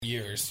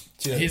viewers.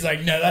 He's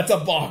like, no, that's a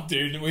balk,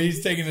 dude.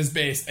 He's taking his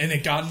base. And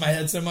it got in my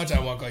head so much, I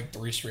walked like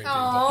 3 straight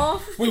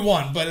people. We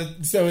won, but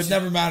it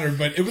never mattered.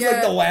 But it was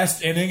like the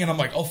last inning, and I'm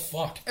like, oh,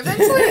 fuck.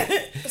 Eventually,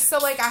 so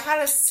like I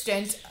had a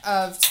stint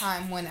of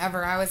time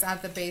whenever I was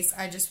at the base,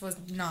 I just was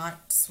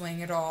not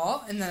swing at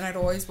all, and then I'd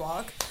always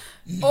walk.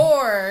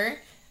 Or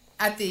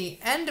at the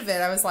end of it,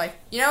 I was like,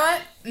 you know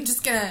what? I'm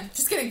just gonna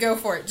go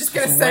for it. Just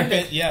gonna send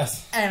it.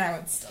 Yes. And I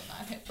would still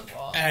not hit the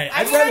ball. Hey,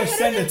 I'd rather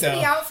send it to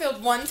the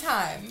outfield one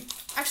time.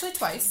 Actually,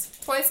 twice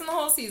in the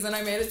whole season,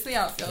 I made it to the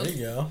outfield. There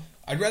you go.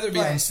 I'd rather be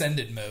on send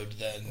it mode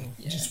than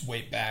just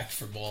wait back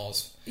for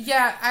balls.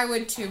 Yeah, I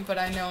would too, but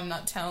I know I'm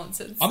not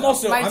talented.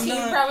 So My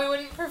team probably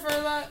wouldn't prefer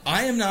that.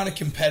 I am not a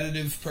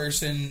competitive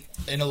person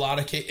in a lot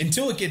of cases.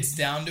 Until it gets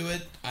down to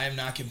it, I am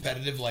not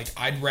competitive. Like,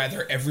 I'd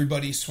rather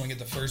everybody swing at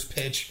the first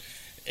pitch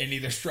and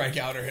either strike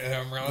out or hit a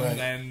home run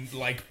than,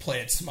 like, play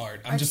it smart.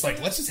 I'm just like,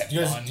 let's just have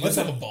fun. Let's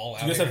have a ball out.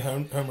 Do you guys have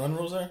home run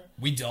rules there?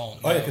 We don't.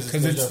 Oh, yeah,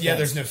 because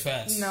there's no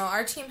fence. No,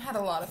 our team had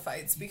a lot of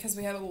fights because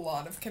we had a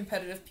lot of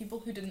competitive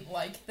people who didn't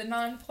like the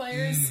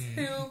non-players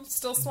who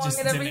still swung just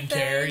at everything. Didn't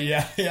care.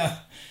 Yeah.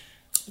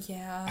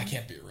 Yeah. I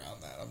can't be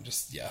around that. I'm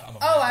just, I'm a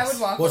mess. I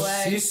would walk away.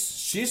 Well,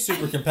 she's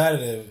super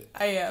competitive.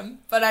 I am,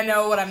 but I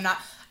know what I'm not.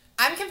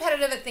 I'm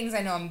competitive at things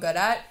I know I'm good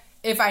at.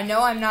 If I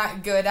know I'm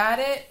not good at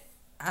it,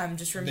 I'm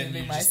just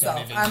removing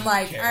myself. I'm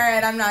like, all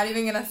right, I'm not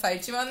even going to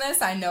fight you on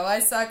this. I know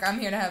I suck. I'm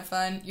here to have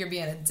fun. You're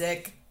being a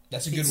dick.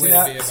 That's a good way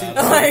to be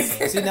about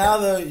it. See, now,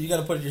 though, you got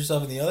to put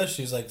yourself in the other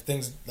shoes. Like,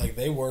 things, like,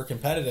 they were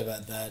competitive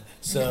at that.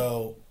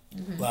 So,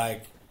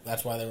 like,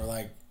 that's why they were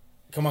like,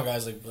 come on,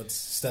 guys, like, let's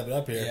step it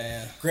up here.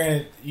 Yeah.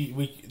 Granted,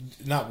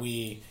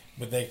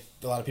 but a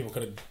lot of people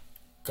could have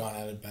gone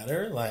at it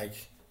better.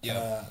 Like,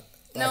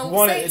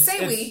 no,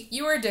 say we.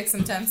 You were a dick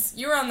sometimes.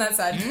 You were on that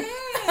side.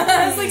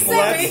 I was like,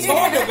 let's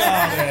talk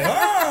about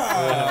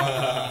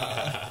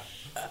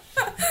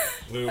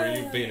it. Lou, were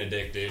you being a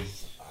dick, dude?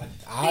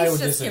 I would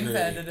just disagree.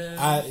 Competitive.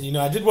 I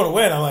did want to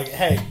win. I'm like,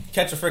 hey,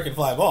 catch a freaking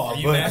fly ball. Are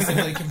you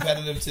massively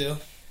competitive too?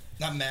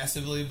 Not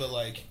massively, but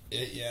like,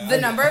 The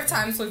number of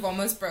times we've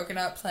almost broken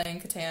up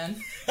playing Catan.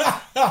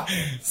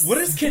 What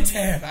is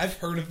Catan? I've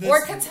heard of this.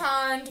 Or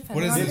Catan,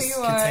 depending on who you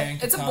are.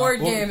 Catan? It's a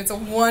board game. It's a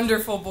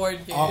wonderful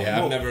board game.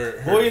 I've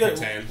never heard of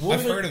Catan.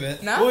 I've heard of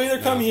it. No? We'll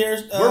either come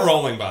here. We're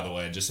rolling, by the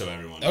way, just so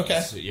everyone knows.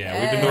 Okay.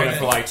 Yeah, we've been doing it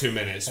for like 2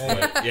 minutes.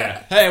 But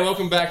yeah. Hey,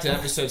 welcome back to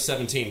episode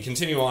 17.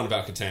 Continue on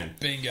about Catan.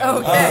 Bingo.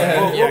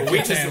 Okay.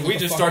 We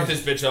just start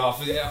this bitch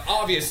off. Yeah,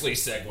 obviously,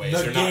 segues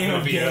are not going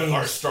to be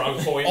our strong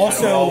point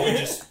also, at all. We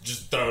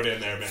just throw it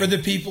in there, man. For the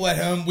people at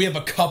home, we have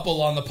a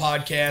couple on the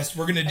podcast.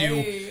 We're going to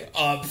do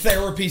a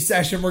therapy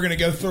session. We're going to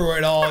go through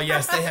it all.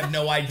 Yes, they have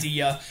no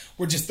idea.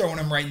 We're just throwing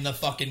them right in the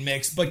fucking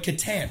mix. But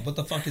Catan, what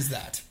the fuck is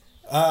that?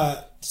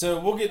 So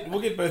we'll get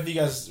both of you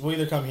guys. We'll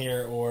either come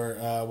here or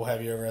we'll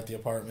have you over at the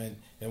apartment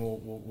and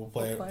we'll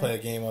play a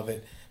game of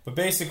it. But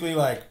basically,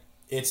 like,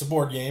 it's a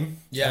board game.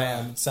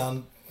 Yeah.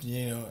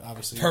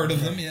 Obviously Heard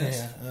of them?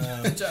 Yes.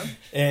 Yeah. Good job.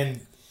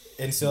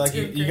 And so, like,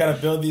 you got to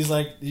build these,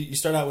 like, you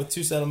start out with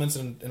 2 settlements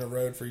in a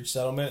road for each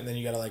settlement, and then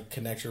you got to, like,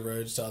 connect your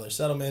roads to other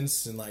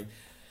settlements and, like,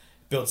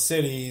 build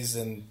cities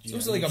and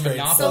it's like a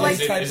monopoly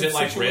type is it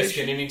like Risk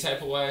in any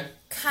type of way?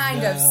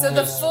 Kind of. So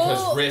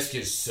because Risk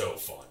is so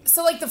fun.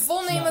 So, like, the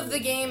full name of the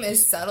game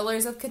is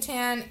Settlers of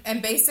Catan,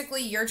 and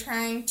basically you're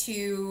trying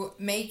to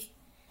make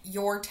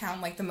your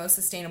town, like, the most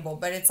sustainable,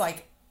 but it's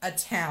like a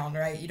town,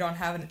 right? You don't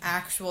have an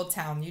actual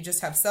town. You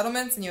just have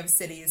settlements and you have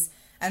cities,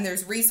 and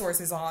there's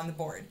resources all on the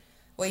board.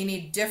 Well, you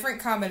need different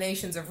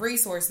combinations of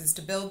resources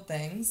to build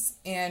things,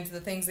 and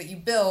the things that you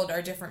build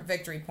are different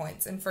victory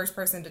points, and first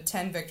person to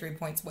 10 victory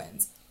points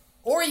wins.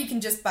 Or you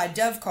can just buy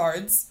dev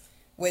cards,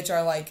 which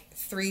are like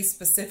 3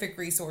 specific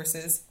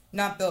resources,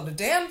 not build a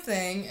damn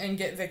thing, and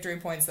get victory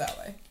points that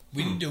way.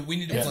 We need to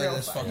play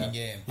this fucking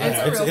game.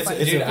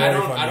 Dude,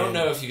 I don't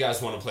know if you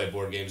guys want to play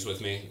board games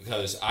with me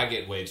because I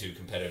get way too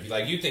competitive.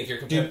 Like, you think you're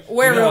competitive?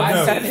 We're real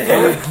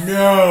competitive.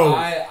 No.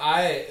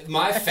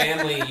 My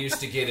family used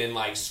to get in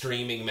like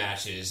screaming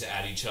matches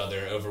at each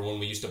other over when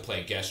we used to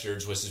play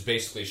Gestures, which is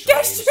basically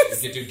charades.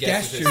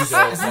 Gestures.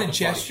 Isn't it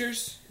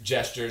Gestures?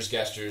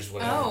 Gestures,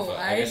 whatever. Oh,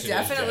 I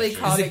definitely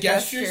called it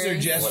Gestures or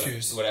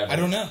Gestures? Whatever. I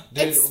don't know.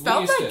 It's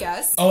spelled, I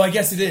guess. Oh, I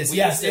guess it is.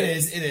 Yes, it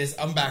is.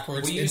 I'm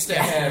backwards.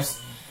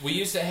 We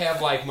used to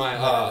have like my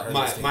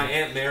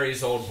Aunt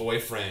Mary's old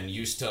boyfriend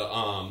used to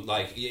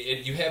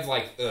you have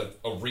like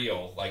a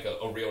reel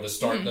to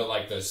start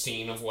the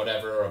scene of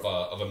whatever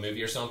of a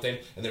movie or something,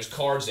 and there's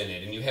cards in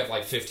it, and you have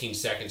like 15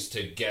 seconds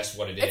to guess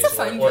what it is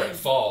or it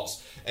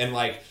falls, and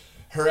like.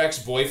 Her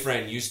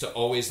ex-boyfriend used to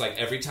always, like,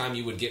 every time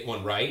you would get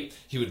one right,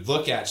 he would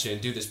look at you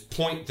and do this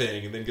point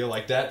thing and then go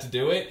like that to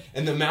do it.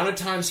 And the amount of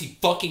times he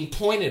fucking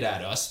pointed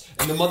at us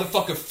and the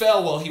motherfucker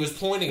fell while he was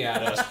pointing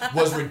at us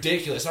was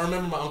ridiculous. I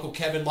remember my Uncle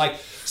Kevin, like,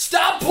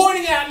 stop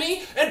pointing at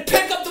me and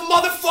pick up the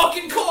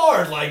motherfucking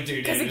card! Like,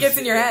 dude. Because it gets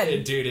in your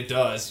head. Dude, it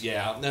does,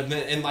 yeah.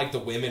 And, like, the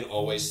women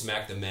always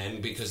smack the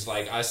men because,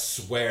 like, I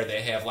swear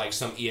they have, like,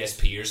 some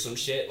ESP or some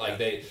shit. Like,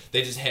 they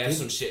just have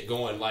some shit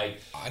going,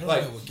 like... I don't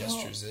know what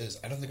Gestures is.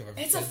 I don't think I've ever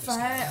It's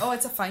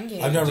a fun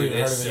game. I've never even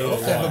heard of it so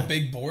either. They have a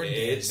big board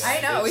game.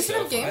 I know. We It's should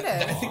have so gamed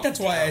fun. it. I think that's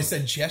why I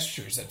said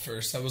gestures at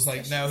first. I was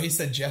like, no, he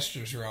said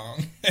gestures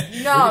wrong. No,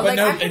 But like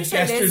no, I'm pretty sure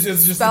it gestures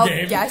is is just a spelled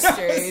game.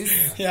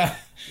 gestures. Yeah.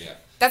 Yeah.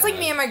 That's like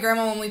me and my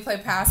grandma when we play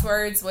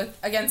passwords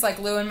against like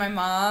Lou and my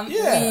mom.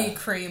 Yeah. We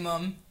cream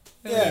them.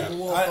 Yeah,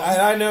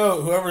 I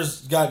know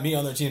whoever's got me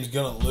on their team is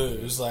gonna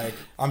lose. Like,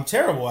 I'm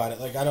terrible at it.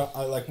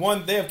 Like,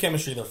 one, they have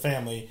chemistry, they're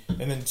family,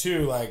 and then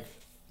two, like,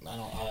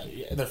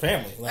 they're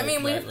family. Like, I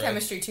mean, we have right.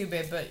 chemistry too,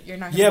 babe, but you're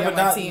not. Gonna yeah, be but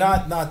on my team.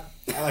 not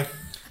like.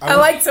 I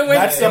like to win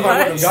That's too stuff I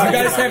wouldn't much. have You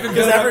gotten. guys haven't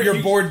Because built up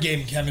your board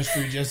game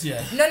chemistry just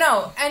yet.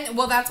 No, and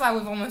well, that's why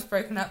we've almost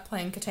broken up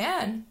playing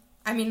Catan.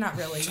 I mean, not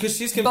really, Because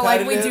she's but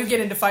like competitive. we do get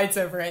into fights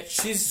over it.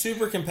 She's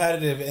super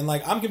competitive, and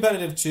like I'm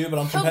competitive too, but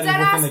I'm He'll competitive dead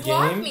within ass the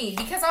block game. me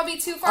because I'll be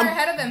too far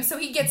ahead of him, so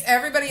he gets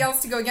everybody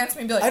else to go against me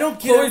and be like, I don't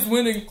get Chloe's it.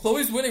 winning.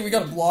 Chloe's winning. We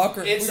got to block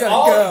her. It's we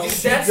all gotta go.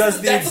 that's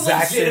does the that's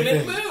exact a same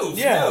legitimate thing. move.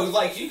 Yeah. No,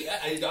 like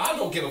I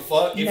don't give a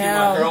fuck if you're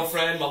No. my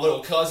girlfriend, my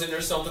little cousin,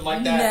 or something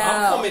like that.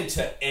 No. I'm coming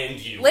to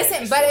end you.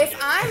 Listen, with but this if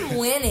fucking- I'm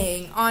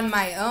winning on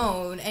my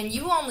own and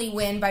you only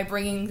win by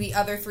bringing the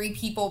other 3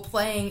 people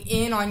playing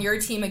in on your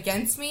team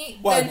against me,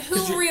 then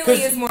who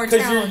really is more talented?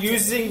 Because you're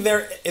using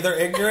their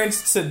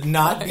ignorance to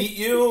not beat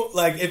you.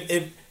 Like if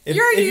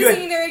You're if you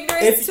using had, their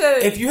ignorance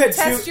to if you had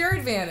test two, your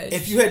advantage.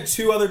 If you had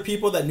 2 other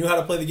people that knew how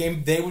to play the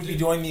game, they would be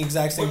doing the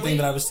exact same thing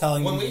that I was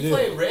telling them to When do. we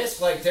play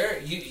Risk, like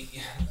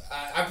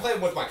I play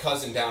with my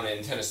cousin down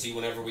in Tennessee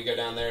whenever we go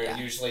down there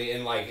usually,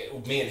 and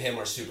like me and him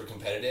are super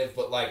competitive,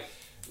 but like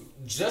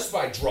just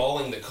by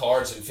drawing the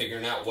cards and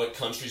figuring out what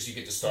countries you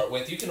get to start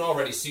with, you can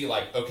already see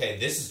like, okay,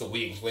 this is the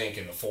weak link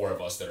in the 4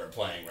 of us that are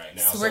playing right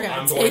now. So we're gonna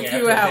I'm take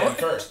going you after him out.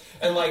 first.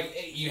 And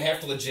like you have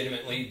to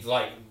legitimately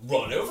like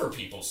run over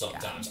people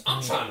sometimes.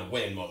 I'm trying to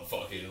win,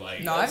 motherfucker.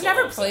 Like no, that's I've never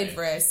all I'm played saying.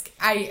 Risk.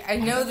 I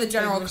know the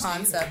general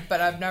concept, but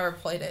I've never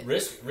played it.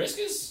 Risk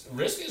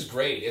is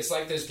great. It's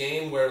like this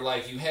game where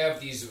like you have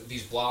these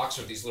blocks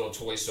or these little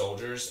toy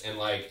soldiers, and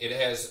like it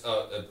has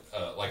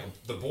like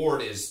the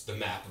board is the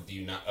map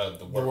of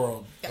the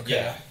world.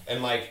 Yeah,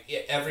 and like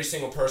every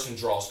single person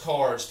draws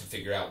cards to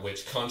figure out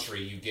which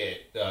country you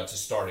get to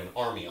start an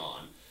army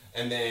on.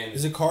 And then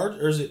Is it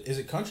card or is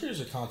it country or is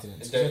it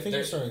continents? 'Cause I think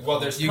you're starting.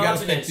 there's You gotta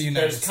pick continents. the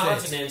United There's States.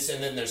 continents,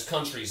 and then there's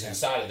countries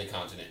inside of the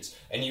continents.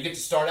 And you get to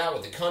start out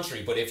with the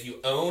country, but if you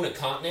own a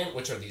continent,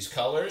 which are these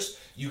colors,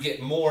 you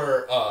get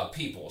more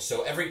people.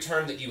 So every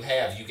turn that you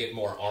have, you get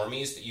more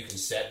armies that you can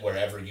set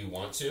wherever you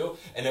want to.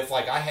 And if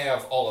like I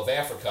have all of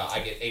Africa, I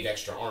get 8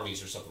 extra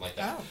armies or something like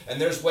that. Oh.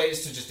 And there's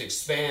ways to just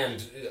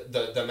expand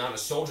the amount of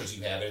soldiers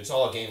you have, and it's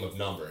all a game of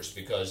numbers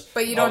because.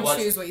 But you don't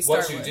choose what you start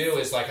with. What you do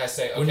is like I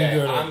say, When you okay,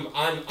 go to-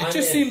 I'm It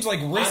just seems like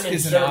Risk I'm in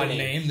is an odd Germany.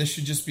 name. This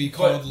should just be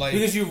called like.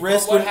 because you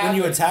risk what when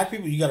you happens- attack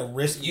people, you got to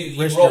risk You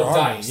risk roll your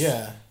army. dice.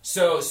 Yeah.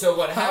 So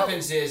what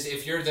happens is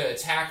if you're the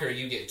attacker,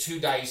 you get 2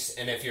 dice,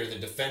 and if you're the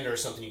defender or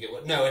something, you get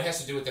what? No, it has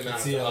to do with the amount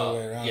It's of the other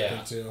way around. I yeah,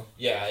 think, too.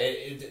 yeah.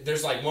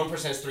 There's like one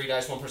person has 3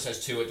 dice, one person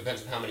has 2. It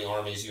depends on how many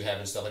armies you have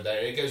and stuff like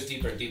that. It goes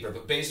deeper and deeper,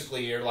 but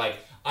basically you're like,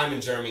 I'm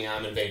in Germany,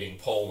 I'm invading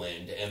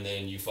Poland, and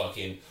then you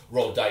fucking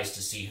roll dice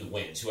to see who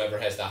wins. Whoever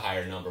has the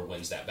higher number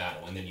wins that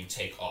battle, and then you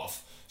take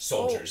off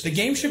soldiers. the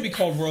game should be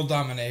called World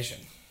Domination.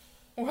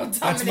 World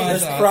That's my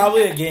domination. There's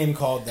probably a game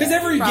called that. Because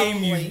every game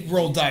Probably. you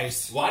roll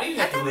dice. Why do you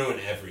have to ruin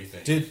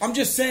everything? Dude, I'm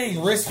just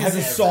saying, Risk is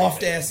a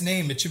soft ass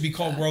name. It should be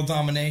called World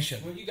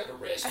Domination. Well, you got to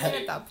risk. I think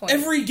at that point.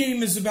 Every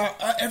game is about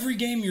every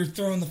game you're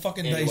throwing the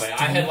fucking dice. Anyway, to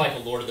I had win. like a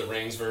Lord of the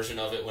Rings version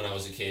of it when I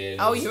was a kid.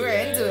 Oh, you were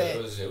into it.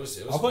 It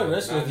was I'll play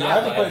Risk with you. not I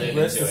haven't that played big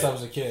Risk into since it. I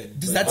was a kid.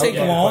 Does But that take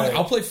okay, long? play it.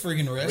 I'll play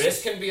friggin' Risk.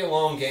 Risk can be a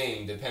long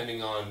game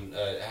depending on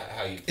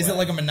how you play. Is it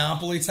like a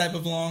Monopoly type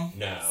of long?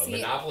 No, See,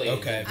 Monopoly.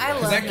 Okay. I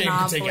Because love that game could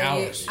Monopoly. take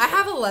hours. I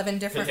have 11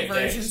 different Could take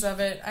versions days. of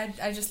it.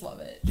 I just love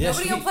it. Yeah,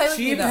 Nobody she, will play with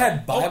she me even though.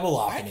 had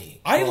Bibleopoly.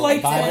 I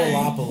like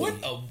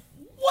Bibleopoly.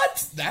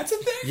 What? That's a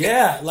thing?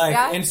 Yeah, like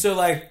Yeah. and so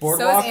like So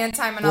Boardwalk. is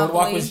Anti-Monopoly.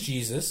 Boardwalk was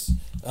Jesus.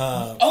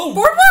 Oh,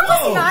 Boardwalk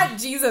whoa. was not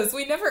Jesus.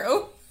 We never.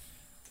 Oh,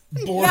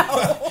 Board,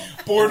 No.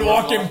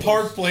 Boardwalk in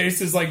Park Place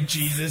is like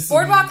Jesus.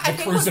 Boardwalk, and I the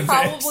think, would crucifix.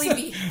 probably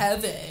be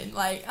heaven.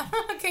 Like,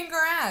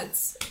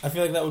 congrats. I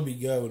feel like that would be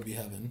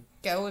heaven.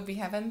 Go would be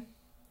heaven.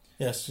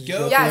 Yes. you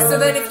Go. Yeah, through so our-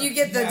 then if you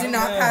get the do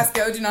not pass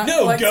go, do not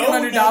No, collect go,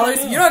 $200,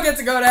 no. you don't get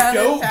to go to heaven.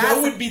 Go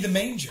Pass. would be the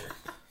manger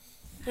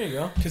There you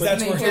go. because But-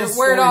 that's I mean, where his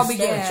where it all story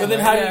began. starts, So then,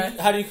 right?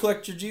 how do you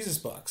collect your Jesus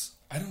bucks?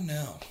 I don't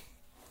know.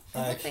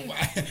 I think I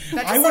that just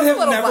would sounds have a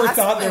little never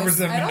thought there blasphemous.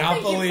 was a I don't think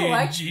you Monopoly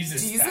collect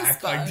Jesus Jesus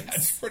pack. bucks. Like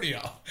that's pretty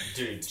off.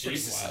 Dude,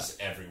 Jesus wild. is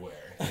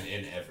everywhere and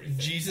in everything.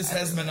 Jesus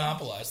has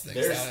monopolized things.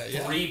 There's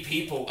yeah. 3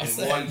 people I'll in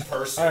say. one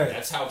person. All right.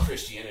 That's how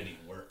Christianity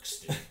works,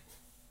 dude.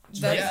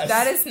 Yes.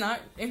 That is not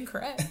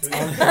incorrect. No,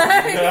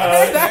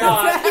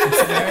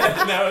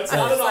 it's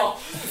not at all.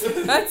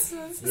 That's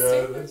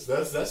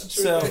That's a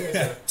true So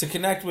thing. to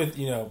connect with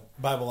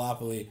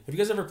Bibleopoly, have you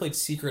guys ever played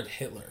Secret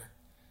Hitler?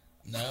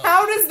 No.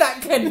 how does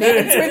that connect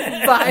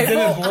with Bible? Is it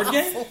a board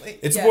game?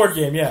 It's Yes. a board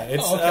game, yeah.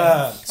 It's Oh,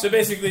 okay. so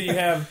basically you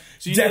have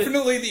So you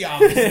Definitely the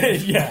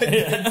opposite.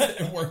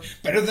 yeah. We're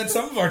better than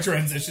some of our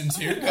transitions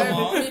here. Come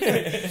on.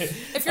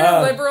 If you're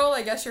a liberal,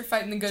 I guess you're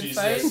fighting the good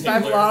Jesus,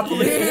 fight. Hitler.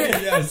 Bible.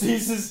 Yes.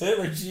 Jesus,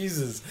 Hitler,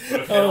 Jesus.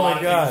 But if had a Oh lot my of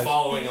people god.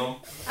 following him.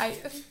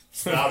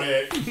 About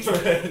it.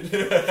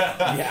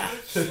 Yeah.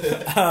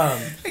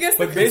 I guess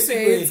the But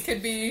basically- Crusades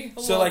could be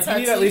a So, little like, you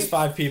need at touchy. least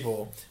 5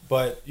 people,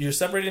 but you're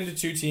separated into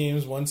 2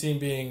 teams. One team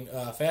being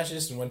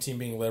fascists and one team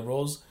being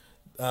liberals.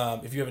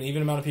 If you have an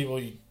even amount of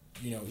people,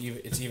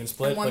 it's even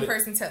split. And one but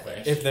person's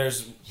Hitler. if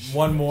there's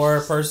one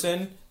more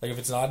person, like if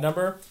it's an odd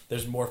number,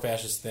 there's more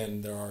fascists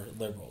than there are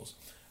liberals.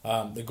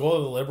 The goal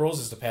of the liberals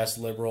is to pass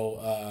liberal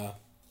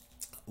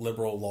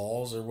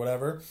laws or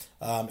whatever,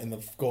 and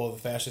the goal of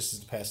the fascists is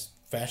to pass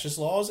fascist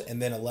laws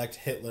and then elect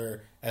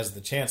Hitler as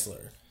the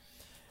chancellor.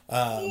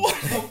 What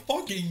a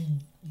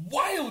fucking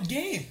wild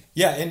game.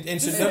 Yeah,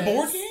 and so Is it a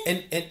board game?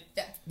 and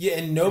Yeah.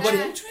 and nobody.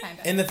 Kinda.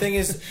 And the thing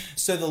is,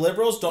 so the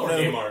liberals don't Board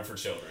game know. aren't for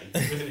children.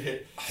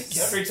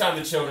 Every time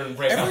the children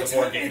break out the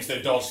board games, the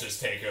adults just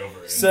take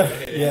over. So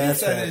yeah,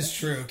 that's That right. is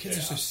true. Kids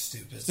are so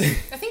stupid.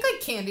 I think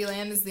like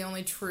Candyland is the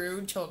only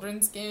true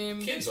children's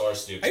game. Kids are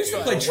stupid. I used to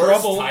dude. play The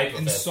worst Trouble type of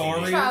and FPV.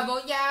 Sorry.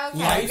 Trouble, yeah, okay.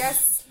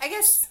 Life. I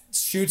guess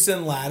Shoots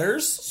and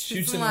ladders.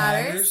 Shoots and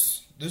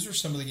ladders. Those were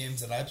some of the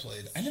games that I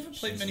played. I never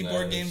played Shoots many and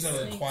board ladders. games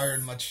that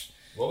required much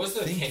What was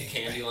the Thinking.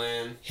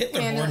 Candyland?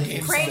 Hitler board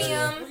games.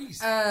 Cranium, Crazy.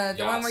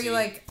 the one where you Yahtzee.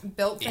 like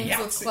built things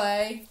with Yahtzee.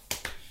 clay.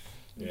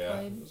 Yeah,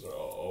 played. those are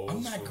all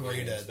I'm not school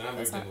great games. at- Then I moved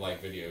That's into not-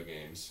 like video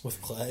games.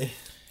 With clay.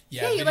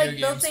 Yeah, Yeah, you video like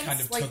build games things kind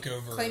of like took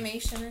over.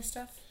 claymation or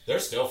stuff. They're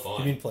still fun.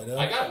 You mean Play-Doh?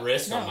 I got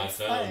Risk No, on my it's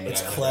phone. clay. but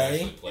It's I never clay,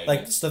 actually played like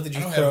it. stuff that I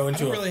you don't, throw have, I into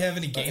don't a. really have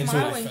any games into on a-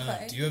 my Modeling phone.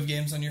 clay. Do you have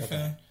games on your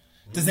phone?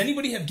 Does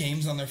anybody have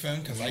games on their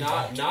phone? Because I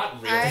don't.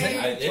 Not really.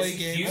 I- It's Play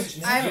games?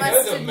 huge. I you must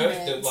know the most,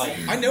 admit. like,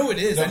 I know it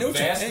is. I know what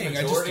you're vast saying. I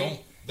just majority- don't.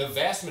 The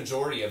vast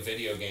majority of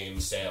video game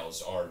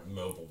sales are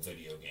mobile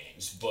video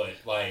games, but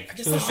like I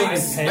guess, So it the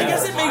makes, thing is, I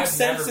guess it I've makes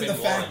never sense in been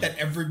the fact one. that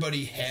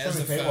everybody has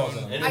a There's so many paywalls on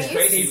phone. it. And I it's used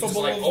crazy to- because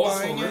capable like of old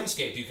buying school it.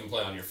 RuneScape you can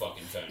play on your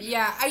fucking phone.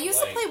 Yeah, I used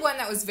to Like- play one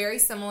that was very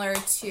similar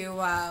to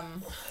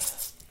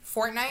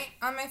Fortnite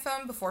on my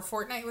phone before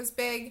Fortnite was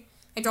big.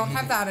 I don't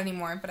have that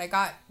anymore, but I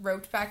got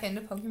roped back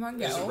into Pokemon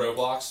Go. Is it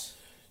Roblox?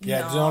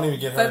 Yeah, No. don't even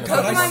get her. But in the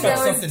But I Pokemon expect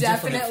Go something is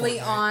different at definitely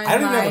Fortnite. on I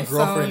don't even my have a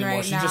girlfriend phone anymore.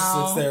 right She now. just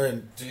sits there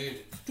and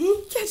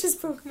Dude, Catches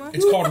Pokemon.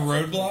 It's called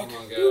Roadblock.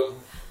 Pokemon Go.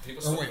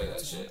 People still wait, play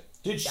that shit.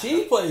 dude,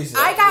 she plays it.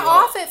 I got Yeah.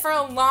 off it for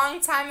a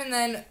long time, and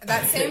then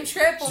that same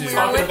trip when we were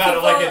Talking with about it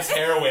people, like it's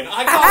heroin.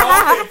 I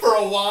got off it for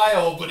a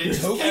while, but it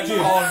just kept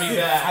Dude, calling me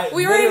back.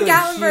 we were in Literally,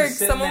 Gatlinburg. she's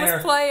sitting Someone there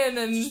was playing,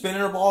 and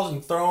spinning her balls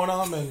and throwing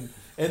them,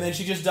 and then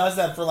she just does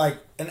that for like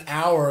an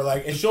hour.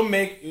 Like, and she'll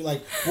make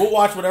like we'll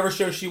watch whatever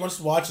show she wants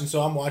to watch, and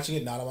so I'm watching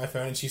it not on my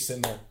phone, and she's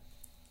sitting there.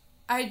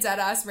 I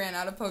deadass ran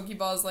out of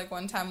Pokeballs like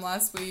one time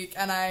last week,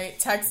 and I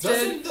texted.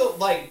 Doesn't the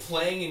like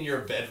playing in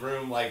your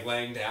bedroom, like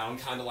laying down,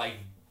 kind of like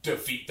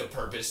defeat the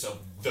purpose of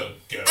the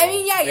Go? I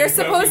mean, yeah, you're in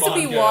supposed to Pokemon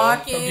be Go?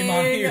 walking.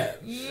 Pokemon here.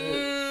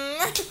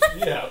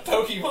 Yeah,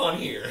 Pokemon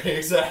here,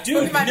 exactly.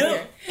 Dude, Pokemon no,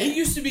 here. it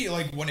used to be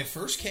like when it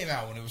first came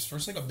out, when it was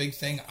first like a big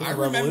thing. I a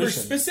remember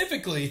revolution.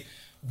 specifically,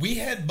 we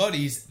had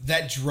buddies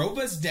that drove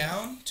us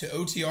down to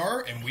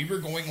OTR, and we were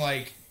going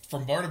like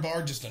from bar to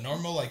bar, just a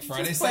normal like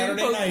Friday, Just playing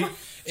Saturday Pokemon. night.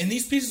 And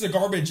these pieces of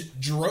garbage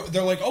drove.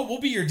 They're like, "Oh,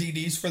 we'll be your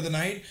DDs for the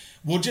night.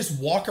 We'll just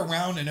walk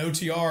around in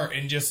OTR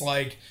and just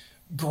like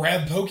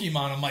grab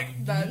Pokemon." I'm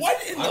like, That's "What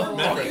in the fuck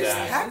remember is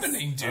that.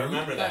 happening, dude?" I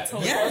remember that. That's Who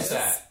hilarious. was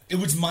that? It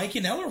was Mike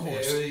and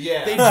Ellerhorst.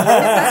 Yeah.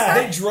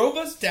 They drove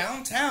us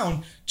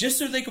downtown just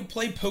so they could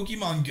play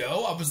Pokemon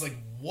Go. I was like,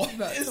 what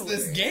That's is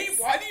this hilarious. game?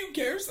 Why do you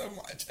care so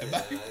much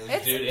about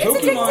It's- Dude, it's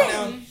Pokemon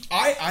addicting. now?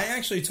 I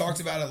actually talked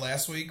about it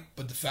last week,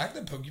 but the fact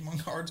that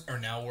Pokemon cards are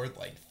now worth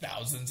like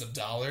thousands of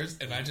dollars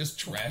and I just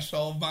trashed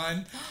all of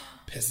mine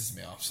pisses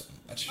me off so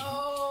much.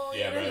 Oh,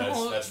 Yeah, you're bro, in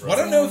a that's Well, rough.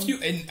 I don't know if you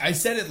and I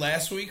said it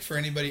last week for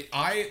anybody.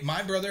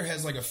 My brother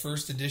has like a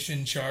first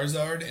edition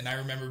Charizard, and I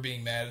remember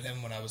being mad at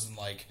him when I was in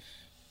like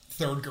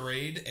third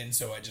grade, and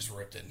so I just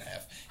ripped it in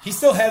half. He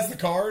still has the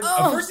card.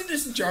 A first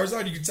edition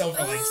Charizard you can sell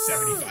for like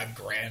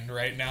 $75,000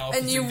 right now. if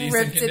And it's you in decent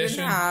ripped it in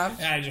condition. half.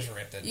 And I just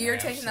ripped it. In You're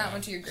half, taking so. that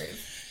one to your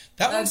grave.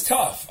 That one's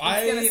tough. gonna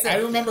I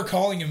sit. remember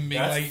calling him and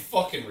being That's like.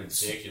 fucking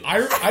ridiculous.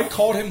 I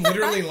called him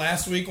literally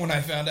last week when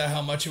I found out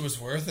how much it was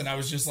worth, and I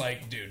was just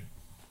like, dude,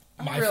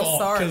 my real fault.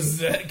 sorry.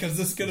 Because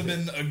this could have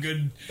been a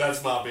good.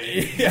 That's my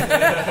baby.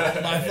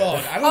 My fault.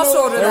 I don't I'll know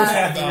shoulder what There was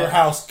that. half of your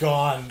house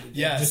gone.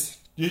 Yes. Just,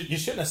 you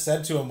shouldn't have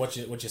said to him what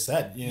you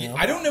said. You know.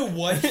 I don't know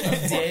what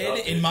he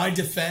did. In my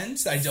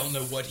defense, I don't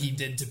know what he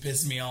did to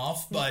piss me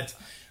off, but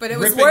But it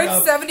was ripping worth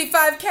up-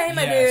 $75K,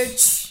 my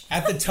Yes.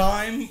 At the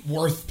time,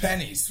 worth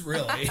pennies,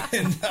 really.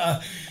 And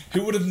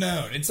who would have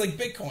known? It's like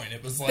Bitcoin.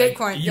 It was like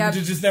Bitcoin, you yep.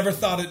 just never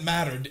thought it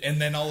mattered,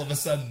 and then all of a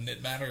sudden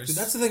it matters. Dude,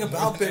 that's the thing more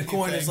about than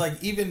Bitcoin anything. is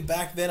like even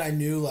back then I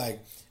knew like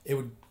it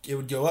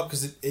would go up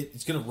because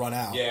it's gonna run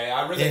out. Yeah,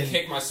 I really And-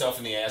 kicked myself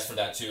in the ass for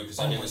that too because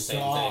I Oh knew my the same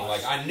gosh. thing.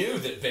 Like I knew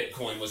that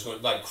Bitcoin was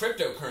going, like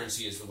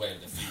cryptocurrency is the way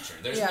of the future.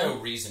 There's Yeah. no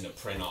reason to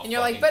print off. And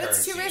you're like, fucking but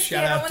it's too currency. risky.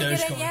 Shout I don't out want to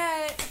get Dogecoin. it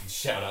yet.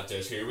 Shout out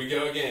Doge. Here we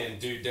go again.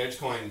 Dude,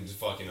 Dogecoin is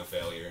fucking a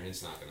failure.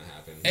 It's not going to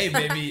happen. Hey,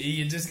 baby,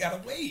 you just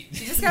gotta wait.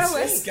 You just gotta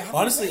wait.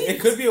 Honestly,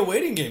 it could be a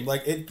waiting game.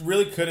 Like, it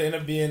really could end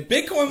up being...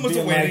 Bitcoin was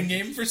a waiting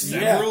game for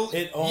several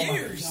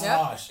years. My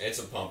gosh. It's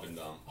a pump and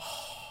dump.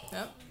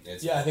 Yep.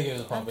 I think it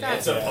was a pump and dump.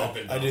 It's a pump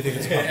and dump. I do think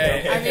it's a pump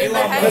and dump. I mean, Elon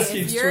but hey, Musk if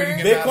keeps you're-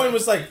 tweeting about Bitcoin it.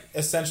 was like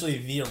essentially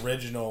the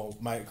original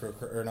but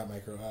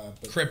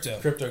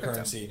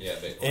cryptocurrency. Yeah,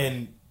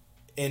 Bitcoin.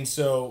 And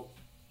so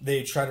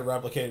they try to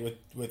replicate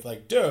it with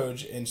like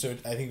Doge, and so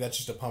I think that's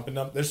just a pump and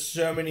dump. There's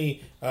so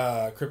many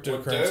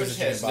cryptocurrencies. Doge that has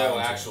you can buy no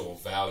into. actual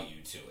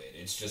value to it.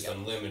 It's just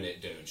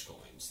unlimited Doge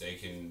coins. They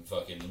can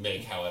fucking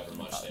make however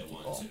much they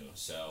want to.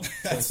 So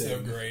That's so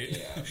great.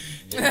 yeah,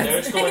 He's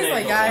Dogecoin ain't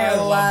like, gonna I lie.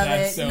 love that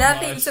it. so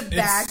Nothing much. to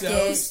back it's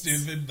so it.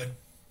 stupid, but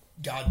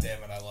god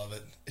damn it, I love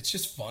it. It's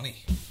just funny.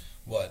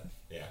 What?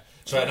 Yeah,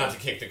 try not to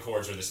kick the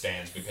cords or the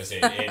stands because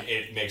it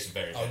makes it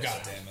very. Oh bad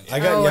god sound. damn it. I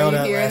got Oh, yelled are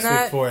you at hearing last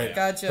that? week for it.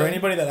 Gotcha. For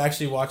anybody that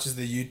actually watches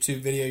the YouTube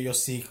video, you'll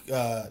see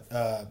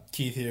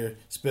Keith here,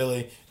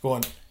 Spilly,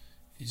 going,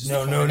 He's just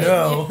no,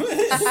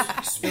 funny.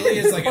 Spilly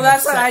is like Well, an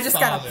that's what upset I just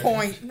got father. a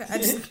point. I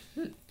just,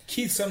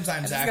 Keith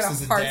sometimes I just acts got a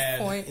as a harsh dad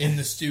point. in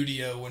the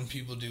studio when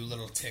people do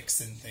little ticks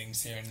and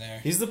things here and there.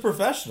 he's the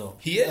professional.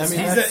 He is. I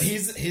mean,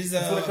 he's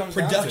that's what it a comes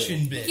down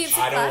production to. bitch. Keeps-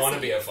 I don't want to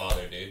Classy. be a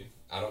father, dude.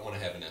 I don't want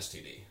to have an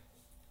STD.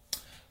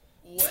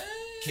 What?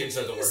 Kids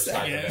are the worst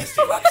type Second. of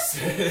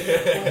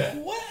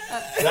STDs. What?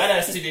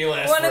 That STD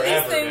lasts one of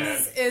forever, these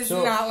things man. is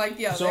So- not like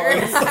the other. So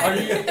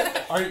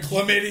are you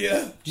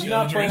Chlamydia. do you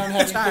not plan on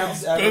having Child.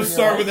 kids ever? Both in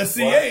start your with a life?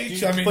 CH. Do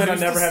you I mean, plan on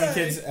who's never to having say?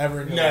 kids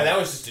ever in your No, life? that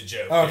was just a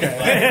joke.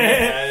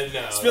 Okay.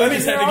 No. Billy I mean,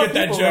 just there had are to get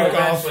that people joke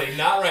like off. Eventually,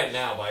 not right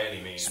now by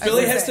any means.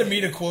 Billy Okay. has to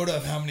meet a quota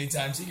of how many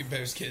times he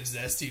compares kids to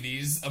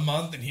STDs a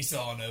month, and he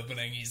saw an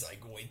opening. He's like,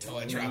 "Wait till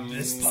I drop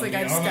this." It's puppy like,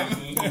 I just on got-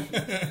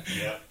 him."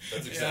 Yep,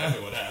 that's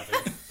exactly what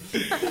happened.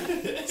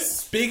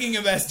 Speaking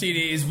of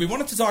STDs, we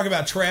wanted to talk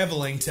about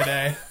traveling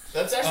today.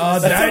 That's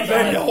actually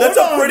That's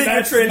a pretty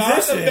good transition.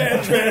 Not a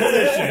bad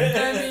transition.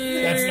 I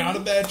mean, That's not a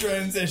bad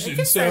transition. It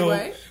can So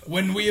segue.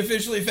 when we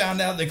officially found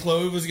out that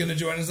Chloe was going to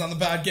join us on the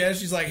podcast,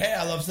 she's like, "Hey,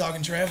 I love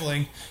talking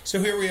traveling." So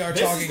here we are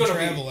talking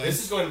traveling.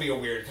 This is going to be a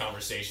weird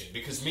conversation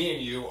because me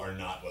and you are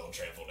not well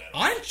traveled at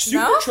all. I'm super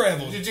No?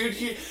 traveled. Dude,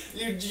 you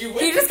went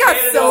He to just got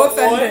Canada so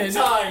offended.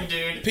 one time,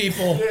 dude.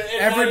 People, And now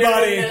you're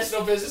everybody. an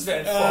international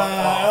businessman. Fuck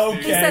off,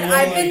 dude. He said, well,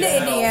 I've been to yeah.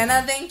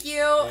 Indiana, thank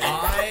you.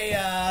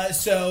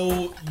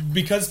 So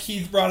because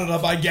Keith brought it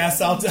up, I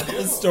guess I'll tell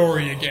the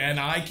story again.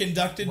 I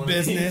conducted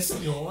business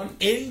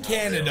in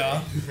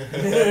Canada,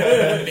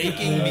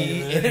 making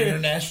me an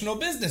international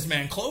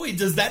businessman. Chloe,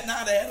 does that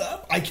not add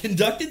up? I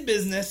conducted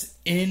business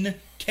in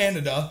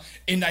Canada,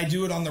 and I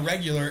do it on the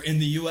regular in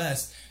the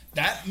U.S.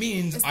 That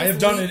means Is I have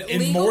this done it in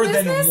legal more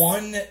business? than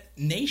one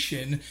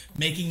nation,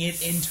 making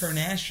it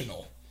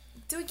international.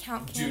 Do we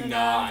count Canada? Do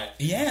not.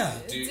 Yeah.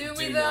 Do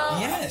we do though? not.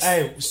 Yes.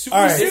 Hey, super,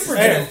 all right, This super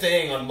has been dope. a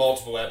thing on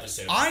multiple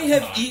episodes. I of the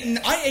have podcast. eaten.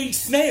 I ate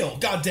snail.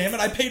 God damn it!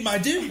 I paid my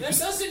dues. That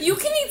doesn't. You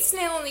can eat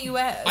snail in the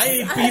U.S. I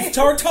ate beef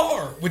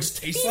tartare, which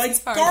tastes Beef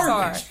like tartare.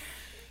 garbage.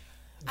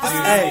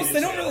 Hey,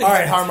 They don't really all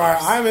right, have Harmar,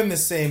 I'm in the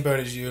same boat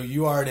as you.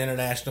 You are an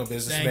international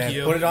businessman. Thank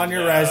you. Put it on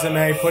your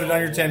resume. Put it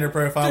on your Tinder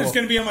profile. Dude, it's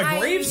going to be on my I-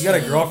 grave. You got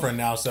a girlfriend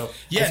now, so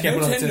Yeah, I just can't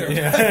no put it on Tinder.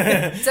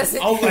 Yeah. Does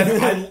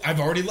it,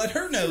 I've already let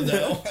her know,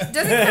 though.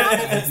 does it count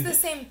if it's the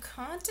same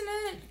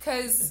continent?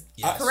 Because,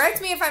 Yes.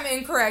 correct me if I'm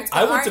incorrect, but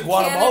I went to aren't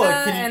Guatemala.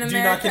 Canada Can you- and do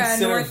you not America,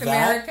 consider North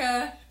that?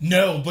 America.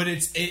 No, but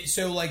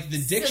so like the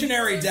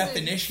dictionary does it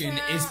definition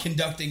count? is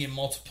conducting in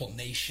multiple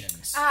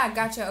nations. Ah,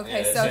 gotcha.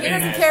 Okay, Yeah, so he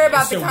and- doesn't care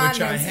about so the which I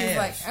continents. He's have.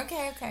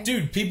 like, okay.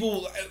 Dude,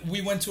 people,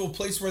 we went to a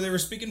place where they were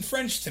speaking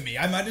French to me.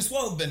 I might as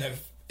well have been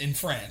in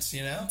France,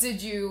 you know?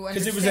 Did you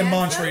Because it was in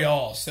understand them?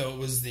 Montreal, so it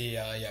was the,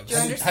 yeah. It Do you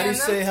was, understand How do you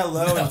them? say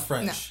hello No. in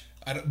French?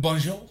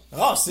 bonjour.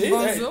 Oh, see?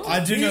 Bonjour. I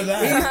do know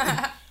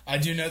that. I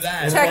do know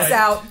that. Checks but-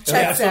 out.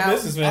 Checks International out.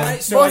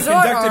 businessman. So I Bonjour,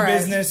 conducted alright.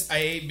 business. I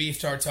ate beef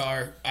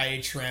tartare. I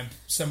ate shrimp.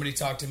 Somebody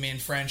talked to me in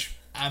French.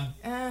 I'm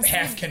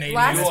half Canadian.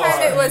 Last You time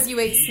are- it was you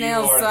ate you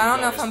snails, are so the I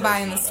don't know if dumbest I'm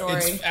buying the person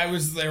I've story. I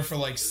was there for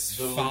like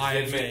The 5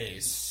 legitimate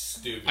days.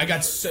 Stupid. I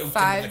got soaked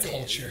 5 into the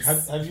days.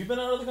 culture. Have you been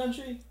out of the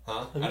country?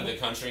 Huh? Out of the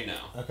country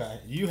now. Okay,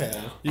 you have.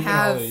 No. You've been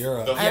Have. all over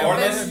Europe. The I've farthest, been-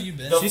 Where have you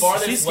been? the She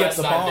farthest skipped west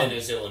the I've pond. been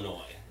is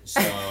Illinois. So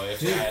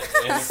if that,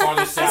 and the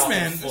farthest south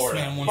man- is this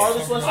Florida. man wants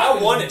Farthest to west-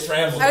 I want to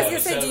travel. I was though,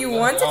 gonna say, so do you like,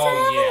 want to oh,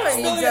 travel, yeah. or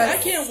you Billy, just-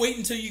 I can't wait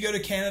until you go to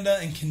Canada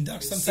and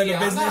conduct some See, type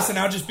of I'm business, not- and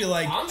I'll just be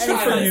like, I'm good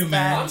trying for to- you,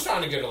 man. I'm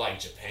trying to go to like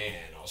Japan,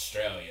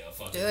 Australia,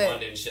 fucking Do it.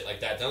 London, shit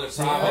like that. The only I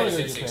problem wanna is go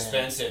to it's Japan.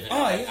 expensive, and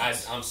Oh, I,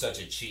 yes. I'm such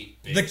a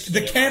cheap bitch. The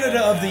that it Canada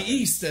might of the happen.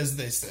 East, as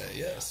they say,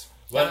 yes.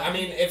 But I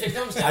mean, if it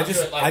comes down I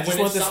just- to it, like I just when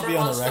want it's this to summer be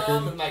on the months record.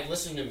 come and like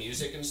listening to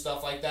music and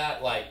stuff like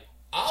that, like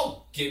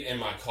I'll get in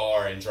my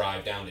car and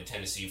drive down to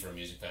Tennessee for a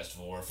music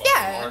festival or fucking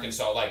Yeah.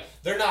 Arkansas. Like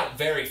they're not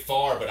very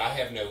far, but I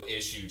have no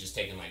issue just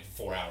taking like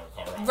a 4-hour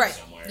car ride Right.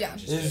 somewhere. Yeah. And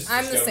just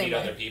I'm go the same meet way.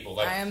 other people.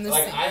 Like I am the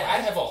like same I way.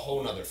 have a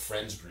whole other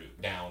friends group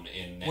down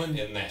in When-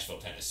 Nashville,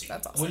 Tennessee.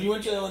 That's awesome. When you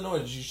went to Illinois,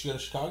 did you go to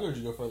Chicago or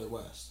did you go further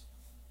west?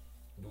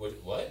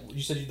 What?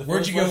 You said the Where'd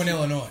first you go in Western-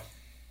 Illinois?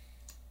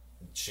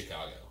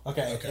 Chicago.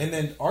 Okay, and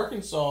then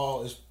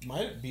Arkansas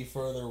might be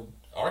further.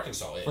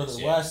 Arkansas is Further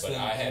yeah, west but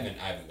than- I haven't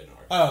been to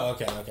Arkansas. Oh,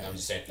 okay. I'm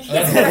just saying.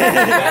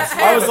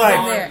 I was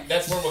like-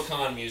 That's where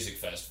Wakan Music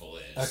Festival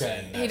is.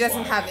 Okay. and He that's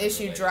doesn't why I have never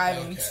issue really-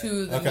 driving Okay.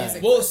 to the Okay.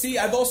 music. Well, see,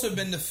 I've also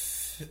been to,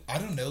 I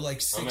don't know, like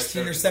I'm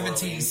 16 or New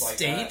 17 Orleans like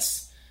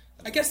states.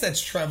 I guess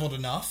that's traveled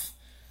enough.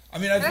 I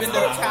mean, I've That's been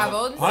not to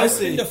traveled.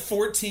 Honestly- I've been to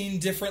 14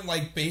 different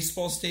like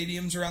baseball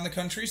stadiums around the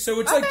country, so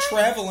it's Okay. like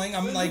traveling.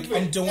 I'm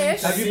doing.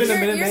 Ish. Have you been to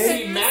Minute You're Maid?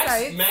 hitting See, the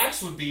sites.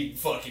 Max would be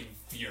fucking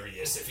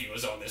furious if he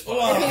was on this podcast.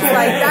 Well, He's like,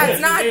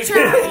 that's not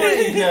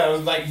traveling. No,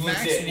 like Max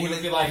legit. He would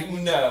wouldn't- be like,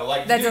 no,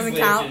 like That dude doesn't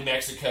lived count? in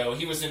Mexico.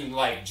 He was in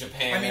like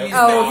Japan. I mean, It he's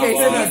was Oh, okay,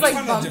 so not he's like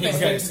Ton of bumping. He's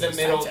been to the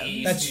Middle Gotcha.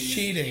 East. That's He's-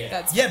 cheating. Yeah.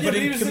 That's Yeah, but but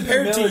he was in the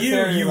compared to you,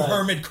 military, you like-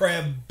 hermit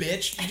crab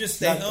bitch, you just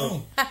stay Not-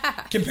 home.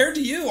 Compared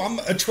to you, I'm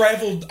a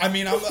traveled. I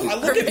mean, I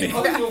look at me.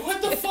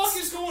 What the fuck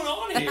is going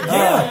on here?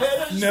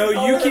 No,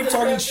 you keep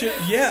talking shit.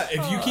 Yeah,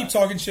 if you keep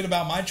talking shit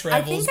about my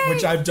travels, I-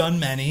 which I've done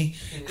many,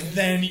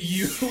 then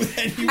you. I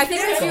think I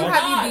do can't.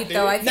 have you beat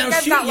though. I think Now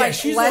I've got like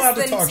she's allowed less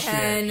to than talk shit.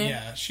 10.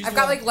 Yeah, she's I've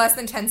got allowed- like less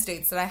than 10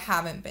 states that I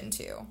haven't been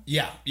to.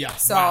 Yeah.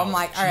 So Wow, I'm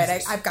like, all right,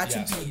 Jesus. I've got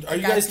Yeah. you beat. Are you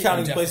I got guys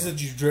counting Definitely. places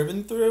that you've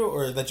driven through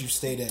or that you've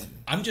stayed in?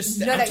 I'm just.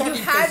 No, I'm no, talking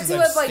you had places to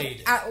I've have like stayed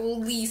in. at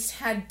least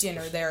had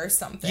dinner there or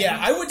something. Yeah,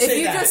 I would if say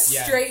you that, just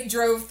yeah. straight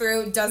drove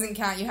through, it doesn't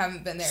count. You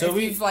haven't been there. So if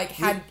we- you've like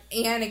had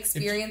an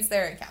experience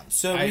there, it counts.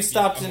 So I- we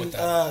stopped yeah, I'm in with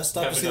that. stopped to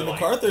Haven't see the done, like,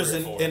 MacArthur's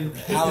 3 or in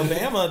 4.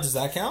 Alabama. Does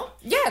that count?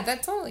 Yeah,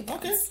 that totally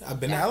counts. Okay, I've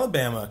been to Yeah.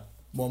 Alabama.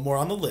 One more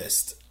on the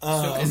list.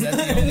 So is that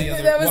the only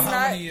other? That was well, how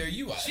not- many are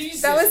you at?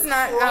 Jesus That was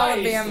not Christ,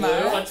 Alabama.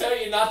 Lou. I tell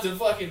you not to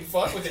fucking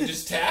fuck with it.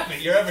 Just tap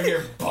it. You're over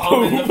here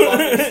bombing the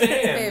fucking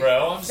stand, Babe,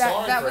 bro. I'm that-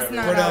 sorry that for was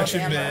everyone. not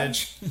Production Alabama.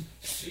 bitch.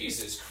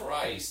 Jesus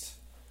Christ.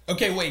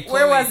 Okay, wait.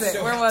 Where Chloe, was it?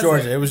 so- Where was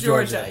Georgia. it? It was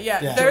Georgia. Yeah,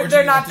 Yeah. they're Georgia,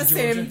 you not the went to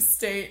same Georgia?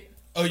 state.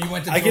 Oh, you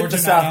went to I get Georgia,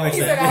 the not South Alabama. mixed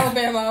He up. said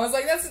Alabama. I was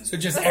like, that's So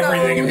just that's not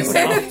everything what in we the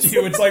meant. South to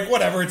you, it's like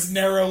whatever. It's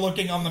narrow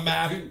looking on the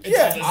map. It's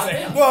Yeah, all the I've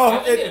same. been, Well,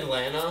 I've been it- in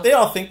Atlanta. They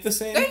all think the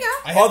same. There you go.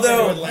 I have Although- to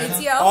go to Atlanta.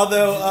 ATL.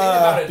 Although, thing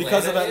about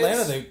because of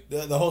Atlanta Atlanta,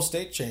 is- the whole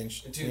state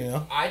changed. Dude, You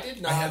know, I did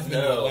not have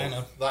been to know.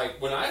 Atlanta.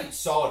 Like when I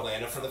saw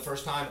Atlanta for the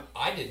first time,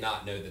 I did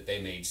not know that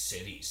they made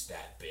cities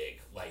that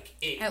big. Like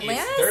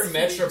Atlanta's their huge.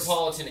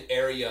 metropolitan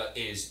area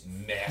is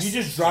massive.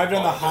 you just drive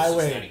down the Compared to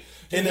highway Cincinnati.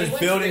 Dude, and we there's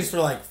went to buildings this- for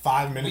like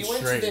 5 We minutes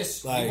went straight. to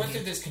this. Like, We went to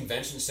this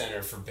convention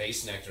center for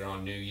Bass Nectar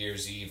on New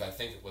Year's Eve. I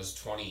think it was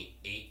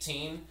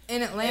 2018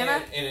 In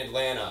Atlanta? In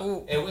Atlanta,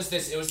 Ooh. it was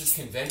this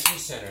convention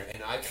center,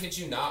 and I kid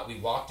you not, we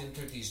walked in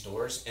through these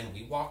doors, and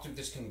we walked through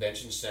this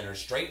convention center,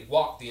 straight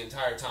walk the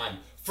entire time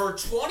for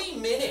 20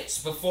 minutes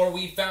before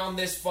we found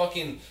this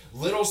fucking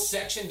little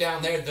section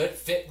down there that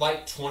fit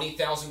like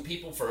 20,000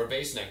 people for a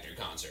Bass Nectar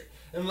concert.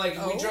 And like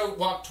we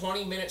walked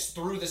 20 minutes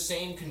through the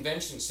same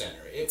convention center.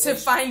 To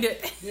find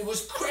it. It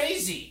was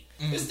crazy.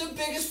 It's the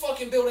biggest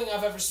fucking building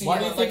I've ever seen. why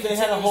do you Like, think they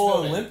had a continuous whole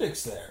building.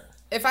 Olympics there?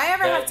 If I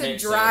ever That have to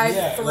makes drive sense.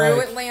 Yeah, through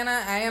like-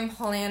 Atlanta, I am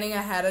planning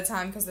ahead of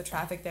time because the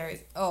traffic there is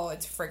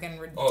it's friggin'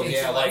 ridiculous. Oh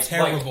yeah, like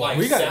Terrible. Like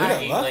We got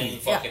 70 lucky. lane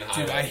fucking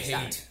Dude, I highways.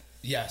 hate.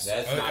 Yes,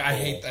 That's I not cool.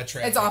 hate that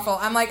traffic. It's awful.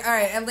 I'm like, all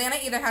right, Atlanta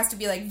either has to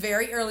be like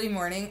very early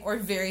morning or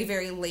very,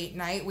 very late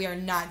night. We are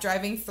not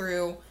driving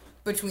through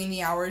between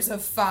the hours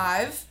of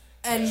 5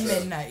 and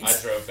midnight. I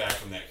drove back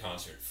from that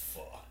concert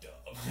fucked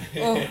up.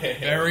 Oh.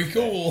 Very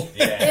cool.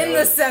 Yeah, In it the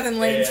was-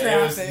 7-lane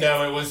traffic.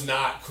 It was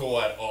not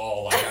cool at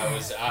all. Like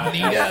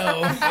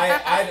Neato.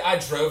 I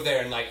drove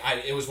there and like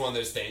it was one of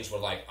those things where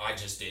like I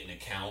just didn't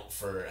account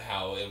for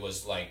how it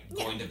was like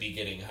going to be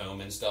getting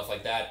home and stuff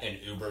like that. And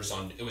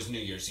it was New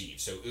Year's Eve,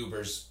 so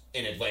Ubers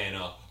in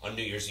Atlanta on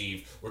New Year's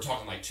Eve, we're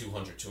talking like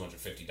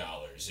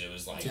 $200-$250. It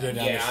was like, To go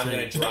down yeah, the I'm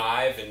gonna street.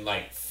 drive and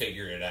like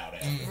figure it out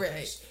afterwards.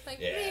 Right. Like,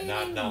 Yeah,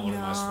 maybe not one of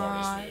my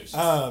smartest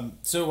moves.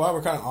 So while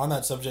we're kind of on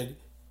that subject,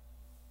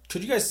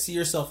 could you guys see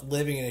yourself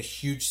living in a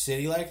huge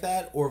city like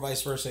that, or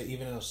vice versa,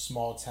 even in a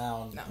small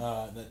town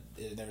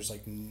that there's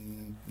like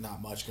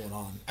not much going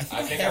on? I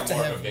think I think have I'm to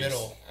more of have a big-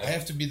 middle. I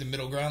have to be the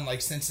middle ground,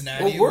 like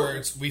Cincinnati, Well, we're-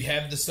 where we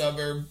have the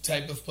suburb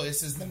type of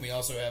places. Then we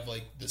also have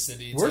like the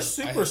city. We're type. I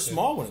super have to-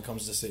 small when it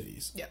comes to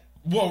cities. Yeah.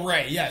 Well,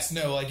 right, yes,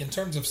 no, like in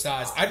terms of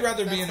size, I'd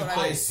rather be That's in a what I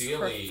place.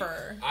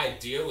 prefer.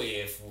 Ideally,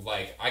 if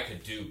like I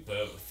could do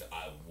both,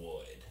 I would.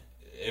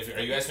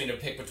 Are you asking me to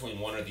pick between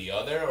one or the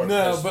other? Or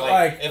No, 'cause, but,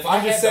 like, if I'm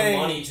I just had saying-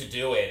 the money to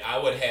do it, I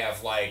would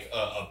have like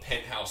a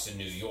penthouse in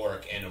New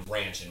York and a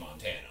ranch in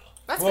Montana.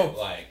 That's Well, good.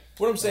 Like,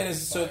 what I'm saying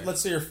is, so Fire.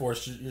 let's say you're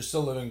forced, you're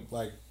still living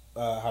like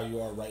how you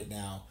are right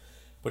now,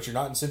 but you're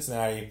not in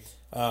Cincinnati.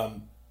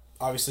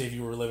 Obviously, if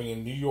you were living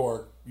in New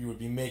York, you would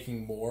be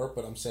making more,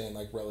 but I'm saying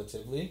like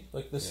relatively,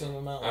 like the same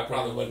amount. I like,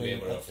 probably you're wouldn't be living,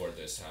 able to like- afford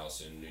this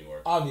house in New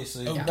York.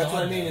 Obviously, Oh, that's God,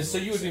 what I mean. no. Is so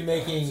you would be Same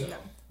making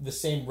amount, the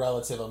same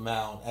relative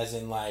amount, as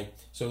in like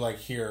so like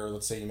here.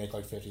 Let's say you make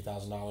like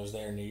 $50,000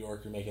 there in New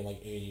York, you're making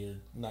like $80,000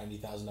 or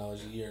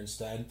 $90,000 a year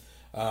instead.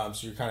 So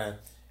you're kind of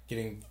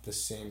getting the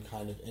same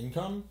kind of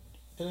income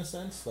in a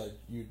sense. Like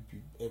you'd be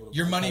able to.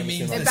 Your money kind of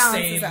means assume, the It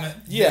balances same. out.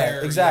 yeah,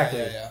 there. exactly.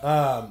 Yeah,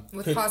 yeah.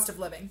 With Could- cost of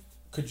living.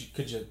 could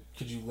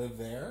you live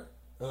there?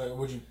 Or like,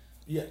 would you?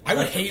 Yeah, I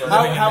would like, hate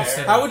how, living how, in the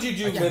city. how would you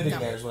do Yeah, living no.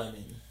 there? Is what I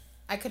mean.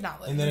 I could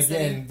not live And in then the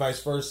again, city.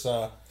 vice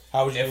versa.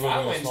 How would you If live I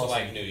in a went to small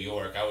like city? New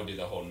York, I would do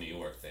the whole New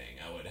York thing.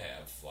 I would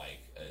have like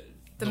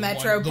The the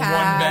Metro one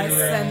Pass bedroom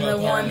and the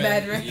one apartment.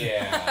 bedroom.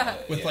 yeah,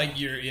 With yeah. like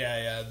your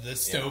the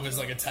stove is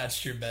like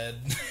attached to your bed.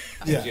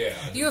 Yeah. yeah.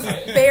 You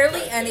have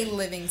barely any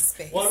living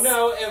space. Well,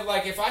 no,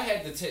 if I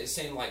had the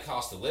same like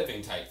cost of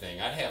living type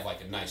thing, I'd have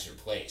like a nicer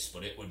place,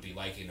 but it would be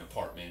like an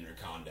apartment or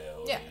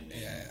condo. Yeah. and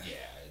Yeah.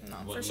 No,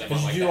 wouldn't for live sure. on,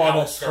 Did like, you do the all that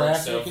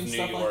outskirts traffic of and New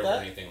stuff like York or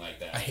that? anything like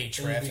that. I hate Would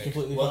you be traffic.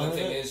 completely Well, fine the with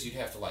thing it? is, you'd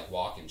have to like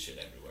walk and shit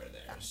everywhere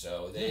there.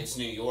 So it's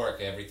New York.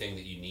 Everything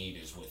that you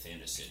need is within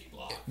a city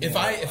block. If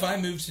I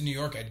moved to New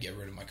York, I'd get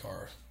rid of my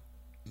car.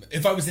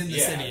 If I was in the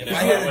Yeah, city, if no, I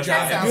I had a would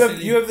job not in You the have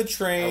city, you have the I would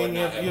train. You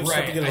not have have- stuff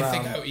to right? get I around.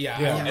 think I Yeah.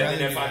 would And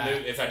then rather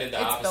do if I did the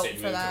It's opposite, built and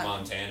for moved that. to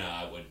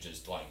Montana, I would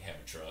just like have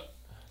a truck.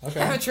 Have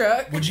Okay. a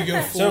truck. Would you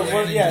go full? So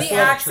what? Yeah. The So,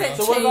 accent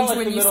so what about changed like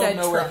when the you middle said of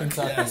nowhere, truck.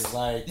 Kentucky? Yes.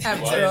 Like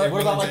Have What? a truck.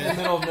 what about like the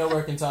middle of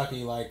nowhere,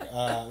 Kentucky? Like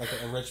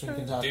a Richmond,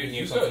 Kentucky. Dude, or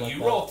you something go, like you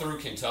that? roll through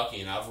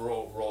Kentucky, and I've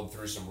rolled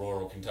through some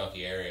rural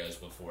Kentucky areas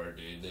before,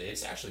 dude.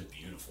 It's actually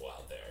beautiful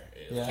out there.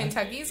 Yeah.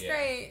 Kentucky's Yeah.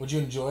 great. Would you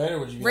enjoy it, or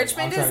would you? Be Richmond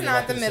like, I'm is trying to get not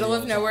back the to middle city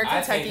of all nowhere, time?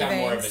 I think Kentucky I'm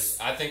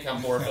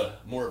veins.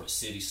 more of a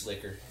city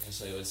slicker, as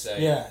they would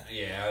say. Yeah.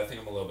 Yeah, I think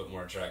I'm a little bit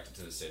more attracted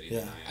to the city. Yeah.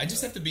 Than I am I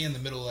just to- have to be in the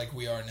middle like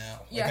we are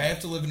now. Yeah. Like I have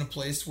to live in a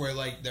place where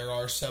like there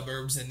are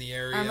suburbs in the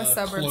area I'm a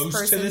suburbs close to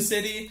person the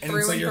city,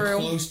 through so and you're through.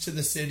 close to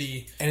the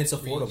city, And it's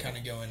where you affordable. kind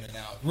of go in and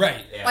out.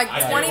 Right. Yeah, Like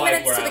I feel 20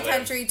 minutes where to I the live,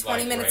 country, 20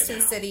 like, minutes right to the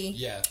now. city.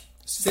 Yeah.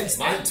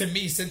 My- To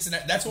me,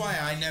 Cincinnati. That's why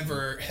I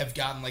never have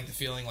gotten like the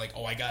feeling like,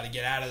 oh, I got to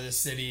get out of this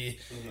city.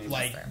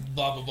 Like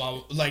blah blah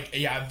blah. Like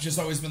yeah, I've just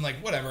always been like,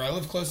 whatever. I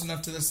live close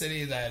enough to the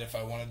city that if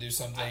I want to do I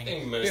something,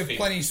 think we most have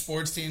people- plenty of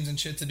sports teams and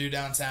shit to do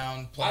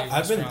downtown. Plenty of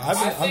I've been restaurants.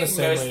 I I'm the think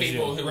same most way as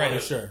people you. who Right.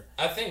 want For sure.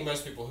 I think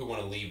most people who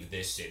want to leave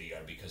this city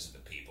are because of the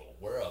people.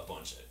 We're a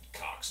bunch of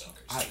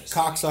cocksuckers. in this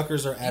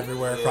Cocksuckers are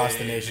everywhere across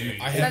the Yeah, nation.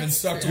 dude. I haven't That's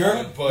sucked true.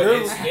 one. But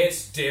You're-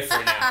 it's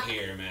different out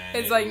here, man.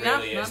 It's It like, really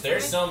nope, is. not for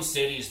There's me. some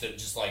cities that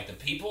just like the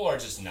people are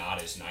just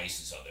not as nice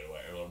as other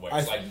where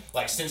it's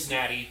like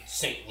Cincinnati,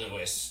 St.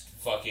 Louis,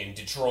 fucking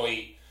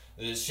Detroit,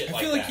 this shit I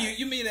like feel like that.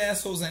 you meet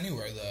assholes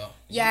anywhere though.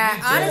 Yeah,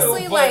 You do,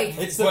 honestly, but- like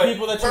It's the But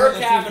people that per you're, the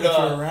people that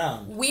capita- you're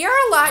around. we are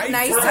a lot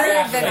nicer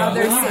than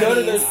other When you go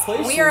to those cities.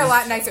 places, We are a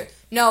lot nicer.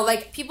 No,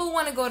 like people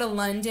want to go to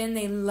London,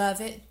 they love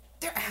it.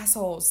 They're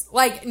assholes.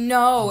 Like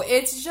no,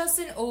 it's just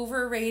an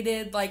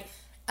overrated, like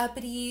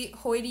uppity,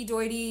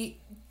 hoity-toity,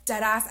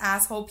 dead-ass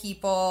asshole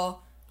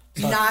people.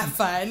 Not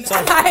fun.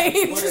 I'm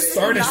just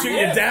Sorry to not- shoot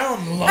you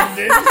down,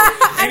 London.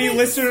 Any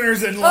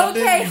listeners in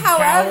London? Okay, you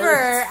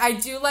however, cowards? I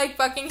do like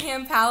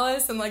Buckingham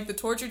Palace and like the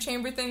torture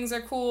chamber things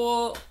are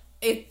cool.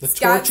 The It's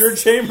got- torture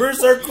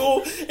chambers are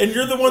cool, and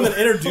you're the one that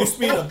introduced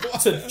me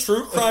to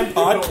true crime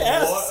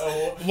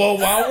podcasts. Well,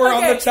 while we're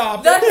on Okay, the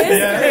topic, the history-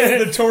 yeah,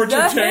 the torture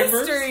The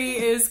chambers. history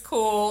is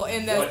cool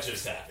in the. What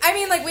just happened? I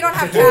mean, like we don't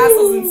have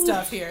castles and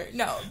stuff here.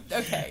 No,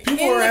 okay.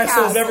 People In are the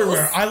assholes castles.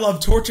 everywhere. I love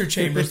torture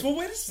chambers. Well,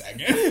 wait a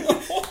second.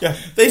 Yeah,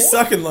 they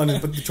suck in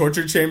London, but the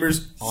torture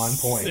chambers on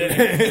point.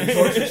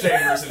 Torture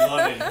chambers in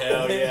London,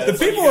 hell yeah. The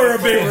people are a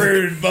bit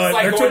rude, but It's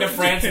like they're going to tor-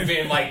 France and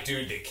being like,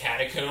 dude, the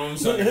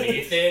catacombs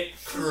underneath it,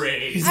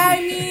 crazy. I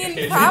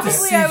mean,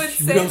 probably I would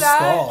say real that.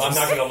 skulls. I'm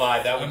not gonna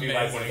lie, that would be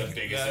like one of the Amazing.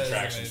 biggest That is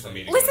attractions for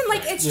amazing. me. To Listen, go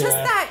like to it's Yeah.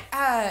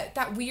 just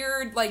that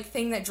weird like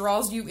thing that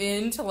draws you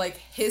into like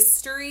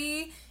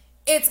history.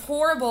 It's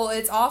horrible.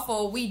 It's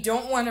awful. We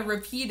don't want to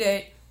repeat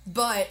it,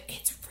 but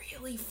it's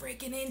really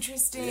freaking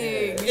interesting.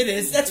 It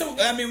is. That's what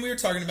I mean. We were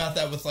talking about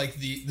that with like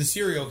the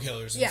serial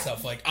killers and Yeah.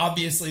 stuff. Like,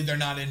 obviously, they're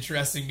not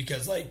interesting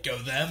because like go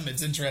them.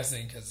 It's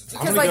interesting because it's.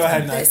 I'm Because, gonna go like,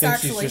 ahead and I this think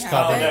she's actually just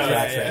happened. covering Oh, the no,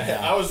 tracks right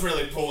yeah. now. I was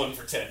really pulling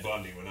for Ted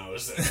Bundy when I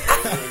was there. I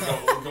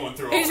was really going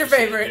through all Who's your this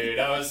shit, favorite? dude.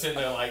 I was sitting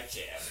there like,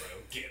 yeah, bro,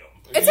 get him.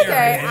 It's You're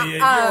okay. an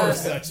idiot. Uh, You're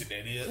such an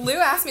idiot. Lou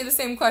asked me the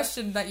same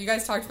question that you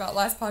guys talked about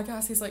last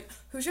podcast. He's like,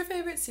 "Who's your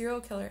favorite serial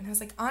killer?" And I was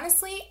like,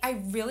 "Honestly,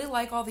 I really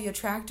like all the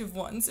attractive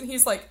ones." And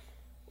he's like,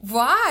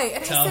 "Why?"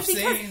 And I Tough said,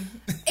 "Because scene.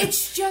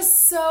 it's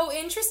just so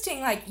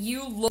interesting. Like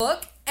you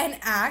look and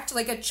act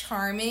like a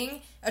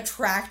charming,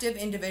 attractive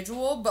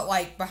individual, but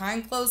like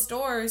behind closed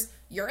doors,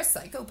 you're a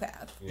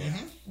psychopath. Yeah.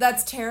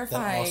 That's That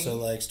terrifying." also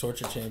likes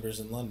torture chambers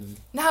in London.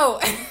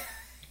 No.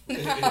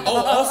 Oh,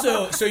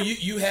 also, so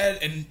you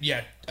had, and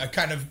yeah,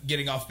 kind of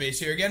getting off base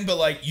here again, but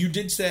like you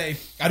did say,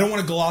 I don't want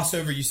to gloss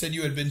over. You said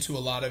you had been to a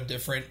lot of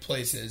different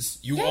places.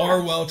 You Yeah.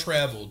 are well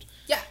traveled.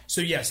 Yeah.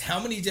 So yes, how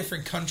many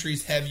different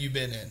countries have you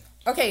been in?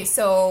 Okay,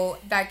 so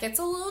that gets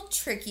a little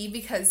tricky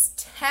because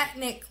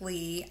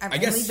technically I've I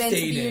guess only been to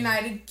the stating.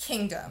 United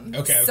Kingdom.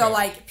 Okay, So okay.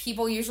 like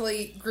people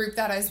usually group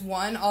that as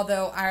one,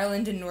 although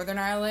Ireland and Northern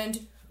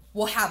Ireland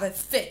will have a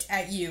fit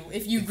at you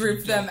if you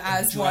group them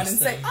as one and address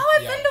say, them, "Oh,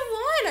 I've yeah. been to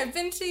one. I've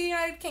been to the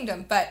United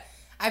Kingdom." But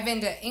I've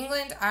been to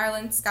England,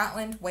 Ireland,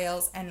 Scotland,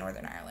 Wales, and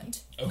Northern Ireland.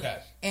 Okay.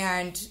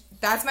 And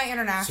that's my So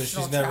international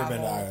she's never travel.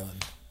 been to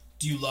Ireland.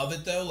 Do you love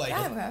it though? Like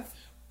Yeah, I have.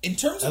 in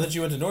terms I of thought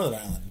you went to Northern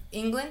Ireland.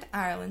 England,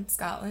 Ireland,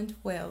 Scotland,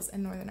 Wales,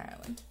 and Northern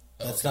Ireland.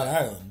 That's not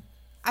Ireland.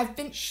 I've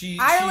been. She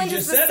Ireland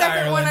just is the said second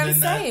Ireland, one I'm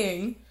didn't I?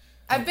 saying.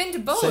 I've been to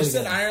both. Say She it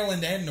said again.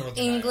 Ireland and Northern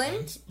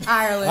England,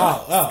 Ireland.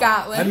 Ireland,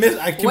 Scotland.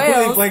 I completely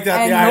Wales, blanked out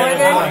and the Ireland.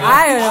 Northern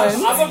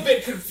Ireland. I'm a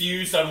bit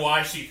confused on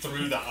why she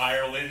threw the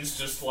Irelands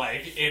just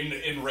like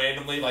in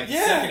randomly, like the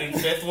Yeah. second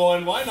and fifth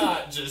one. Why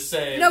not just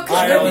say No, because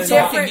Ireland,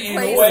 they're different fucking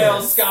places.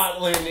 Wales,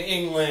 Scotland,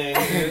 England,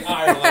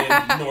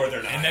 Ireland,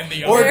 Northern And Ireland. then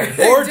the Or other. do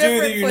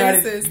Different the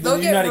United, places. the They'll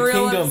get United real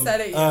Kingdom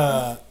upset at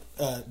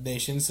you.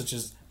 nations such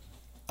as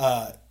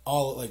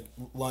all like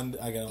London.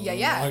 I got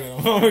Yeah. I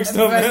got all mixed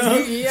up now.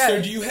 Yeah.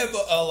 So do you have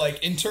a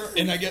like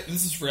and I get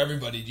this is for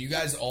everybody. Do you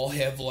guys all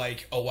have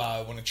like, oh wow,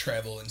 I want to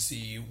travel and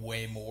see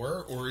way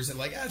more, or is it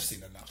like I've seen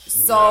enough?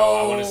 So No,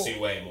 I want to see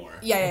way more.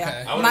 Yeah, yeah.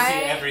 Okay. I want to see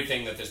My-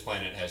 everything that this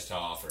planet has to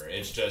offer.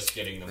 It's just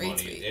getting the money.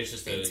 Retweet. It's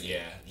just Retweet.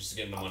 just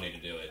getting the money to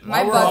do it.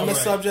 My While we're on bucket-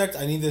 this subject,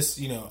 I need this.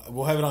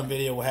 We'll have it on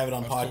video. We'll have it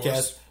on podcast.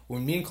 course.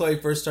 When me and Chloe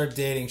first started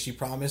dating, she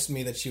promised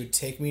me that she would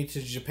take me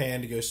to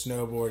Japan to go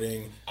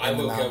snowboarding. I in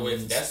the will go with.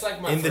 mountains. That's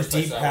like my in the first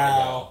place deep I Pal.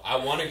 want to go.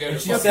 I want to go to.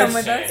 She You'll said, come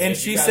with us? and If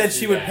she you said guys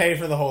she do would that. pay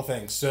for the whole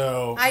thing.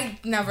 So, I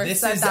never This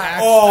said is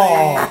that.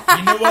 oh,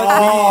 You know what?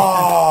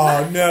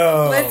 oh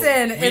no!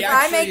 Listen, We if I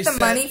actually make the set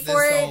money this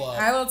for it, all up.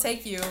 I will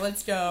take you.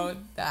 Let's go.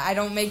 I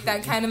don't make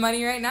that kind of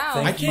money right now.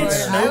 Thank I can't you.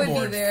 but I would be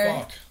snowboard. there.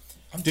 Fuck.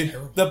 I'm Dude,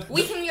 terrible.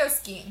 We can go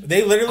skiing.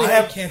 they literally I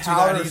have can't do that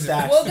powder either.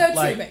 stacks. We'll go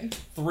like tubing.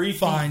 3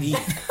 Fine. feet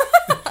deep.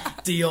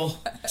 Deal.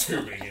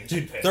 Tubing in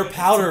Japan. Their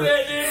powder,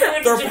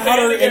 their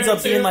powder ends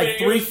up being like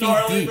 3 feet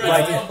deep.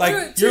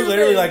 Like you're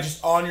literally like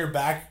just on your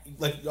back,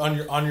 like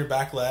on your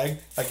back leg,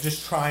 like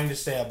just trying to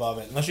stay above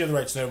it. Unless you have the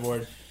right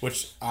snowboard,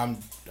 which I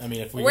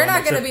mean, if we We're go on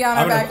not the going to trip, be on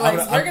I'm our gonna- back I'm legs.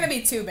 gonna- We're going to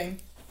be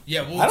tubing.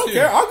 Yeah, well, I don't too.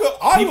 care. I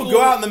will People-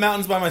 go out in the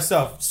mountains by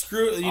myself.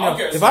 Screw you know. I'll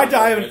go If I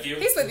die, snowboarding with you.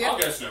 He's with you. I'll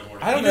go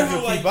snowboarding. I don't You know know if how,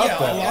 you'll keep like, up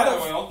yeah,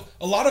 though.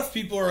 a lot of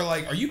people are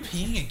like, "Are you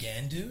peeing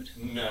again, dude?"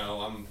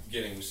 No, I'm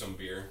getting some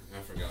beer.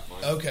 I forgot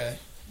mine. Okay.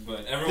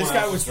 But everyone This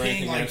guy else was is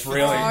drinking, peeing, like, and it's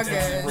really, August.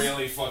 it's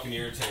really fucking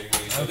irritating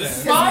me. So Okay. this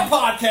is my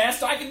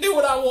podcast. I can do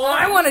what I want.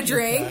 I want to But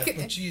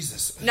drink.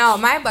 Jesus. No,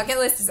 my bucket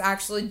list is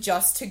actually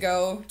just to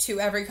go to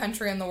every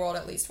country in the world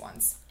at least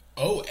once.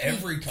 Oh,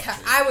 every country.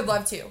 I would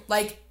love to.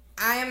 Like,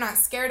 I am not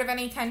scared of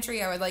any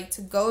country. I would like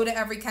to go to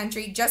every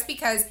country just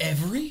because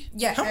Every?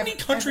 Yeah, How many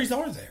every- countries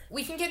are there?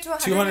 we can get to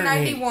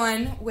 208.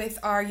 191 with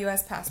our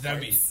U.S. passports.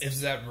 That'd be.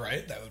 Is that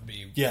right? That would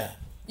be. Yeah.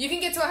 You can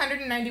get to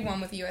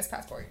 191 with a U.S.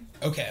 passport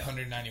Okay,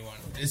 191.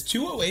 Is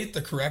 208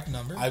 the correct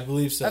number? I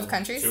believe so. of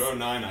countries.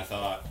 209, I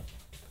thought.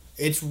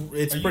 It's Are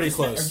you pretty just-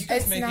 close. Are you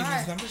guys It's making not.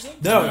 these numbers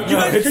up? No, You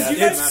guys- it's- because you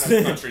That's guys- the amount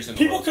of countries in the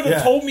People world. could have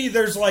Yeah. told me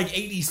there's like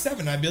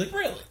 87. I'd be like,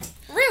 really?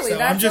 Really? So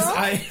That's I'm just. all?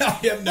 I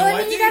have no Well, I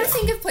mean, idea. you got to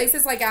think of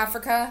places like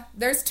Africa.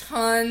 There's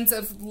tons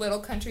of little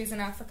countries in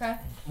Africa.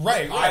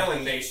 Right.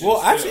 Island nations.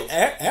 Well, actually, too.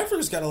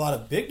 Africa's got a lot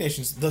of big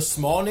nations. The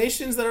small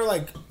nations that are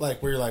like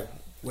where you're like,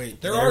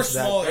 wait, There there's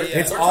are small- That. yeah.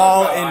 It's We're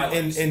all talking about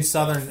in islands.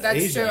 southern That's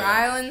Asia. true.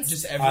 Islands.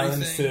 Just everything.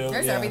 Islands too.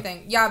 There's yeah.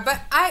 everything. Yeah, but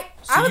I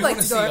So would you like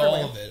wanna to go see everywhere.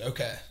 all of it.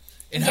 Okay.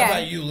 And Yeah. how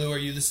about you, Lou? Are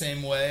you the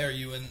same way? Are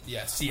you in?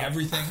 Yeah. See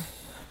everything.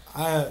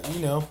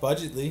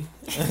 Budgetly.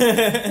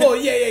 Well,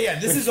 yeah.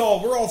 This is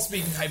all. We're all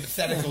speaking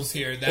hypotheticals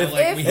here. That If-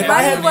 like we if have.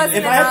 money money- wasn't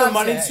If I had the an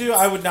money object. to,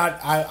 I would not.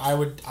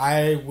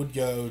 I would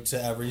go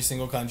to every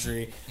single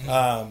country.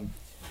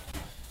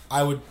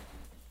 I would.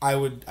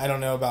 I don't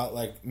know about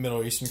like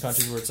Middle Eastern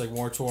countries where it's like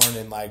war torn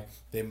and like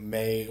they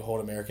may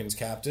hold Americans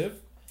captive.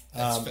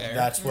 That's fair.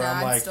 That's where No, I'm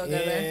I'd like, still go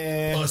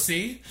there. Oh,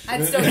 see,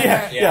 I'd still go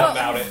Yeah, there. yeah, Well,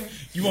 about it.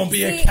 you won't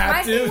be a See,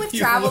 captive. my thing with You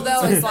travel will-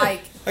 though is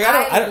like, Like,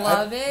 I don't-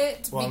 love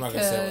it well, I'm not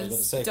gonna say what I was because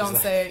gonna say, 'cause don't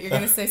I- say it. You're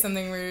gonna say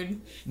something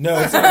rude. No,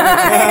 it's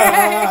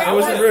not, it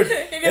wasn't rude.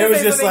 You're gonna It was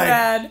say just something like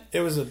bad. it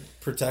was a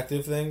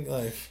protective thing.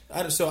 Like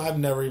so I've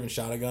never even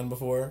shot a gun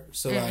before.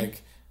 So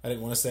like I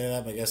didn't want to say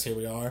that, but I guess here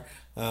we are.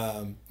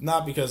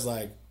 Not because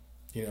like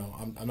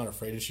I'm not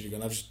afraid to shoot a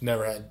gun. I've just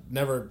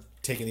never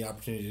taken the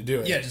opportunity to do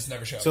it. Yeah, just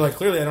never show. So like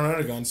clearly I don't own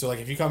a gun. So like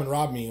if you come and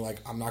rob me, like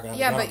I'm not gonna have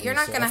Yeah, a gun. but on you're me,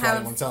 not so gonna that's why I have.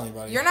 didn't want to tell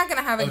anybody. You're not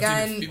gonna have a Oh, dude,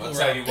 gun if people I'll were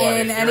tell you out- what,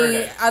 in if you're any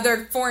in a-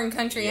 other foreign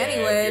country Yeah, if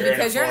anyway you're in a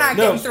because you're foreign not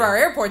getting country. through our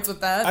airports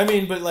with that. I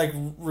mean, but like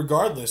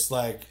regardless,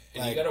 like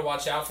And you gotta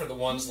watch out for the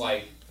ones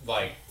like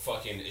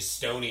fucking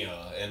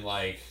Estonia and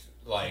like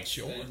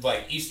Sure.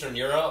 like Eastern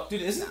Europe.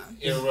 dude, isn't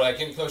You're like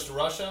getting close to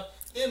Russia.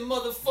 Them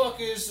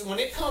motherfuckers, when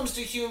it comes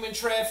to human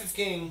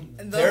trafficking,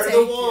 They'll they're take the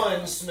you.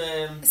 ones,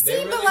 man. See,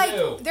 They but really like,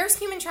 do. there's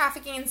human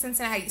trafficking in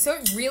Cincinnati, so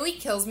it really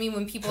kills me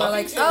when people are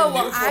like, Huffington "Oh, and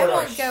well, I Newport are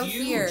won't go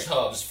huge here."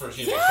 hubs for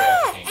human Yeah,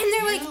 trafficking. and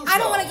they're like, Huge "I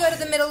don't want to go hubs.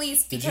 to the Middle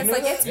East Did because you know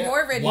like that? it's Yeah.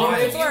 morbid. Why? and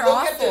If People you are look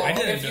at awful." the, I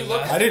didn't if you know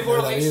look that. at I the didn't know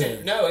that correlation,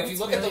 either. no, if you It's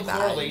look at really the bad.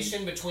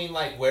 correlation between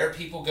like where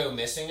people go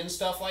missing and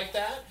stuff like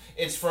that,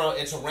 it's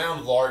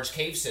around large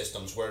cave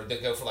systems where they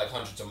go for like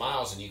hundreds of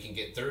miles and you can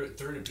get through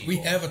to people. We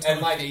have a ton and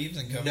of like caves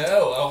in Kentucky.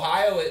 no,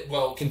 Ohio.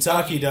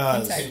 Kentucky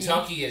does? Kentucky.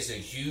 Kentucky is a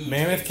huge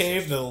Mammoth cave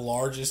Cave, system. the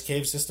largest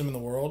cave system in the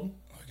world.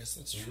 guess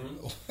that's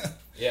true.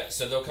 Yeah,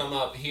 so they'll come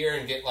up here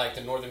and get like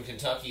the northern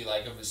Kentucky,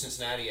 like of the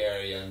Cincinnati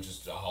area, and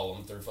just haul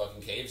them through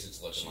fucking caves.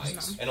 It's looking like,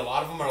 and a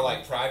lot of them are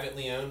like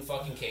privately owned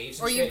fucking caves.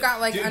 And Or you've shit. got,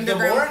 like, Dude,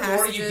 underground the more and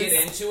more passages. you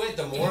get into it,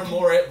 the more and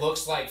more it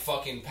looks like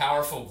fucking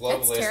powerful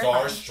globalists terrifying.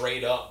 are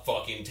straight up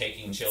fucking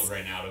taking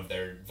children out of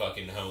their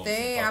fucking homes.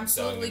 They and fucking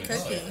selling absolutely them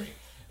into could be. slavery.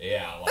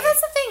 Yeah, like, But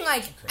that's the thing,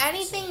 like,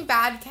 anything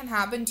bad can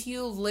happen to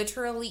you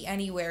literally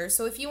anywhere.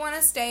 So if you want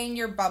to stay in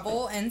your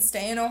bubble and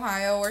stay in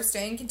Ohio or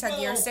stay in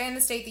Kentucky or stay in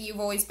the state that you've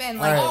always been,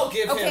 like, All I'll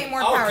give okay, him,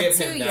 more I'll power give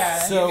to him you.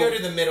 that. So- you go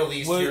to the Middle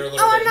East, Well- you're a little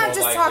Oh, bit I'm not more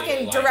just likely talking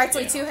to, like,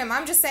 directly you know. to him.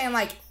 I'm just saying,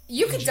 like,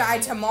 you could die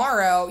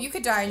tomorrow. You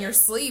could die in your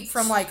sleep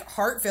from, like,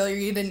 heart failure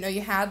you didn't know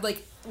you had.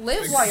 Like,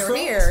 live while you're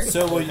here.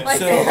 So will you, Like,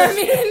 so, I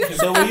mean,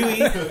 so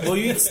will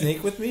you eat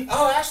snake with me?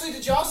 Oh, actually,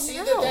 did y'all see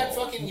No. that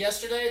fucking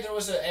yesterday? There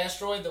was an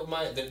asteroid that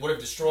would have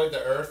destroyed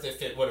the Earth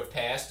if it would have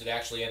passed. It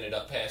actually ended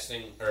up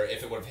passing, or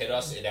if it would have hit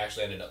us, it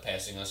actually ended up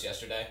passing us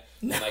yesterday.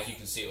 And like you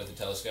can see it with the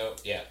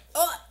telescope. Yeah,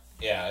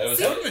 yeah, it was.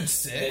 That would have been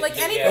sick. like,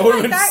 anything That would've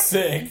like been that,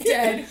 sick.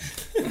 dead.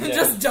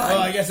 Just done.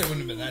 Well, I guess it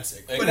wouldn't have been that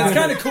sick, but got- it's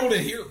kind of cool to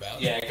hear about.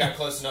 Yeah, it got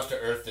close enough to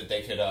Earth that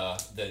they could,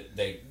 that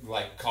they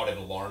like caught it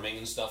alarming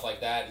and stuff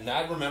like that. And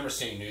I remember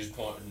seeing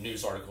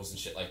news articles and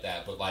shit like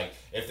that. But like,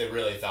 if they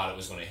really thought it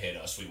was going to hit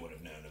us, we would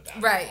have known about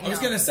it. Right. I was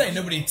no. gonna say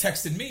nobody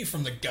texted me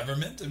from the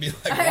government to be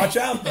like, "Watch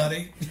out,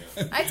 buddy."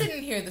 I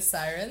didn't hear the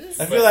sirens.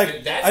 I feel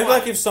like that's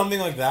why- if something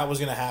like that was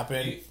gonna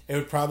happen, it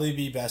would probably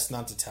be best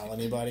not to tell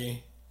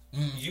anybody,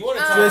 You want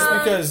to just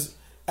because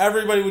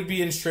everybody would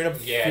be in straight up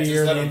Yeah, just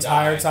fear let the 'em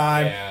entire die.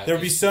 time. Yeah, there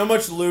would be just- so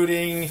much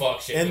looting,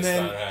 fuck shit and was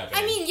then started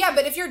happening. I mean, yeah,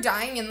 but if you're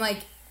dying in, like,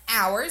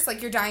 hours,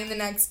 like, you're dying the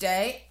next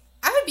day,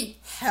 I would be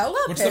hella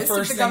What's the pissed if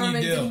first the thing you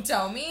government do? didn't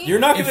tell me. you're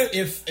not gonna.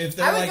 If I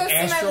they're would like go see my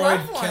asteroid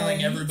loved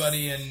killing ones.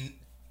 everybody in,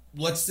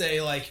 let's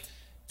say like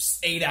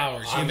 8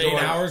 hours. You I'm have 8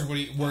 going- hours. Where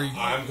you?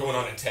 I'm going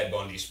on a Ted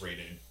Bundy spree,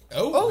 dude.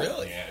 Oh,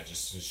 really? Yeah,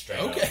 just straight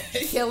Okay.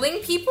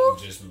 Killing people?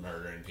 up, just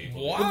murdering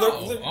people.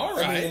 Wow. All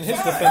I right. mean, in his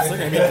fine. defense, they're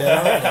gonna be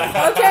dead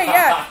already. Okay,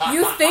 yeah,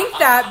 you think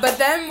that, but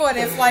then what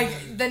if, like,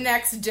 the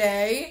next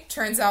day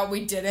turns out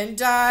we didn't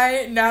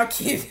die? Now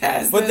Keith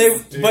has But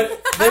this.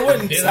 they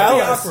wouldn't Yeah, tell that'd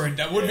be us. awkward.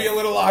 That would be a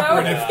little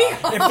awkward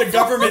That would if the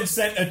government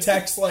sent a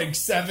text like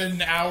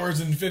 7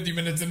 hours and 50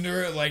 minutes into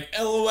it, like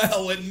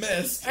 "LOL, it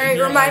missed." All right,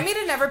 remind me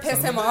to never piss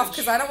him off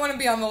because I don't want to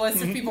be on the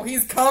list of people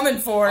he's coming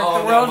for if Oh,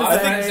 the world no, my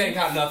is friends ain't ending.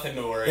 got nothing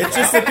to worry It's about.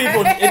 just the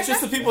people. It's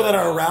just the people that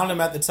are around him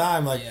at the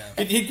time. Like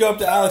Yeah. he'd go up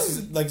to Alex,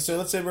 like, so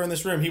let's say we're in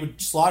this room. He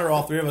would slaughter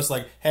all three of us.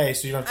 Like, hey,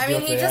 so you don't have I to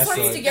mean, go he up just the wants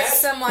asteroid. to get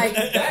some, like,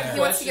 That he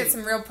wants to get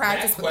question- some real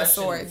practice that with the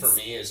question swords. for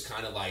me is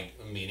kind of like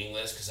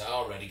meaningless because I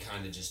already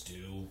kind of just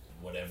do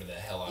whatever the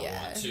hell I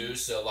Yeah. want to.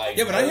 So like,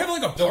 Yeah, but I'd have like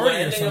a the party or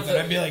landing of something. the-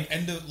 I'd be like,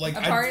 end of like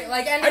A party,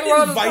 like, end of I'd the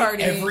world invite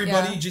party.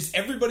 everybody, yeah. just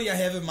everybody I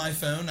have in my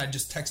phone. I'd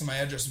just text them my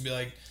address and be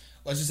like,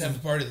 "Let's just have the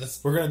party.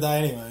 We're gonna die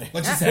anyway.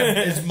 Let's just have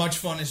as much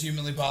fun as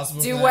humanly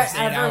possible. Do for the next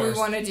 8 whatever we hours."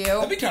 want to do.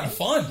 That'd be kind of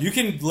fun. You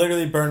can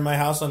literally burn my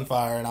house on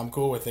fire, and I'm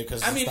cool with it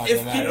because I mean, it's not if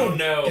gonna matter. people don't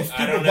know. if I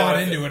people don't know bought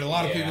if into it- it, a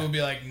lot of yeah. people would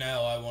be like,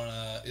 "No, I want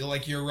to."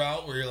 Like your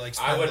route where you're like,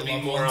 I would spend be the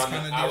loved more ones on.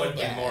 kinda I deal, would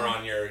be but- more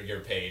on your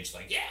page.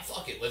 Like, yeah,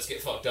 fuck it, let's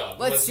get fucked up.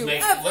 Let's do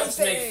make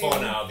everything.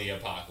 fun out of the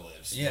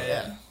apocalypse. Yeah, But,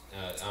 yeah.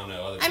 I don't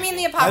know. Other I mean,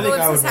 the people- I think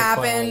apocalypse I would has make fun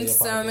of the happened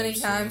so many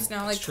apocalypse, times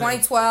now. Like It's true.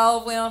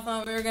 2012, we all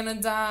thought we were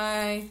gonna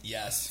die.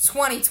 Yes.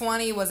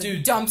 2020 was a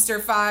Dude, dumpster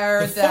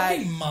fire The that.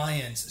 fucking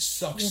Mayans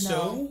suck You so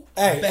know.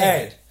 Hey,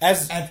 bad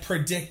as at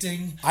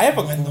predicting I have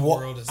when the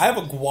world is. I have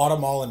a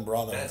Guatemalan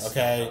brother. That's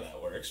Okay, not how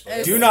that works. But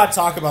It's- do not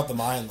talk about the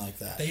Mayan like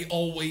that. They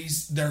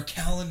always their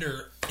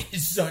calendar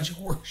is such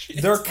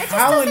horseshit. Their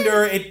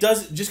calendar, it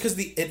does just because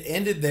it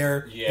ended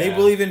there. Yeah. They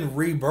believe in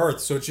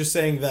rebirth, so it's just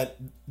saying that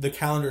the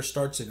calendar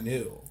starts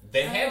anew.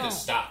 they had Oh. to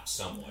stop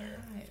somewhere.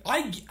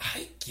 I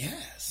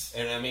guess.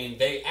 And I mean,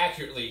 they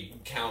accurately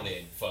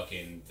counted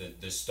fucking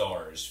the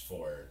stars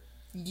for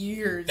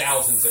years.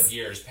 thousands of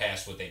years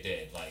past what they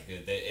did. Like,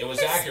 it was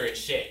accurate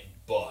shit,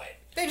 but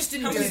They just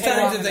didn't How do many it. times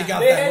long have they enough. got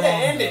they that had to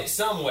wrong, end though. it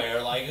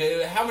somewhere.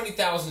 Like, how many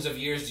thousands of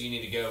years do you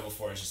need to go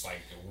before it's just like,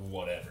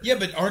 whatever? Yeah,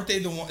 but aren't they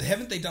the one?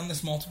 Haven't they done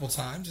this multiple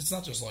times? It's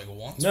not just like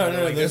once. No, where they're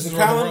no, like, the, this the is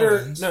where the world calendar.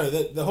 ends. No,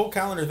 the whole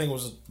calendar thing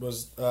was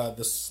the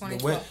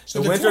 2012. So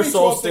the the winter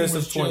 2012 thing solstice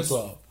was of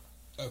 2012.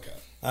 Okay.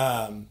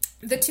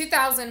 The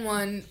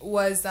 2001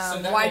 was So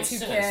that Y2K. makes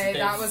sense. They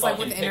That was like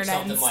with fucking pick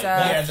internet and something like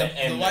stuff. Yeah, that the to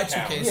end Y2K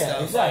calendar. Yeah,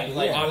 stuff. exactly,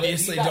 Like, yeah.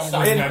 obviously, You got don't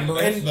something remember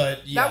and- it,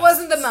 but yeah. That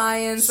wasn't the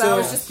Mayans. So- that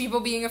was just people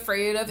being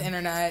afraid of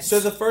internet. So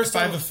the first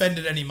If I've time,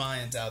 offended any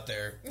Mayans out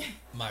there,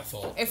 my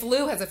fault. if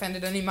Lou has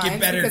offended any Mayans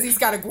better. because he's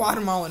got a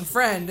Guatemalan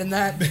friend and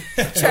that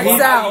checks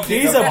Well, out.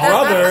 he's a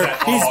brother.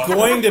 He's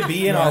going to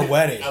be in our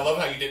wedding. I love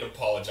how you didn't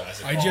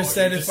apologize. At I all. just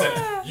said you if just I-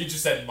 said, you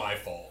just said my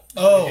fault.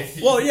 Oh,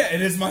 well, yeah,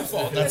 it is my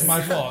fault. That's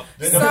my fault.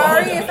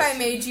 Sorry if I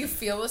made you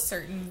feel a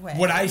certain way.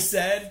 What I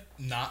said,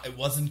 it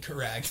wasn't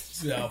correct,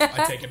 so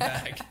I take it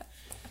back.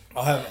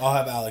 I'll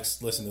have Alex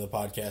listen to the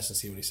podcast and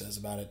see what he says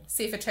about it.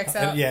 See if it checks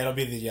And out. yeah, it'll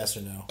be the yes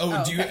or no.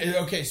 Oh, Oh, do you? okay.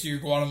 Okay, so your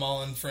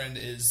Guatemalan friend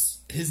his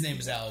name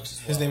is Alex as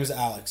well. His name is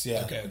Alex.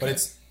 Yeah, Okay, okay.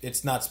 but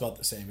it's not spelled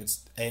the same.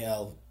 It's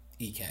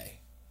EK.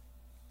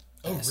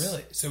 Oh,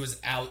 really? So it was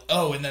out.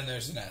 Oh, and then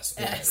there's an S.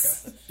 Okay,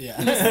 S. okay.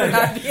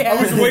 Yeah.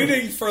 I was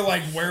waiting for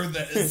like where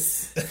the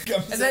S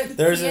comes Is in. it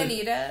There's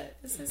Pianita?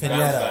 Is his Pinata. name?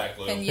 Back,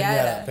 Lou.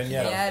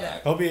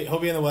 Pinata. He'll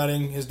be in the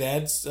wedding. His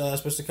dad's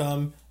supposed to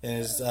come, and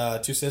his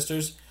 2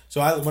 sisters.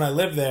 So when I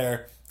lived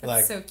there, That's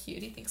like so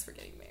cute. He thinks we're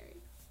getting married.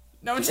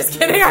 No, I'm just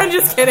kidding. I'm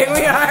just kidding.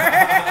 We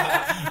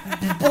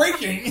are.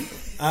 Breaking.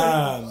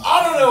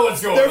 I don't know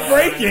what's going on. They're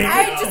breaking.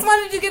 I just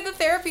wanted to get the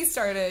therapy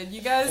started.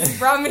 You guys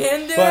brought me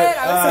into but, it.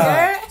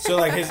 I was here. so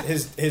like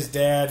his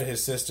dad,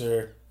 his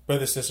sister, both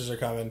his sisters are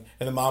coming,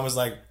 and the mom was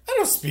like, "I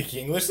don't speak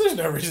English. There's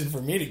no reason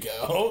for me to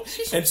go,"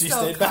 and she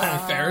still stayed back.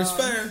 come. Fair is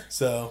fair.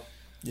 So,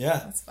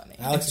 yeah, That's funny.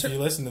 Alex, if you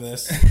listen to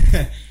this,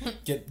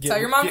 get Tell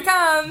your mom to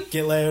come.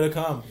 Get Leo to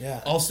come.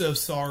 Yeah. Also,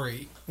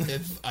 sorry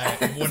if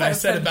when I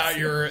said about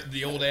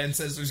the old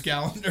ancestors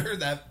calendar,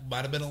 that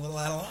might have been a little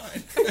out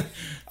of line.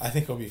 I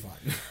think he'll be fine.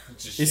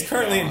 Just He's shit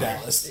currently in calendar.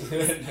 Dallas. No,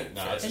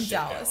 it's a In shit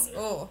Dallas. calendar.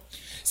 Oh.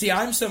 See,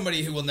 I'm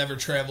somebody who will never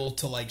travel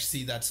to like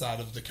see that side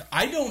of the.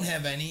 I don't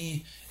have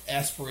any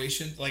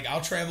aspiration. Like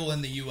I'll travel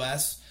in the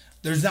U.S.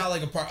 There's not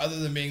like a part other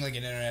than being like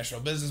an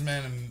international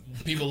businessman,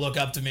 and people look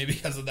up to me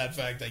because of that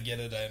fact. I get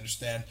it, I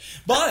understand,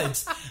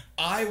 but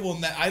I will.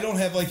 I don't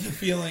have like the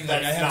feeling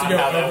like That's I have not to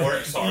go. how that over-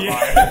 works, Armand.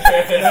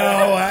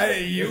 No,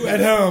 you at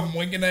home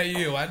winking at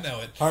you. I know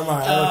it. Harmar,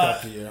 I look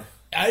up to you.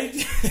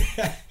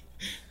 I.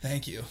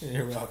 Thank you.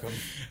 You're welcome.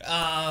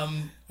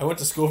 I went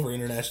to school for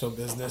international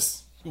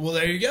business. Well,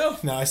 there you go.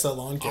 Now I sell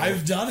lawn care.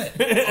 I've done it.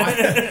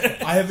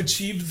 I have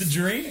achieved the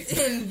dream.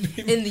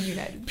 In the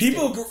United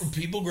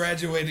People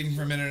graduating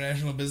from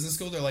international business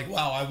school, they're like,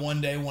 "Wow, I one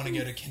day want to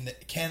go to Canada."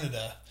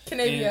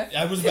 Canada. And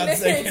I was about to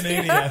say Canada.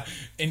 Canada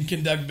and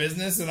conduct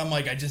business, and I'm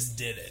like, I just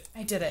did it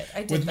I did it. I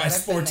did with that. my I've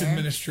sports been there.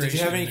 administration. Did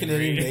you have any degree.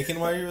 Canadian bacon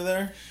while you were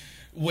there?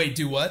 Wait,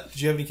 do what? Did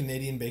you have any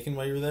Canadian bacon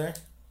while you were there?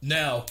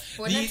 No.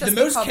 Wouldn't it The just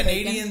be most called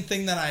Canadian bacon?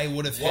 thing that I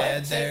would have What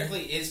had there.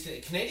 technically is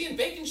Canadian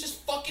bacon's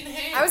just fucking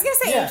ham. I was gonna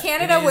say Yeah. in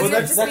Canada Well, wouldn't it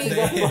that's just be?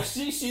 exactly what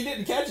she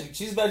didn't catch it.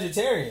 She's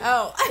vegetarian.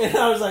 Oh, And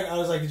I was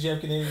like, did you have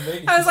Canadian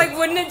bacon? I was She's like,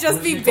 wouldn't it just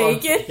 "What be did you call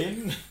it,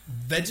 bacon?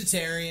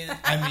 Vegetarian.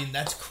 I mean,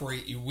 that's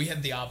crazy. We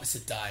have the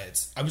opposite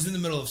diets. I was in the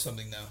middle of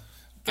something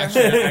though.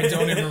 Actually, I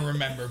don't even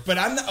remember. But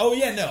I'm. Oh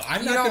yeah, no,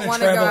 I'm You not don't going to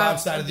wanna travel go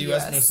outside of the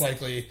U.S. US. Most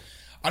likely,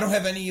 I don't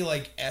have any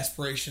like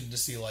aspiration to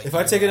see like. If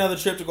I take another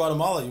trip to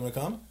Guatemala, you want to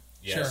come?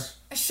 Yes.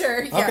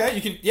 sure. Yeah. Okay,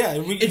 you can. Yeah,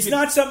 It's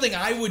not something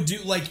I would do.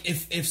 Like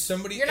if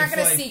somebody, You're not if,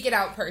 gonna like, seek it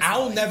out personally.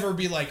 I'll never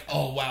be like,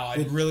 oh wow,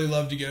 I'd really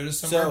love to go to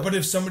somewhere. So- but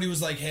if somebody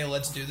was like, hey,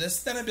 let's do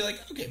this, then I'd be like,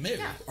 okay, maybe.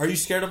 Yeah. Are you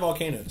scared of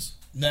volcanoes?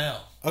 No.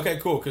 Okay,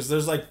 cool. Because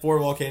there's like 4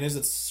 volcanoes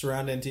that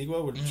surround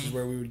Antigua, which Mm-hmm. is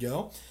where we would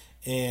go,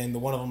 and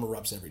one of them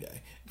erupts every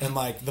day. And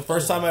like the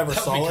first time I ever That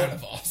would saw be it, kind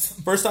of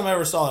awesome. first time I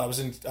ever saw it,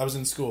 I was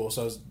in school,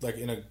 so I was like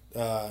in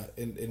a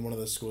in one of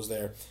the schools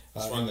there.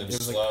 It's one of them it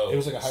was slow- like it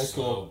was like a high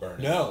slow school.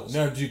 burning No, ones.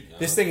 no, dude, No.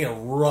 this thing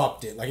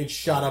erupted. Like it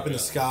shot Oh, up in the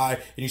really? sky,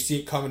 and you see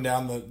it coming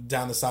down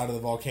the side of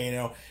the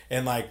volcano.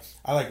 And like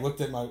I like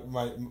looked at my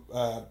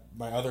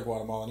other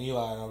Guatemalan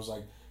Eli, and I was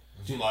like.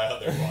 My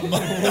other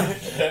one.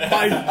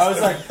 I was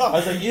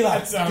like, Eli,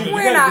 dude, you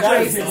We're gotta- not you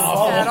gotta racist see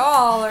all of at them.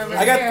 all over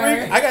I got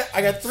here. three.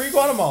 I got 3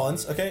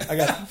 Guatemalans. Okay, I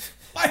got.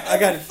 I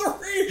got- have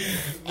 3.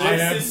 I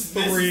have This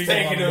 3. is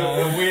taking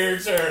Guatemalans. a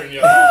weird turn,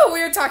 yo. Oh,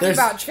 we were talking There's-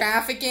 about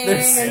trafficking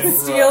there's and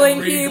stealing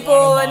 3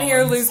 people, and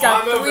here Guatemalans. Lou's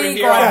got I'm over 3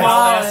 here on my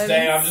last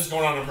day. I'm Guatemalans. just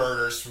going on a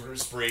murder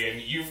spree,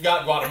 and you've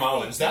got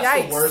Guatemalans. That's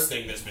Yikes. the worst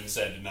thing that's been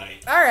said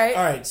tonight. All right,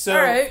 All right, so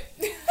all right.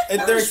 and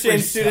they're First free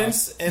exchange stuff.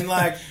 students, and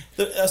like,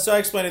 so I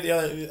explained it the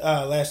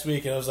other last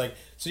week, and I was like,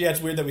 so yeah,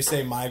 it's weird that we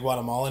say my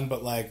Guatemalan,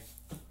 but like,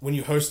 when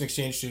you host an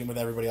exchange student with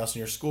everybody else in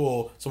your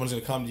school, someone's going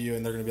to come to you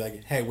and they're going to be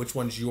like, hey, which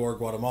one's your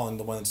Guatemalan,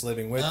 the one that's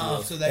living with Oh,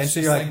 you? so that's and so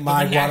just you're like, like,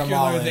 my the vernacular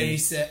Guatemalan. they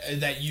said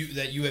that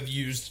you have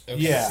used.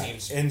 Okay. Yeah,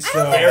 Seems and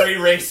so Very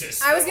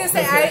racist. I was gonna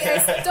say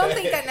I don't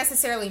think that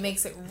necessarily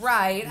makes it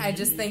right. I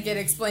just think it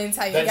explains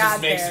how you that got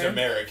just makes there. it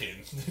American.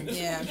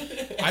 Yeah,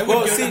 I would Well,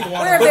 go see, to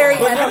Guatemala. we're a very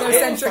but no,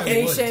 ethnocentric I would,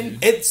 nation.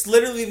 dude. it's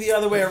literally the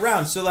other way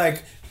around. So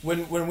like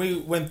when we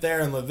went there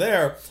and lived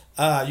there,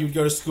 you would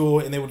go to school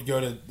and they would go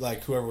to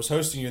like whoever was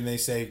hosting you and they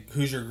say,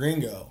 "Who's your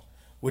gringo?"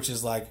 Which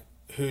is like,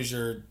 "Who's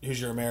your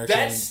American?"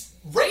 That's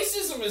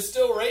racism is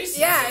still racist.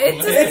 Yeah,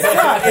 it's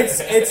not.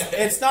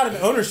 It's not an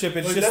ownership.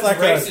 It's just that's like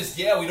racist.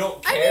 Yeah, we don't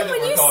I care mean, that when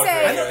we're you called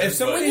say- I know, if gringos,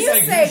 somebody- When He's you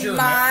like, say who's your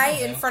 "my"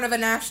 American? in front of a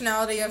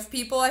nationality of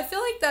people, I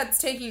feel like that's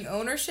taking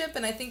ownership,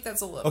 and I think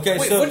that's a little. Okay,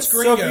 Wait, so what's so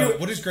gringo? if you-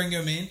 What does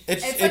gringo mean?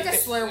 It's like a it-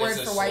 slur word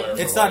it's a for white slur.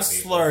 people. It's not white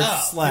people. slurred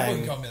Oh, slang. people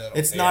can call me that all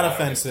It's day. not Yeah, I don't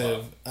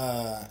offensive.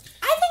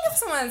 I think if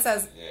someone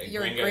says Yeah,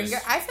 you're a gringos- gringo,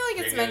 I feel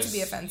like it's meant to be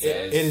gringos- offensive.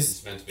 It is-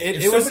 It's meant to be. it-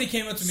 If it was- somebody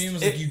came up to me and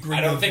was like, it- "You gringo,"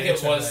 I don't think it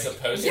bitch," I'm was like,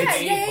 supposed Yeah, to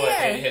be, yeah, but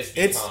yeah. it has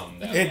It's become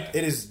that way.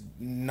 it is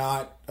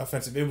not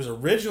offensive. It was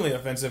originally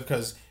offensive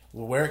because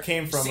where it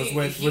came from See,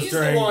 was he's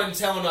during. the one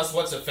telling us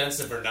what's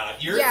offensive or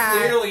not. You're Yeah.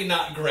 clearly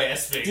not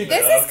grasping. This the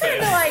is kind of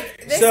offense.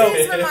 like this So-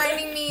 is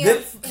reminding me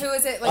This- of who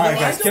is it? Like All right,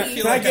 guys, Andy? can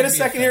feel I like get a I'd be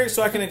second here offended.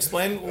 so I can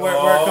explain where it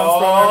comes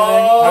from and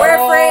everything?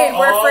 We're afraid.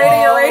 We're afraid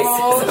of your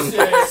racism. Oh,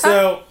 shit.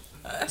 So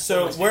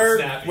So Let's get where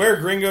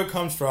snappy. gringo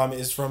comes from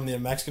is from the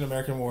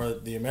Mexican-American War.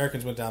 The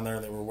Americans went down there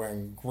and they were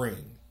wearing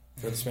green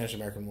for the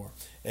Spanish-American War.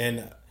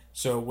 And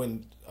so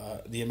when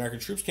the American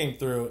troops came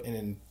through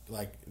and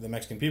like the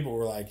Mexican people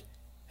were like,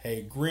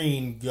 hey,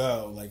 green,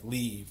 go, like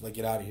leave, like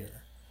get out of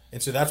here.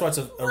 And so that's why it's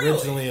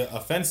originally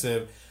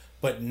offensive.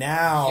 But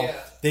now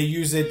they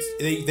use it,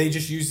 they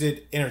just use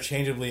it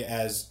interchangeably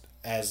as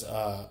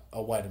a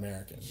white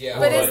American. Yeah,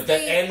 but the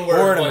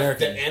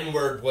American.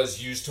 N-word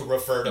was used to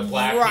refer to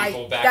black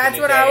people back That's in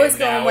the what day. I was and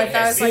going now with. it I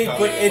has was like,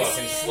 become a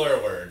fucking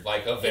slur word,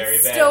 like a very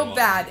it's bad still one.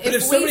 bad. But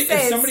if somebody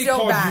it's still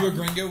called bad. you a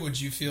gringo, would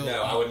you feel?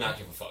 No, I would not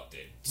give a fuck, dude.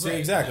 See,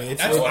 exactly.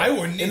 That's what I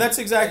wouldn't. And that's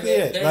exactly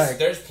it.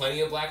 There's plenty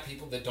of black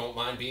people that don't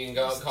mind being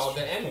called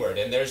the N-word,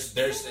 and there's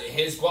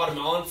his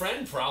Guatemalan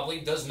friend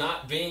probably does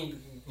not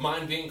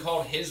mind being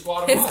called his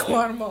Guatemalan. It's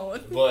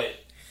Guatemalan. But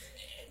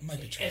might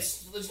be true.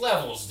 it's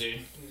levels, dude.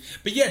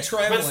 But yeah,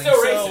 traveling. But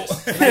still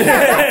racist.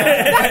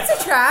 Back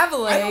to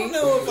traveling. I don't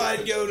know if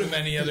I'd go to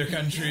many other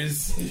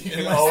countries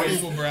unless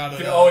people brought You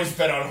it can up. always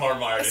bet on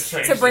Harmeyer to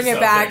change To bring the it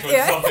back,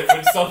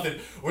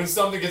 subject when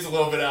something gets a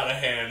little bit out of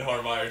hand.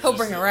 Harmeyer He'll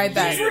bring it right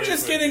back. We're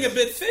just getting a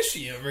bit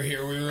fishy over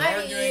here. We were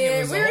arguing.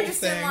 It was we a were whole just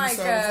thing, in like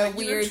so I was a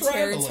like, you're weird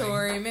traveling.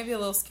 territory, maybe a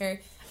little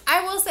scary.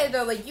 I will say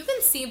though, like you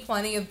can see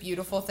plenty of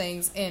beautiful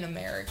things in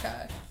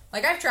America.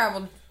 Like I've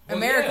traveled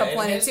America yeah,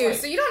 plenty it's too, like-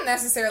 so you don't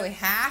necessarily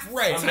have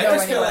Right. to So go I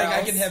just feel anywhere like I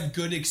else. can have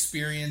good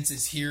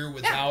experiences here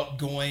without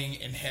going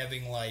and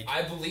having like.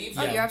 I believe.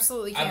 Oh, you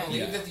absolutely I can.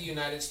 believe that the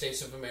United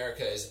States of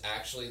America is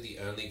actually the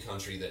only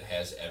country that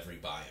has every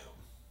biome.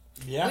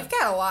 Yeah. We've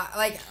got a lot.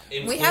 Like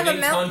we have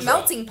Including a tundra.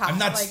 melting pot. I'm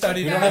not like,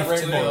 studied we don't have enough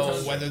to rainbow know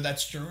tundra. whether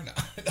that's true or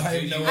not. I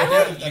have Dude, no you idea. go,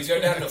 if down, that's you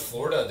go down to correct.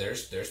 Florida.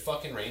 There's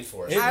fucking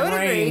rainforest. It I would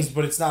rains, agree.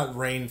 but it's not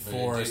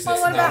rainforest.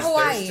 Well, what about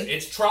Hawaii?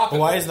 It's tropical.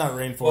 Hawaii is not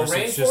rainforest. Well,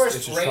 it's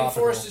just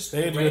tropical. rainforest is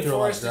They do it through a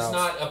lot of rainforest is droughts.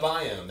 not a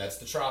biome. That's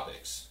the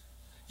tropics.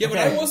 Yeah, but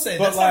Okay. I will say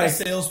But that's not a like-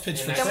 sales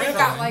pitch for And Then that's we've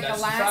traveling. got like That's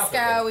Alaska.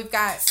 tropical. We've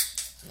got.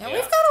 Yeah, Yeah.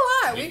 we've got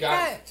a lot. We've We've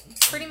got- got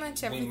pretty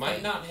much everything. We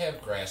might not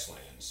have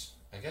grasslands.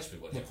 I guess we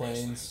would have plains.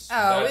 grasslands. Oh,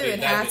 That'd we be-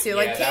 would that'd have be- to.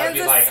 Like, yeah, that would be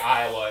Kansas- like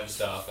Iowa and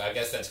stuff. I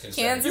guess that's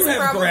considered. Kansas You have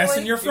probably. grass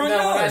in your front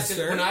No, yard,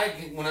 sir.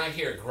 when I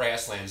hear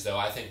grasslands, though,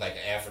 I think like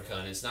Africa,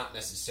 and it's not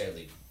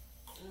necessarily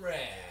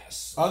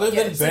grass. Other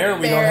Yeah, than it's bear,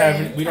 like we don't bear have.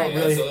 and We don't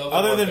tigers. really. It's a little bit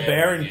Other more than bear,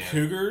 bear and yeah.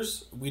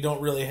 cougars, we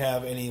don't really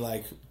have any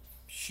like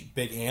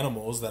big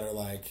animals that are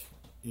like.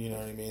 You know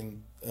what I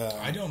mean?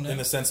 I don't know. In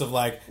the sense of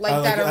like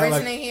That like,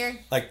 originate here.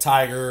 like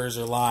tigers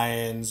or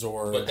lions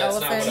or. But that's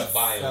Elephants. not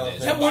what a biome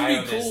is. That A would be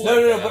biome is cool.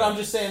 No, like, but I'm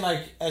just saying,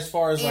 like, as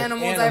far as like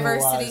Animal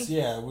animal-wise, diversity.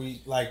 yeah,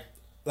 we like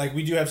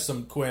we do have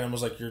some cool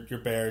animals like your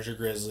bears, your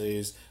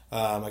grizzlies.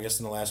 I guess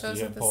in Alaska Those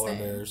you are have the polar same.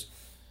 bears.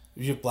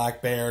 You have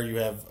black bear. You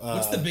have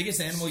What's the biggest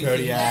animal you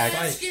Zodiac. can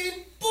fight?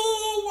 Alaskan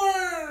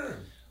bullworm.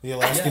 the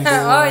Alaskan Oh,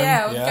 bullworm.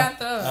 yeah, we've got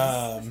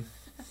those.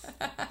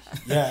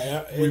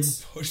 Yeah, We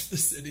it's push the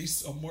city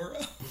somewhere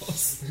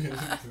else.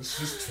 Let's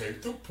just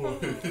take the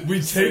push.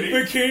 We take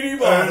Bikini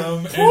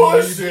Bottom and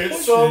push we it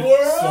push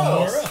somewhere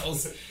somewhere else.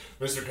 else.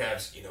 Mr.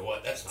 Krabs, you know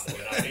what? That's not a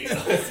good idea.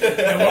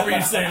 And what were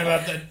you saying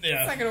about that? It's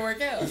Yeah, not gonna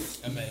work out.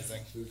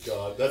 amazing.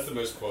 God, that's the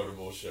most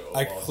quotable show.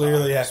 I of all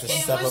clearly time. have to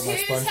step up my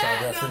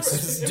SpongeBob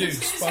references. Dude, You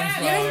didn't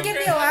SpongeBob.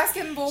 get the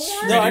Alaskan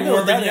bullworm? No, I know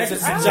what that Worm is.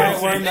 It's and a Yakko.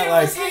 giant worm that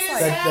like His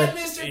that.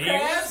 Mr. He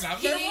Krabs, was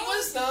number he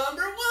was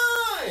number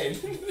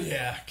one.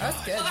 Yeah, That's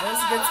God. good. That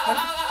was a good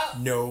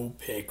SpongeBob. No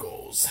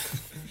pickles.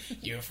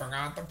 You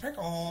forgot the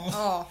pickle.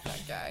 Oh,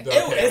 that guy. Okay,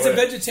 Ew, as a we're-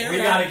 vegetarian, we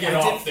gotta get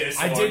I did- off this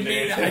I one, did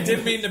man. mean, I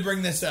did mean to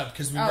bring this up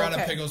because we Oh, brought up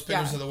okay. pickles.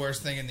 Pickles Yeah. are the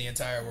worst thing in the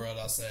entire world.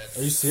 I'll say it.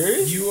 Are you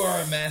serious? You are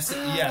a massive.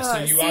 Yeah, so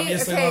you See,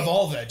 obviously okay. love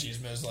all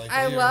veggies, most likely.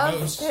 I or love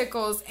most.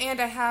 pickles, and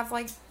I have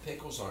like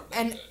Pickles aren't that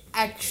an good.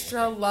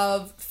 extra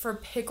love for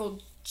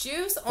pickled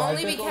juice,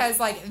 only pickles? because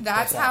like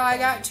that's That's how I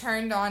got appetizing.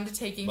 turned on to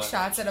taking But-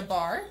 shots at a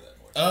bar.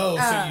 Oh,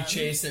 so you Um,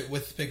 chase it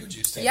with pickle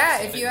juice. Yeah, I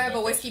if think you have a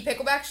that- whiskey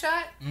pickleback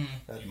shot, You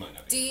might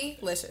not be.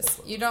 delicious.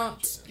 You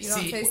don't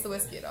See, taste the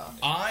whiskey at all.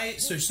 I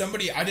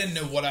didn't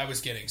know what I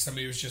was getting.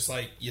 Somebody was just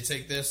like, "You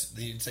take this,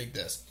 then you take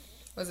this."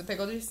 Was it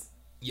pickle juice?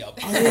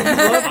 Yup. You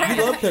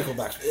love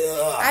picklebacks.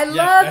 Ugh. I Yeah,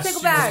 love that's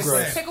picklebacks.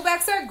 gross.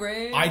 Picklebacks are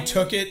great. I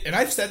took it, and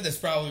I've said this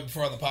probably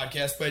before on the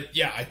podcast, but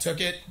yeah, I took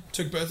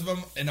both of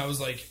them, and I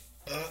was like,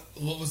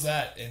 what was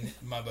that? And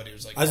my buddy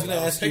was like, I was gonna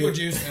that ask pickle you-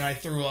 juice, and I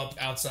threw up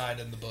outside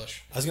in the bush.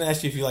 I was gonna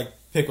ask you if you like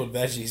pickled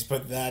veggies,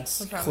 but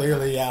that's Probably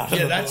clearly out of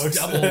Yeah, the that's books.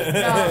 double. No.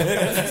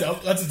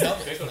 That's a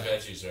double. Pickled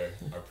veggies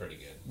are pretty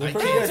good. They're I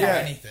pretty can't good, do yeah.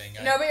 anything.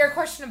 No, but your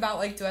question about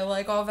like, do I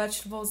like all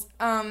vegetables?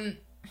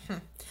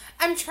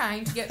 I'm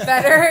trying to get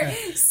better.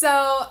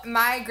 So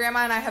my grandma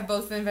and I have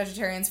both been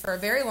vegetarians for a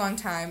very long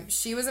time.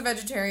 She was a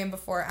vegetarian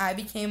before I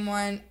became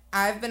one.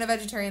 I've been a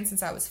vegetarian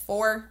since I was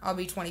 4. I'll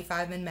be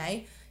 25 in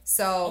May.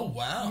 So Oh,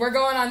 wow. we're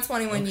going on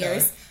 21 Okay.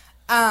 years.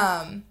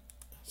 So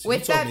you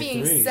With told that me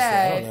being 3,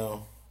 said, so I don't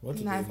know. What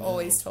to And do I've now?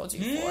 always told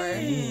you 4.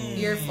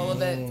 You're full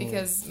of it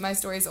because my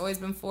story's always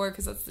been 4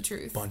 because that's the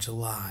truth. Bunch of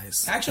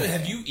lies. Actually,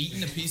 have you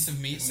eaten a piece of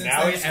meat since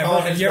Now then? he's Ever?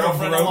 calling Have his you ever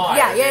girlfriend a broke?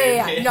 liar.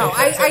 Yeah. No,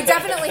 I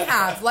definitely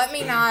have. Let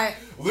me not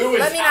Lou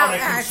is out of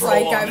act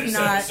control like on I've this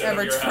not episode of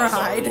ever Your House on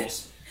tried.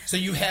 Rules. So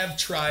you have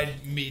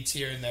tried meats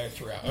here and there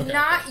throughout.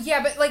 Okay.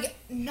 But like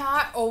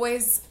not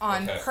always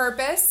on Okay.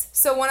 purpose.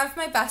 So one of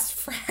my best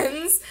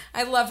friends,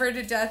 I love her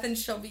to death and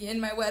she'll be in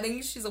my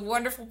wedding. She's a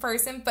wonderful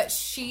person, but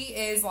she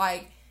is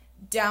like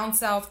down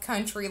south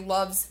country,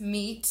 loves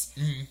meat.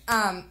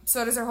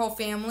 So does her whole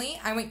family.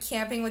 I went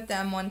camping with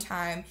them one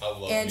time, I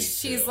love and meat,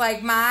 she's too.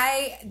 like,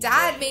 "My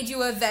dad made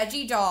you a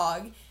veggie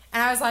dog,"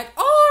 and I was like,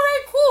 "Oh, all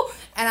right, cool."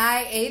 And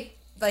I ate.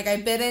 Like, I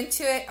bit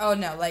into it. Oh,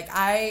 no. Like,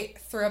 I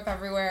threw up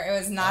everywhere. It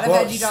was not a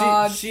veggie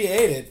dog. She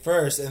ate it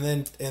first, and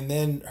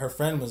then her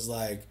friend was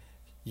like,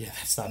 "Yeah,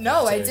 that's not."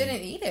 No, I vegetarian."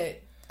 didn't eat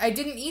it. I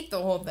didn't eat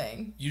the whole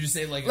thing. You just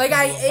ate like a Like,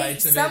 I couple of ate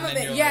bites of some it, of and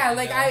then it. you're Yeah,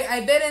 like, like, no.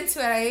 I bit into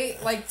it. I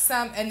ate, like,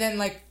 some, and then,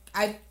 like,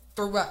 I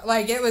threw up.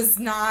 Like, it was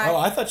not... Oh,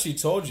 I thought she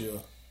told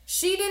you.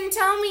 She didn't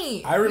tell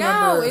me. I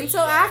remember- No, until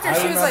after. I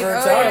She was like,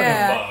 remember oh, telling you.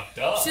 yeah. Fucked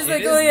up. She's It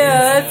like, is oh,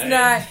 yeah, good.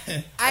 that's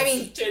not... I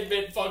mean,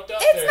 Tidbit fucked up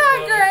it's there,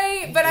 not buddy.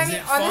 great, but I Is mean,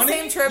 it on the funny?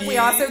 same trip, we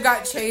Yeah. also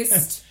got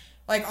chased,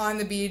 like, on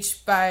the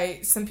beach by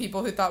some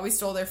people who thought we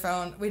stole their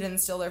phone. We didn't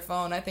steal their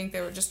phone. I think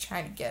they were just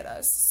trying to get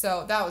us.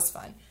 So that was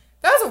fun.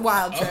 That was a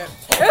wild trip.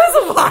 It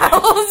was a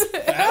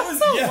wild. That was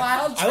a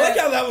wild trip. I like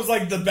how that was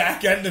like the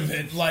back end of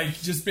it,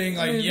 like just being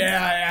like, yeah,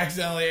 I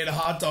accidentally ate a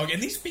hot dog,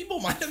 and these people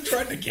might have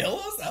tried to kill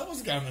us. That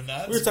was kind of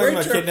nuts. We were talking Great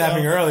about trip,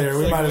 kidnapping though. earlier. It's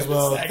We like, might wait as a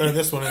well second. throw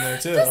this one in there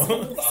too.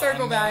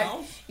 Circle on back.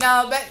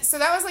 now. No, but so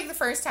that was like the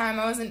first time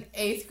I was in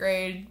 8th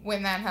grade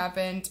when that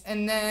happened.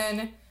 And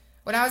then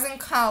when I was in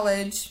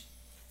college,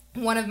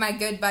 one of my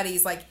good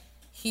buddies, like,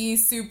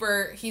 he's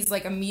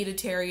like a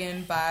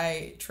meatitarian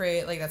by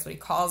trade. Like, that's what he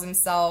calls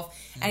himself.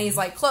 And he's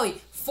like, Chloe,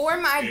 for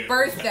my Dude, I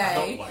birthday.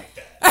 don't like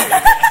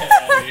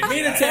that.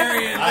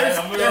 Meatitarian.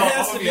 I'm There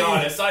has gonna to be be.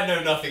 honest. I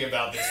know nothing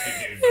about this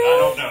dude, but I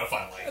don't know if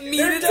I like it.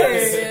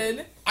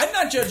 Meatitarian. I'm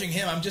not judging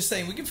him. I'm just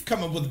saying we could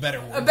come up with a better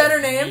word. A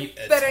better than name,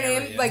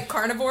 meatitarian. like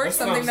carnivore, That's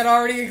what something I'm- that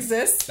already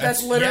exists.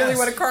 That's literally yes.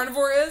 what a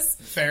carnivore is.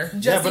 Fair.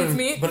 Just but eats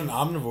meat. But an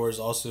omnivore is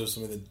also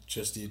somebody that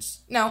just eats.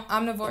 No,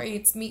 omnivore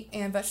eats meat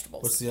and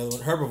vegetables. What's the other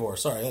one? Herbivore.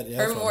 Sorry, that's what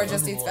Herbivore it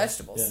just was. eats Herbivore.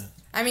 vegetables. Yeah.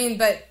 I mean,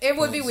 but it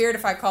would be Nice. weird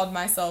if I called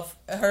myself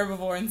a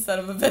herbivore instead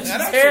of a That actually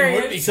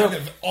vegetarian. would be So- kind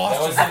of That was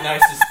awesome. the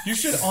nicest. You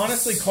should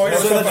honestly call That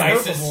was yourself the a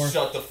nicest. herbivore.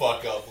 Shut the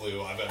fuck up,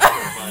 Lou. I've ever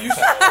heard in my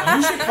entire life.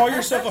 You should call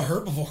yourself a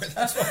herbivore.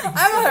 That's what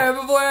I'm a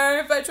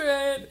herbivore if I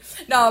tried.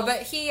 No,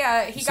 but he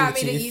got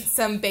me the to teeth? eat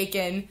some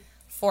bacon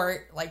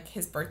for like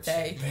his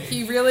birthday.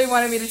 He really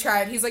wanted me to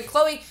try it. He's like,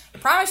 Chloe, I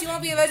promise you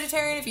won't be a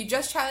vegetarian if you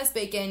just try this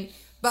bacon.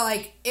 But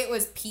like, it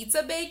was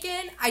pizza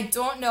bacon. I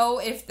don't know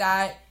if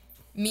that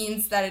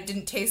means that it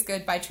didn't taste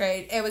good by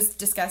trade. It was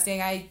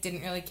disgusting. I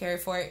didn't really care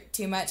for it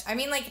too much. I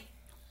mean, like,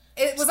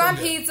 it was on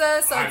good.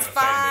 pizza, so I'm it's offended,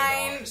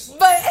 fine. honestly.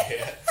 But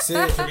Yeah. See,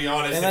 To be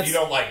honest, And if that's- you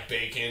don't like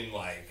bacon,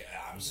 like,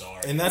 I'm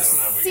sorry. And that's- I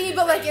don't know what see, you're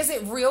but like, doing. is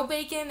it real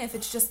bacon? If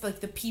it's just like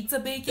the pizza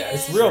bacon,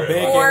 That's It's real true.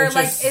 bacon. or it's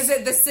like, just- is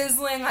it the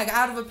sizzling like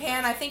out of a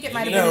pan? I think it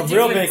might have No, been a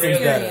real different bacon's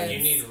better. experience.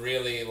 You need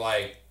really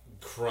like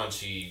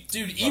crunchy,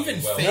 Dude, fucking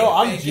even well- fake No,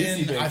 I'm bacon,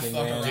 juicy I bacon,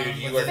 fuck man. around Dude,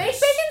 you with are it.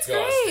 Fake bacon's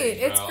disgusting, great.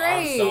 It's bro.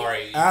 great. I'm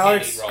sorry. You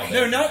Alex, can't eat raw as No,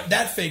 bacon. not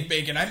that fake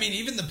bacon. I mean,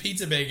 even the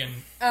pizza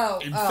bacon. Oh,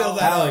 Fill oh.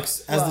 that-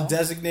 Alex, as the Well.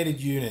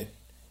 designated unit,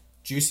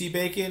 juicy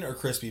bacon or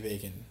crispy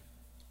bacon?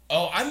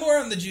 Oh, I'm more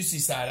on the juicy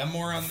side. I'm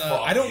more on the.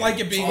 Fuck I don't you. like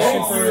it being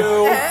Fuck super.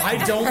 you.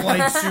 I don't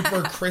like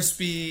super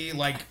crispy,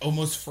 like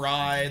almost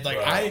fried. Like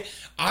Right.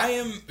 I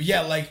am.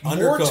 Yeah, like more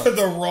Undercooked. to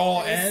the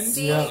raw end.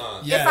 See, Yeah.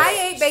 Yeah. if I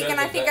ate bacon, Instead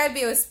I of think that- I'd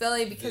be with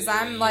Billy because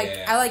I'm like,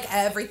 Yeah. I like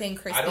everything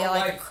crispy. I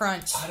like a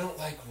crunch. I don't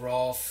like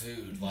raw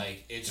food.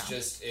 Like it's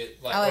just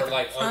it like I like or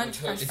like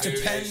crunch, uncooked crunch. It food.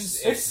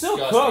 depends. It's still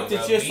disgusting, cooked, bro.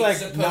 it's just, Meat's like,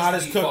 supposed not to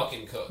as be cooked.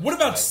 fucking cooked. What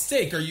about Like,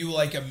 steak? Are you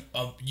like a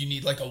you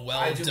need like a well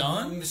I do-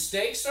 done?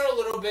 Steaks are a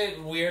little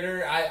bit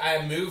weirder.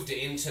 I moved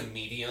into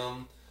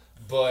medium,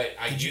 but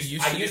I Did you used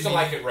used to to do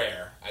like it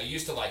rare. I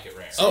used to like it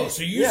rare. Oh,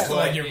 so you used to Yeah.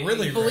 like it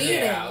really Bleeding.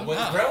 rare. Yeah, when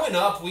Wow. growing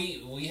up,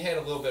 we had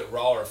a little bit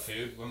rawer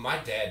food. When my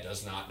dad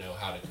does not know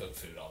how to cook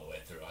food all the way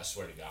through. I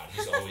swear to God,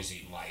 he's always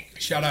eating like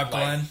Shout out,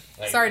 like- Glenn.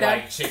 Like, Sorry, Dad.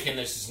 like chicken.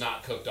 This is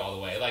not cooked all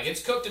the way. Like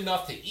it's cooked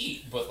enough to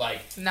eat, but like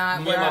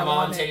Not me where and my I mom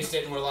want it. taste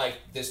it, and we're like,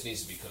 this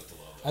needs to be cooked a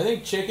little bit. I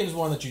think chicken's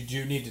one that you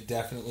do need to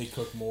definitely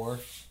cook more.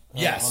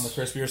 Yes. On the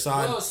crispier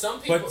side. Well, some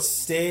people. But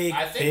steak,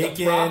 I think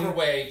the bacon, proper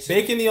way to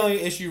bacon. The only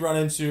issue you run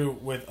into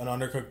with an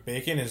undercooked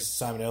bacon is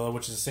salmonella,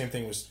 which is the same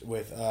thing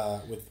with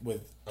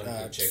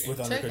Undercooked chicken. with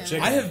undercooked Chicken.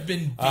 chicken. I have been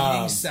beating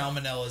Um,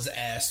 salmonella's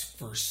ass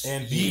for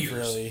and years. beef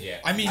really. Yeah,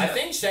 I mean, I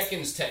think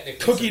chicken's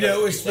technically Cookie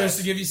dough is be supposed less.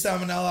 to give you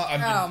salmonella.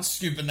 I've Oh. been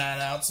scooping that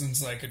out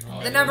since I could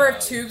remember. The number of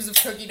Really? tubes of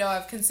cookie dough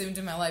I've consumed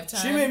in my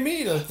lifetime. She made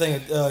me eat a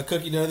thing of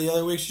cookie dough the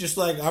other week. She's just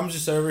like, I'm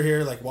just over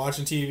here like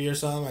watching TV or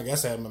something. I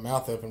guess I had my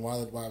mouth open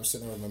while I was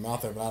sitting there with my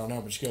mouth open. I don't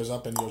know, but she goes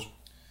up and goes,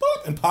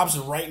 boop, and pops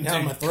it right down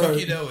Dude, my throat.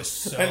 cookie dough is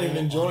so I didn't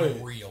enjoy it.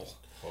 unreal.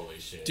 Holy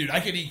as shit. Dude, I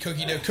could eat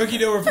cookie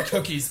dough over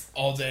cookies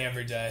all day,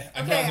 every day.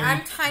 Okay,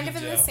 I'm kind of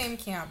in the same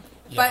camp.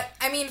 Yeah.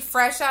 But, I mean,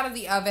 fresh out of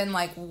the oven,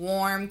 like,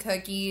 warm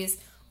cookies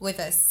with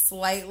a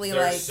slightly,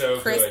 They're like, so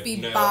crispy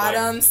good. No,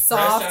 bottom, like,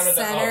 soft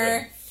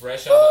center.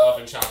 Fresh out of the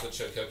oven chocolate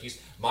chip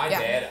cookies. My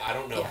dad, I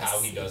don't know how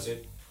he does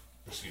it.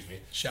 Excuse me.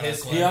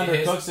 He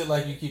undercooks it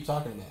like you keep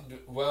talking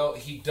about. Well,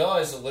 he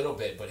does a little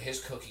bit, but his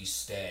cookies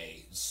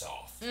stay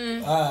soft.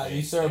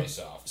 You stay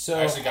soft. So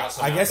I actually got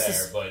some out guess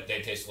there, but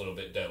they taste a little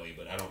bit doughy.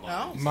 But I don't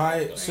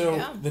like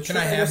them. The trick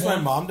I guess my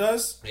mom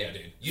does. Yeah,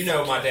 dude. You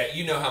know my dad.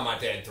 You know how my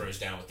dad throws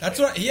down with. That's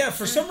what. Yeah,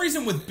 for some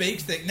reason with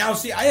baked things. Now,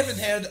 see, I haven't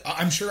had.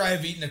 I'm sure I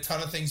have eaten a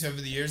ton of things over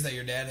the years that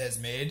your dad has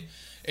made,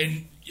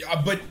 and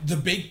but the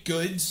baked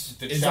goods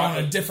is on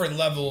a different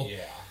level.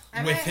 Yeah.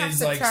 With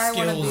his like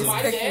skills,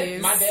 my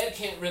dad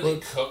can't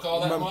really cook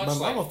all that much.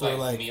 My mom will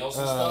like meals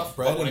and stuff.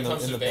 Bread but when it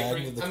comes in to the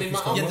bakery, bag I mean,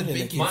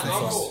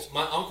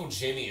 my uncle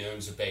Jimmy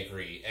owns a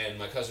bakery, and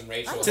my cousin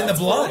Rachel. It's in the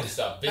blood.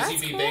 Stuff. Busy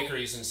Bee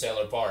Bakeries in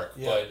Sailor Park,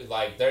 but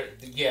like they're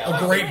a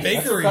great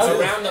bakery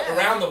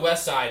around the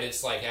west side.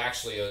 It's like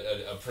actually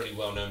a pretty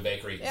well known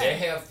bakery. They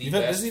have the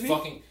best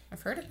fucking.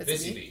 I've heard of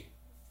Busy Bee.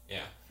 Yeah.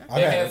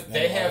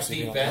 They have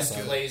the best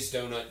glazed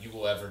donut you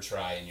will ever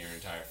try in your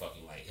entire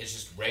fucking life. It's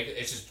just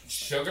it's just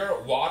sugar,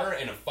 water,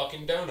 and a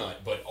fucking donut.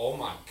 But oh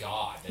my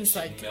god, that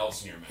shit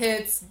melts in your mouth.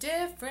 It's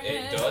different.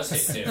 It does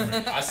hit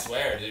different. I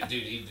swear,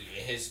 dude.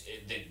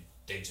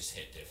 They just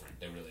hit different.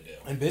 They really do.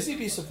 And Busy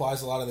Bee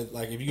supplies a lot of the,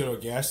 like, if you go to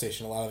a gas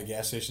station, a lot of the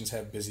gas stations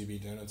have Busy Bee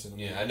donuts in them.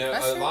 Yeah, I know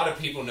a lot of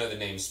people know the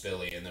name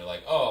Spilly, and they're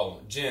like, "Oh,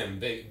 Jim,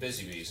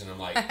 Busy Bees," and I'm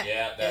like,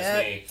 "Yeah,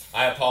 that's me."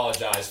 I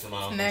apologize for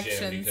my Uncle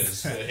Jim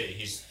because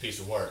he's a piece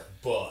of work,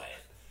 but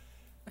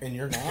and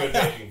you're not good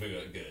baking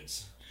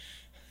goods.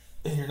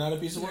 And you're not a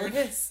piece of work.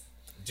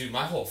 Dude,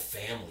 my whole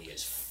family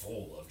is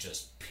full of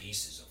just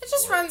pieces of. It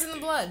just runs in the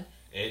blood.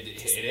 It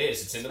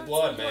is. It's in the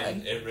blood,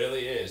 man. It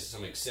really is.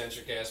 Some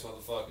eccentric ass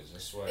motherfuckers, I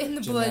swear. In the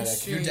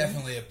bloodstream. You're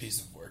definitely a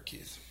piece of work,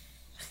 Keith.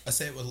 I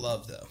say it with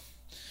love, though.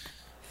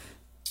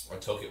 I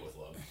took it with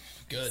love.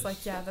 Good. It's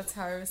like, yeah, that's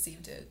how I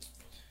received it.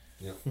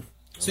 Yeah.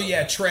 So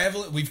yeah,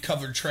 travel. We've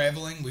covered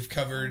traveling. We've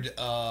covered.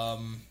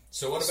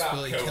 So what about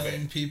COVID?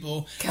 Killing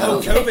people?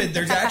 COVID.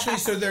 There's actually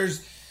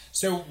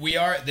so we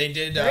are. They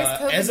did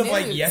as of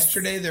like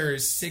yesterday. There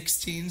is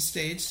 16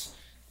 states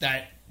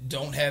that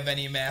don't have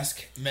any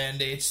mask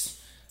mandates.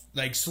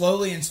 Like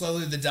slowly,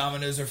 the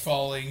dominoes are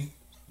falling.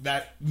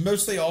 That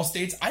mostly all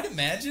states. I'd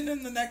imagine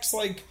in the next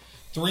like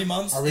 3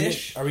 months. Are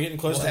we getting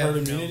close to herd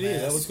immunity?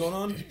 Is that what's going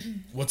on?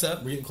 What's up?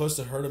 Are we getting close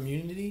to herd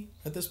immunity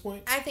at this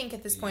point? I think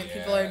at this point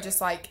people are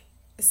just like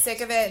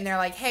sick of it, and they're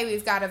like, "Hey,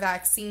 we've got a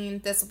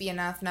vaccine. This will be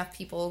enough. Enough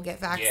people will get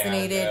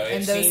vaccinated."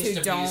 And those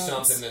who don't, be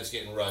something that's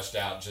getting rushed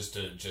out just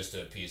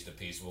to appease the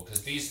peaceable,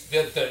 because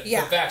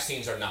the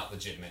vaccines are not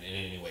legitimate in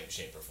any way,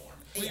 shape, or form.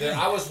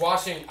 Yeah. I was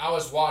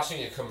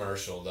watching a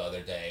commercial the other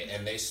day,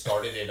 and they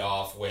started it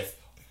off with,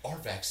 "Our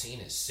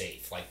vaccine is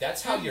safe." Like,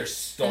 that's how you're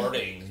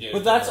starting.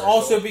 But that's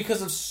also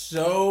because of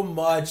so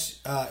much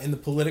in the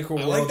political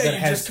world. I like that you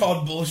just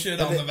called bullshit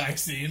on the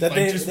vaccine.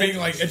 Being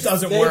like, it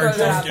doesn't work.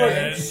 Just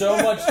get it. So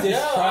much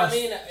distrust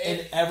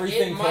in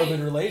everything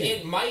COVID related.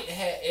 It might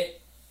have it.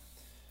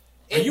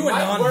 Are you a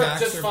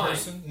non-vaxxer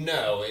person?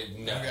 No.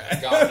 Okay.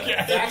 God,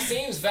 no.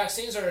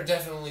 Vaccines are a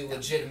definitely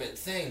legitimate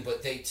thing,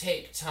 but they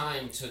take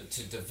time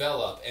to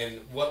develop. And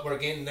what we're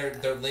getting,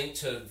 they're linked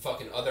to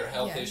fucking other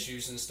health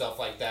issues and stuff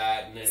like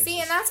that. And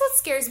and that's what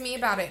scares me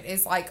about it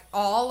is like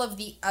all of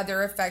the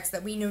other effects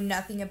that we know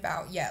nothing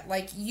about yet.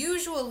 Like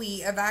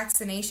usually a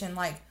vaccination,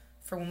 like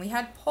for when we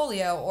had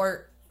polio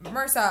or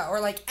MRSA or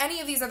like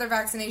any of these other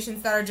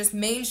vaccinations that are just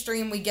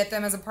mainstream, we get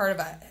them as a part of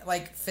a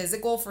like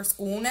physical for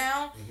school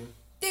now. Mm-hmm.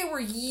 They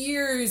were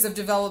years of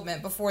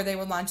development before they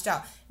were launched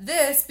out.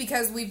 This,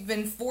 because we've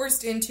been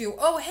forced into,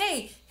 oh,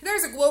 hey,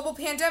 there's a global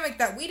pandemic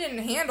that we didn't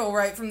handle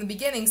right from the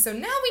beginning, so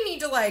now we need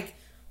to, like,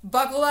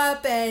 buckle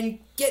up and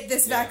get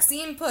this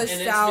vaccine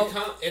pushed out.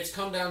 It's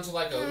come down to,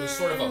 like, a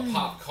sort of a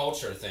pop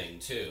culture thing,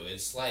 too.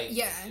 It's like,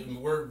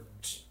 we're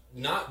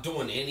not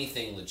doing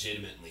anything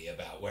legitimately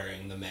about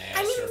wearing the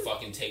mask or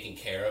fucking taking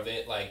care of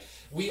it. Like,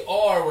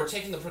 we're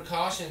taking the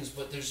precautions,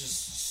 but there's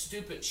just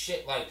stupid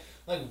shit, like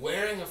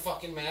wearing a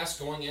fucking mask,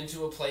 going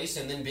into a place,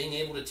 and then being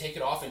able to take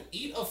it off and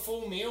eat a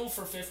full meal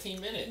for 15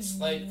 minutes.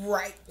 Like,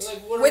 right.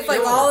 What with,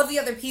 like, all of the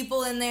other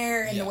people in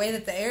there and the way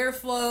that the air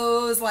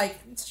flows. Like,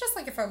 it's just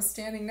like if I was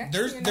standing next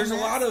to you. There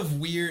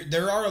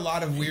are a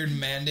lot of weird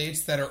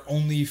mandates that are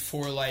only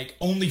for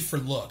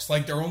looks.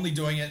 Like, they're only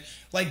doing it,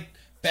 like,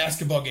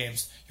 basketball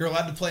games. You're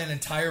allowed to play an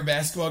entire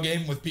basketball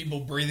game with people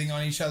breathing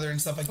on each other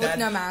and stuff like that.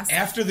 With no mask.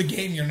 After the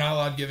game, you're not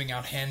allowed giving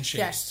out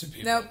handshakes to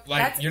people. Nope.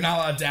 Like, you're not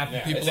allowed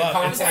dapping people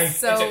up.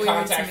 It's a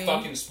contact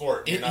fucking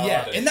sport.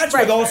 And that's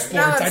with all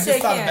sports. I just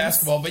thought of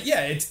basketball, but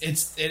it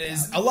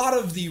is a lot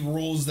of the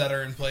rules that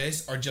are in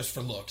place are just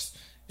for looks.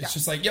 It's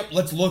just like,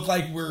 let's look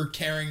like we're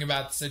caring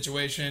about the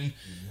situation.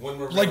 When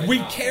we're like, we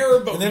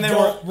care, but then they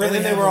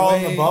were all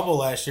in the bubble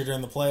last year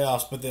during the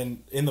playoffs. But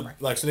then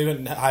so they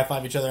wouldn't high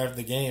five each other after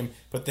the game.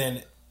 But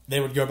then they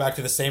would go back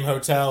to the same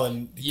hotel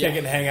and kick it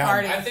and hang out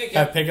Party. and I think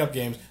have pickup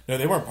games. No,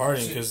 they weren't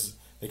partying because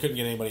they couldn't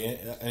get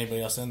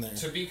anybody else in there.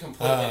 To be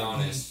completely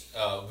honest,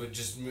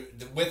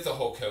 with the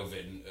whole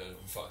COVID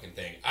fucking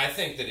thing, I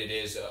think that it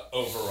is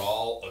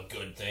overall a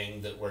good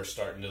thing that we're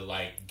starting to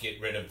like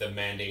get rid of the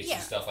mandates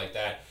and stuff like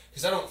that.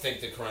 Because I don't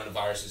think the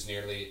coronavirus is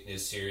nearly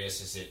as serious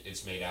as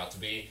it's made out to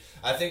be.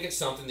 I think it's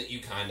something that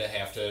you kind of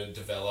have to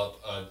develop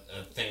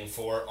a thing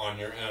for on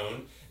your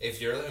own.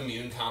 If you're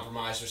immune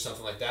compromised or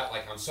something like that,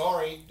 like, I'm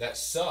sorry, that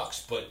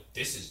sucks, but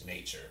this is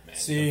nature, man.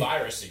 The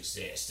virus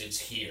exists. It's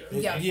here.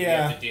 We have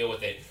to deal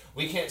with it.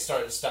 We can't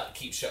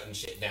keep shutting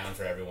shit down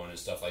for everyone and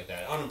stuff like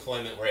that.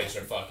 Unemployment rates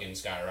are fucking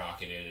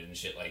skyrocketed and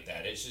shit like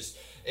that. It's just,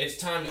 it's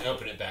time to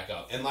open it back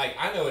up. And, like,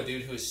 I know a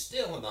dude who is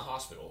still in the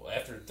hospital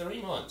after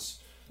 3 months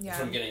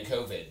from getting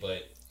COVID,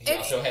 but he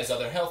also has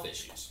other health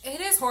issues.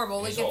 It is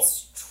horrible. Like,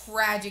 it's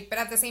tragic, but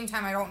at the same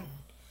time, I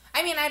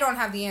don't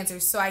have the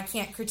answers, so I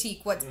can't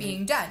critique what's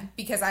being done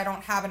because I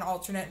don't have an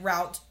alternate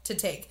route to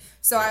take.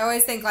 So I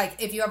always think,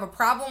 like, if you have a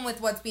problem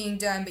with what's being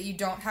done, but you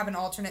don't have an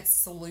alternate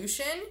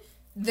solution,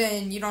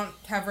 then you don't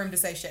have room to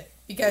say shit.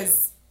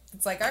 Because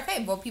it's like,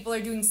 okay, well, people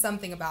are doing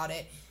something about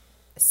it.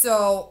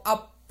 So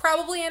I'll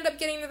probably end up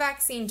getting the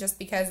vaccine just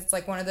because it's,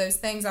 like, one of those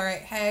things, all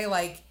right, hey,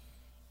 like,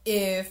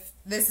 if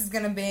this is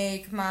going to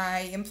make my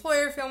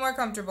employer feel more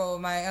comfortable,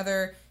 my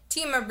other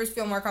team members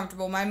feel more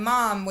comfortable, my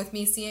mom with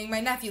me seeing my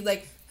nephew,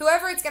 like,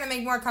 whoever it's going to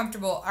make more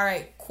comfortable, all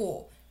right,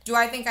 cool. Do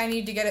I think I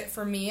need to get it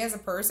for me as a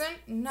person?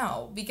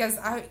 No, because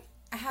I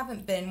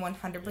haven't been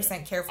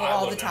 100% careful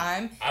all the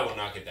time. I will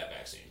not get that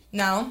vaccine.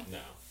 No? No.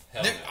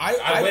 Hell no.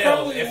 I will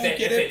probably if won't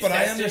get if it, but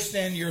tested. I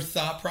understand your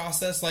thought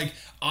process. Like,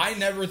 I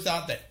never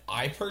thought that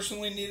I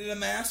personally needed a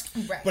mask,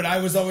 but I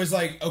was always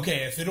like,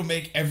 okay, if it'll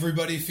make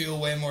everybody feel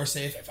way more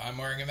safe if I'm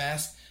wearing a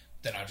mask,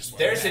 then I just wear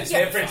There's a mask. a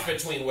difference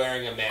between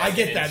wearing a mask. I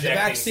get and that. The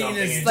vaccine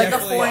is like a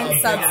definitely foreign a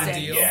bigger substance.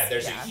 deal. Yeah,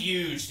 there's a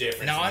huge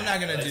difference. No, in I'm not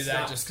that. going to do It's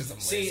that not- just because I'm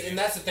lazy. See, and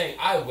that's the thing.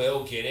 I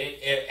will get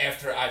it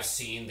after I've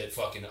seen that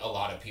fucking a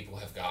lot of people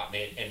have gotten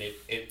it, and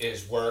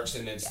it works,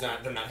 and it's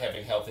not. They're not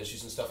having health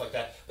issues and stuff like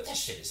that. But that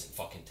shit isn't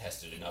fucking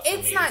tested enough. For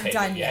It's me not to take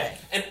done it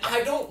yet. and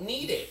I don't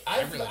need it. I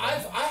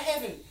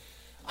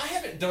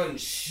haven't done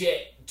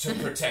shit to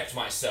protect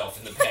myself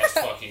in the past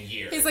fucking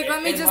year. He's like,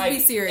 let me just be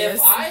serious.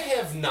 If I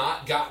have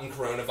not gotten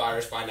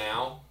coronavirus by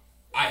now,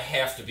 I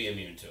have to be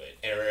immune to it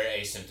or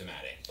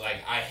asymptomatic. Like,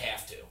 I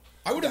have to.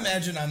 I would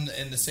imagine I'm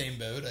in the same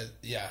boat.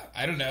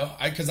 I don't know.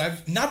 Because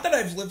I've not that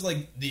I've lived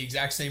like the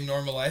exact same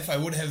normal life. I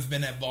would have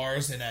been at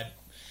bars and at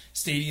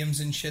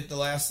stadiums and shit the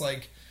last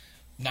like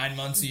 9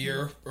 months a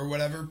year or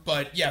whatever.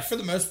 But yeah, for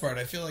the most part,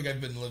 I feel like I've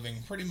been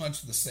living pretty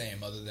much the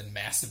same, other than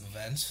massive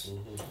events.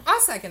 I'll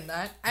second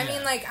that. I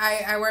mean, like,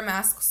 I wear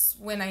masks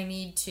when I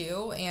need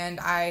to, and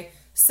I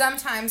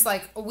sometimes,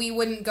 like, we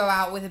wouldn't go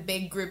out with a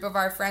big group of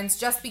our friends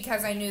just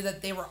because I knew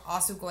that they were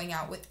also going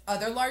out with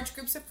other large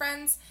groups of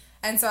friends.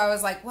 And so I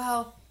was like,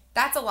 well,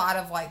 that's a lot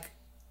of, like,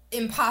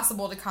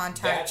 impossible to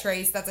contact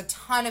trace. That's a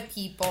ton of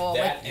people.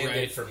 That like,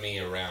 ended for me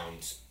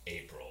around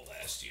April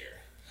last year.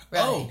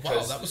 really. Oh,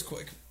 wow, that was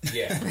quick.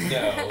 Yeah,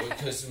 no,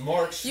 because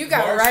March. You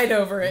got right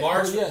over it.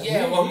 March,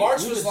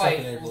 March we was did something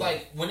in April.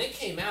 like when it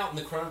came out and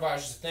the coronavirus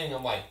was a thing.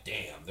 I'm like,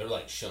 damn, they're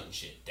like shutting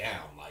shit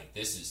down. Like,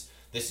 this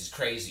is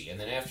crazy. And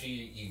then after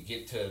you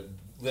get to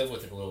live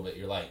with it a little bit,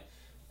 you're like,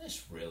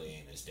 this really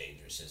ain't as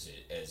dangerous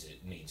as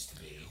it needs to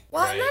be.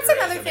 Well, right? and that's Or as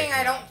another they're thing making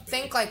I it out don't to be.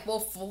 think, like, we'll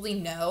fully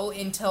know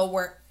until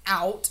we're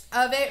out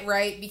of it,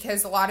 right?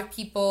 Because a lot of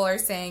people are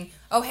saying,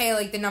 oh, hey,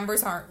 like, the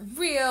numbers aren't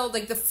real.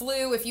 Like, the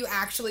flu, if you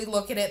actually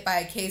look at it by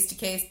a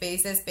case-to-case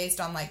basis based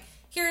on, like,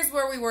 here's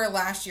where we were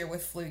last year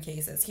with flu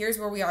cases. Here's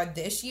where we are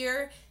this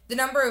year. The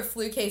number of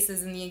flu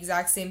cases in the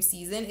exact same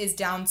season is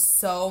down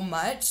so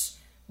much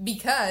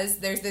because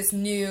there's this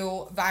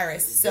new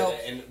virus. So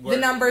the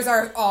numbers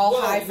are all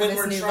high for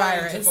this new virus. When we're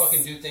trying to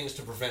fucking do things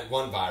to prevent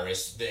one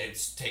virus,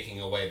 it's taking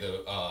away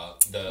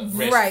the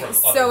risk right. from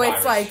So other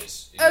it's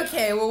viruses. like,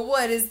 okay, well,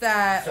 what is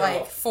that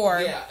like for?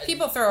 Yeah,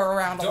 people throw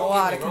around a don't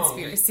lot get of me wrong,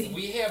 conspiracy.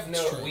 We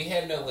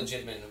had no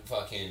legitimate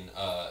fucking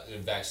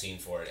vaccine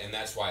for it, and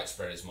that's why it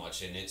spread as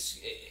much. And it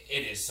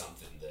is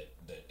something that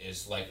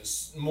is like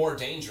more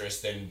dangerous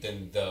than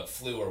the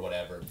flu or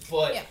whatever.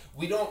 But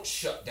we don't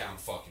shut down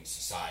fucking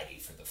society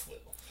for the flu.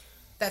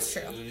 That's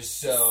true.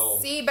 So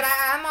see, but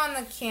I'm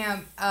on the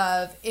camp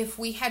of if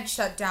we had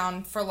shut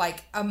down for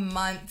like a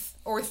month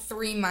or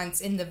 3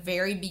 months in the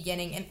very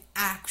beginning and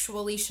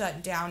actually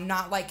shut down,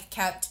 not like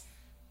kept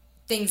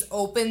things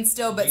open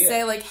still, but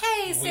say like,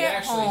 hey, stay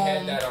at home. We actually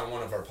had that on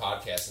one of our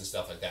podcasts and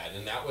stuff like that,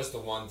 and that was the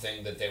one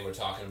thing that they were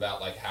talking about,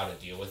 like how to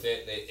deal with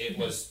it. It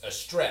was a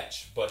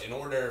stretch, but in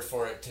order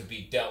for it to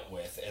be dealt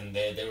with, and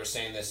they were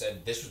saying this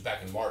was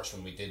back in March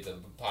when we did the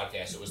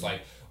podcast, it was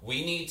like,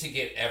 we need to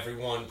get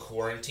everyone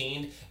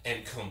quarantined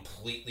and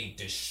completely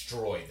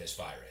destroy this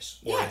virus,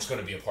 or it's going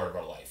to be a part of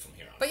our life from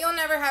here on. But you'll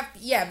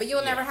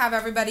never have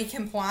everybody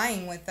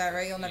complying with that,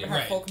 right? You'll never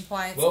have full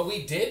compliance. Well,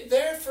 we did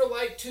there for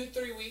like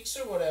 2-3 weeks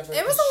or whatever.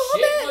 It was a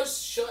little shit bit.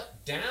 was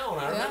shut down.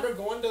 I remember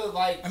going to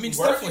like. I mean,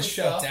 work stuff was and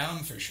shut stuff. down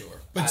for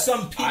sure, but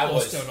some people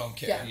still don't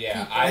care.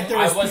 Yeah, Like, there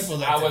was people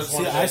that I was did.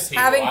 one of those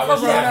people. Having I was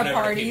corona driving over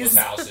to parties. people's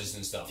houses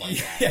and stuff like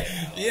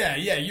that. Yeah.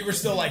 You were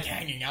still like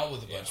hanging out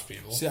with a bunch of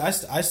people. See, I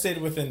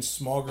stayed within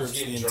small groups the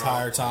getting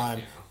entire drunk, time.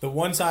 like, The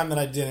one time that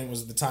I didn't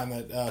was the time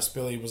that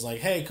Spilly was like,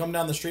 "Hey, come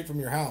down the street from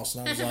your house,"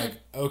 and I was like,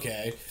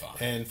 "Okay."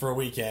 And for a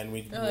weekend,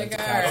 we went like, to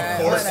all Costco. right.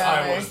 Of course,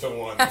 Whatever. I was the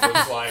one that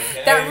was like,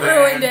 hey, that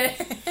man, ruined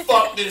it.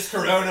 Fuck this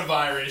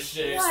coronavirus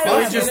shit.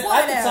 Whatever, just-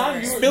 at the time,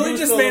 whatever. you were Billy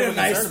just still made a concerned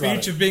nice about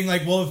speech it. of being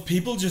like, well, if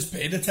people just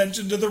paid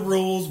attention to the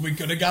rules, we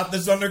could have got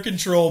this under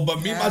control.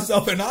 But me, Yeah.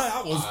 myself, and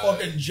I was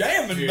fucking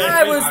jamming, dude, baby.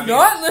 I was I mean,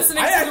 not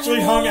listening I to the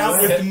actually hung rules.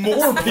 out with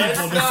more people Let's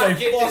to not say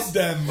get fuck this-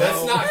 them, Let's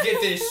bro. not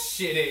get this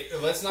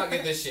shit. Let's not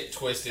get this shit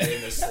twisted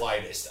in the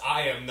slightest.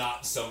 I am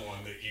not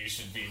someone that you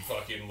should be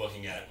fucking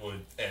looking at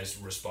as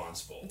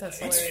responsible.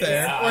 That's Like, hilarious.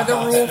 fair. Or the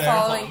That's rule fair.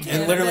 following.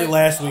 And literally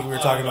last week we were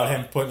talking about know.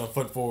 him putting a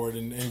foot forward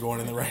and going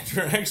in the right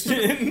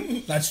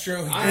direction. That's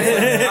true. I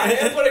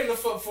am putting the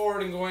foot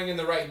forward and going in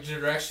the right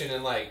direction,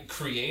 and like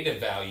creative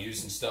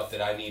values and stuff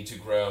that I need to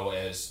grow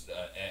as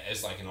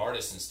like an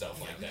artist and stuff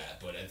like that.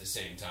 But at the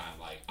same time,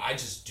 like I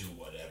just do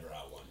whatever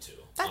I want to.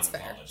 That's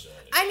fair. unapologetic.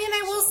 I mean,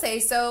 I will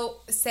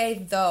say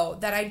though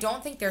that I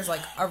don't think there's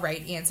like a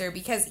right answer,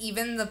 because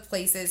even the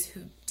places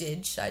who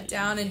did shut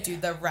down and do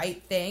the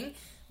right thing,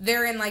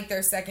 they're in like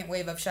their second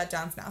wave of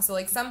shutdowns now. So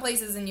like some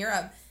places in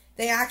Europe,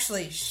 they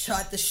actually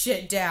shut the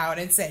shit down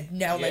and said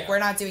no, like Yeah. we're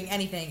not doing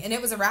anything, and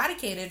it was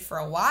eradicated for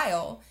a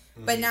while.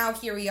 But now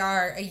here we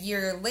are a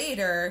year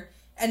later,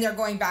 and they're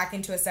going back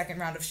into a second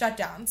round of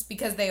shutdowns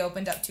because they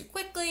opened up too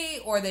quickly,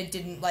 or they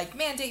didn't like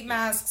mandate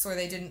masks, or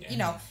they didn't,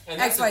 And X,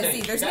 that's the Y, thing.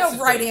 Z. There's That's no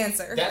the right thing.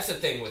 answer. That's the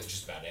thing with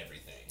just about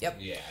everything. Yep.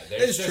 Yeah, It's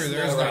there's just true, no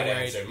there's no right right-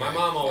 answer. My right.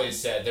 mom always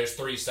said there's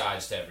 3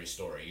 sides to every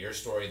story: your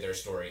story, their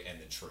story, and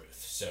the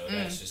truth. So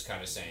that's just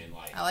kind of saying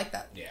like, I like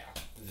that. yeah.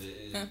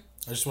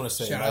 I just want to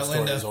say Shout my out story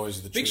Linda. is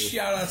always the Big truth.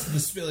 shout out to the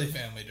Spilly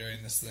family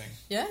during this thing.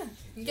 Yeah,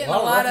 I'm getting A a lot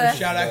of lot of references.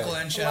 Shout out Yeah.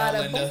 Glenn. a Shout lot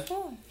out of Linda. boom,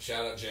 boom.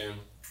 Shout out Jim.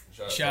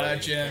 Shout out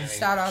Jim.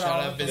 Shout out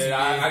all of Busy Dude, Bee.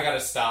 I gotta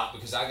stop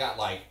because I got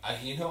like, I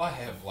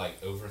have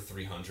like over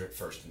 300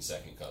 first and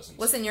second cousins.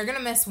 Listen, you're gonna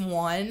miss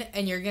one,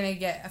 and you're gonna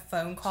get a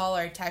phone call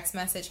or a text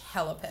message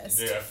hella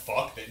pissed. Yeah,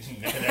 fuck that. You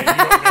don't know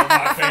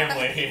my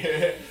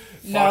family.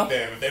 Fuck No.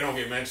 them. If they don't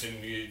get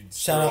mentioned, you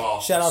Shout out,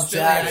 off. shout out Still,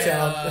 Jack,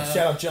 yeah.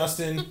 shout out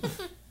Justin.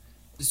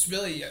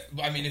 Spilly,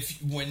 I mean,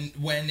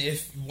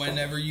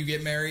 whenever you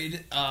get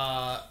married,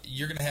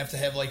 you're gonna have to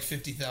have like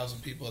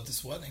 50,000 people at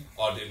this wedding.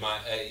 Oh, dude,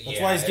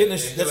 That's why he's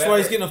getting. That's why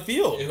he's getting a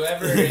field.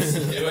 Whoever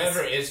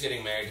is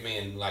getting married to me,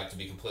 and like to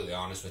be completely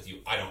honest with you,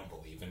 I don't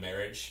believe in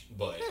marriage.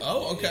 But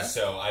Oh, okay.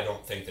 So I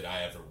don't think that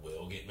I ever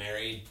will get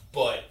married.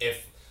 But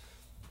if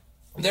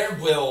there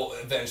will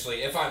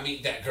eventually, if I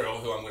meet that girl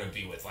who I'm going to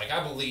be with, like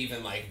I believe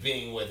in like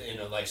being within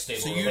a like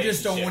stable. So you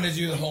just don't want to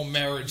relationship. do the whole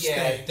marriage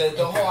Yeah, thing.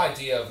 the whole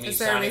idea of me Is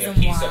there a signing a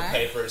reason piece of why?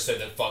 paper so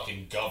the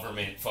fucking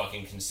government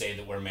fucking can say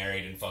that we're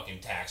married and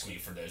fucking tax me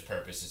for those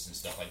purposes and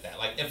stuff like that.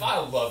 Like, if I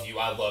love you,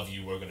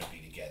 we're gonna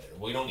be together.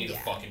 We don't need Yeah.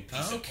 a fucking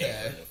piece of Okay.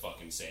 paper to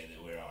fucking say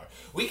that we are.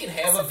 We can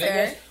have That's a big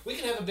fair. ass, we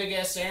can have a big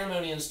ass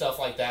ceremony and stuff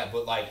like that,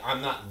 but like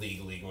I'm not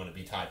legally going to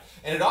be tied.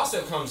 And it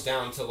also comes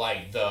down to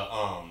like the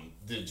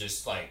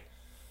just like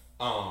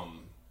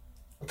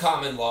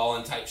common law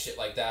and type shit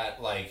like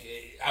that. Like,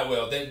 I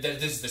will.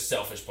 This is the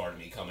selfish part of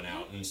me coming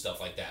out and stuff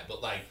like that.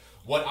 But like,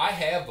 what I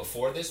have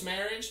before this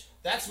marriage,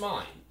 that's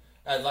mine.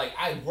 Like,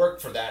 I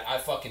worked for that. I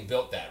fucking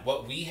built that.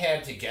 What we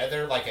had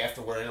together, like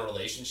after we're in a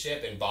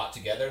relationship and bought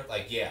together,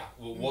 like, yeah,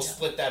 we'll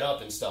split that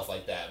up and stuff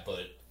like that.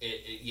 But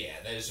yeah,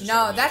 that is just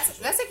No, a that's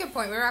relationship. a good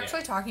point. We were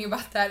actually talking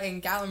about that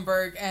in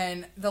Gatlinburg,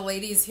 and the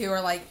ladies who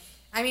are like,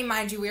 I mean,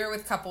 mind you, we were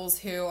with couples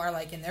who are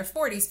like in their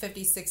 40s,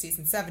 50s, 60s,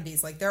 and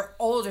 70s. Like, they're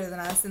older than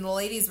us, and the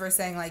ladies were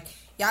saying like,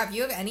 yeah, if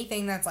you have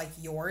anything that's like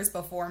yours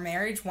before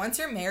marriage, once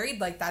you're married,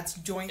 like that's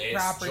joint It's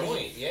property.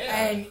 joint,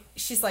 yeah. And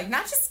she's like,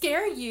 not to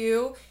scare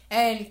you.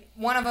 And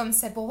one of them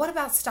said, well, what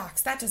about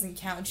stocks? That doesn't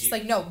count. And she's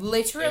like, no,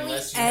 literally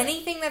Unless you have-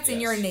 anything that's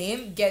in yes. your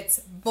name gets,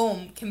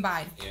 boom,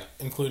 combined. Yeah.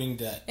 including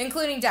debt.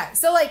 Including debt.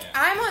 So, like, Yeah.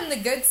 I'm on the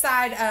good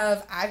side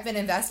of I've been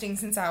investing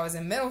since I was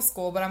in middle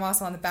school, but I'm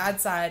also on the bad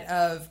side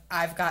of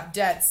I've got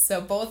debts. So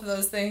both of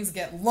those things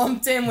get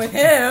lumped in with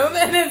him,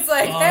 and it's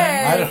like,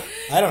 hey,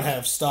 I don't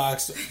have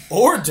stocks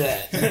or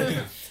debt,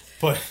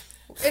 but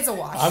it's a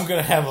wash. I'm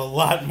gonna have a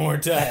lot more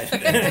debt.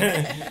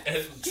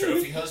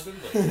 Trophy husband.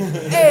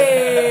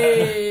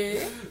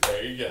 Hey,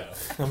 There you go.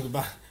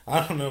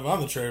 I don't know if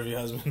I'm the trophy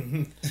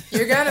husband.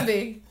 you're gonna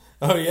be.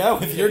 Oh yeah,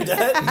 with your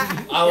debt.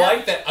 I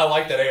like that. I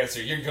like that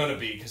answer. You're gonna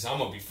be because I'm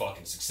gonna be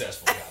fucking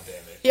successful. Goddamn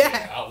it.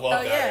 Yeah. I love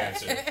Hell that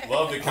yeah. answer.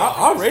 Love the.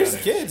 I'll raise the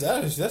confidence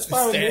kids. That's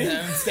fine with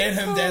me. Stay at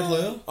home, Dad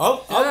Lou.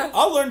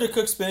 I'll learn to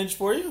cook spinach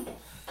for you.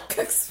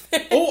 cook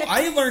spinach. Oh,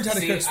 I learned how to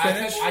See, cook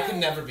spinach. I could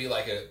never be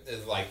like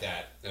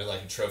that, or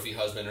like a trophy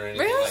husband or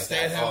anything Really? like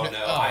that. Oh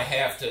no, Oh. I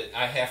have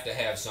to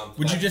have something.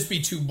 Would you like- just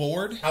be too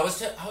bored? I was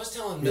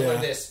telling Miller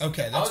Yeah. this.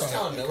 Okay, I that's was fine.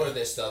 telling Miller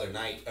this the other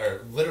night,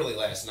 or literally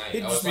last night.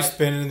 He'd I just was be like,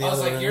 spinning in the I was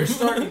other like, room. you're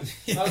starting.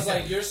 I was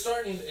like, you're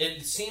starting.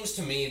 It seems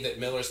to me that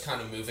Miller's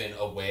kind of moving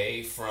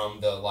away from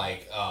the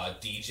like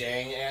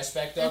DJing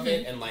aspect of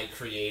it and like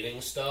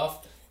creating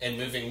stuff, and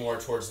moving more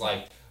towards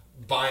like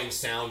buying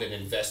sound and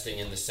investing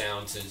in the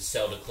sound to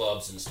sell to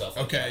clubs and stuff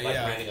like Okay, that, like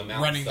yeah. renting them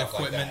out, Running and stuff the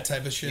equipment like that.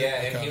 type of shit?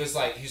 Yeah, and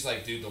Okay. he's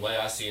like, dude, the way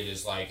I see it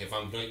is like, if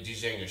I'm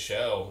DJing a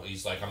show,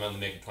 he's like, I'm only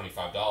making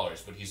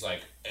 $25, but he's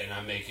like, and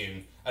I'm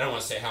making, I don't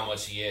want to say how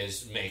much he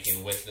is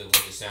making with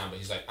the sound, but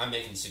he's like, I'm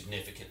making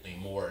significantly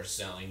more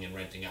selling and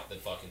renting out the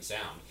fucking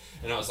sound.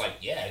 And I was like,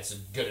 yeah, it's a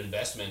good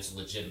investment, it's a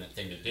legitimate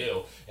thing to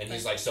do. And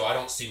he's like, so I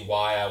don't see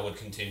why I would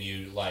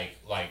continue like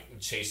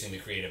chasing the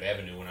creative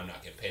avenue when I'm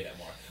not getting paid that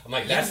more. I'm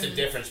like, that's the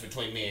difference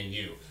between me and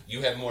you.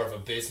 You have more of a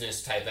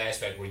business type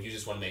aspect where you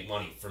just want to make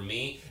money. For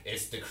me,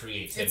 it's the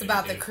creativity. It's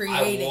about the dude.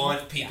 creating. I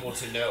want people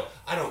to know,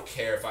 I don't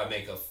care if I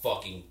make a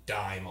fucking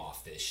dime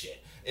off this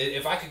shit.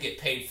 If I could get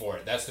paid for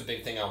it, that's the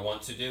big thing I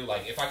want to do.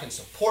 Like, if I can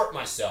support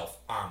myself,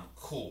 I'm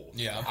cool.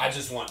 Yeah. I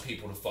just want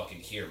people to fucking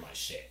hear my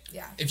shit.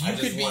 Yeah. If I you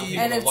just could want be,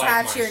 people And to like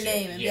attach my your shit.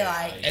 name and be Yeah,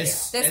 like, yeah.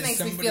 As- this as makes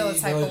me somebody- feel a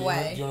type Do of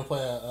way. you want to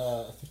play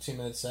a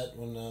 15-minute set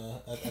when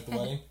at the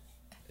wedding?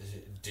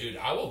 Dude,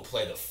 I will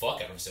play the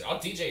fuck out of it. I'll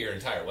DJ your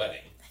entire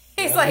wedding.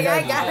 He's Yeah, like, we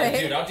I gotta got do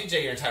it. Dude, I'll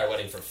DJ your entire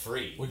wedding for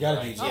free. We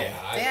gotta Like, DJ.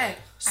 Yeah, Dang.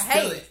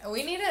 Hey,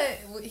 we need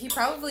he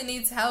probably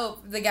needs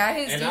help. The guy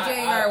who's and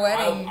DJing our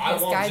wedding, I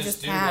this won't guy just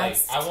just do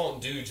passed. like I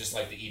won't do just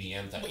like the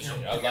EDM type of shit.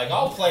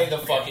 I'll play the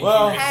fucking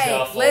Well- Cuban Hey,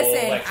 shuffle,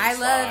 listen, electric I love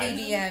slide.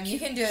 EDM. You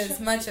can do as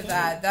much of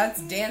that.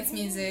 That's dance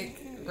music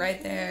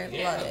right there.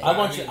 Yeah. Love it. I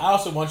want you. I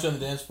also want you on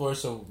the dance floor,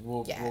 so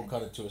we'll Yeah.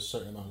 cut it to a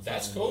certain amount of time.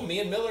 That's cool. Me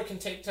and Miller can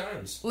take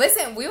turns.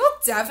 Listen, we will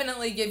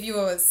definitely give you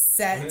a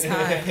set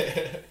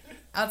time.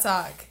 I'll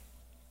talk.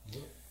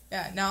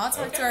 Yeah, no, I'll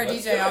talk to Okay, our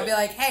let's DJ. do I'll it. be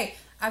like, hey,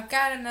 I've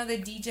got another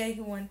DJ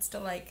who wants to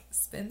like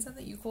spin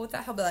something. You cool with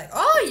that? He'll be like,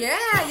 oh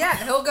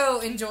yeah. He'll go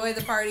enjoy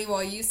the party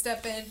while you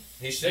step in.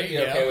 He should be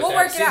There you okay go. with We'll that.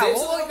 work it See, out. it's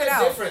We'll a little work it bit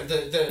out.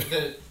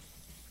 different.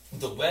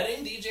 The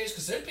wedding DJs,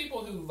 because there are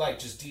people who like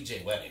just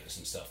DJ weddings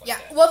and stuff like Yeah,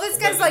 that. well, this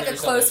And guy's then like a there's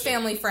close other shit.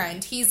 family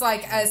friend. He's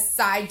like a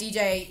side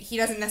DJ. He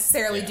doesn't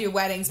necessarily Yeah. do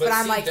weddings, But but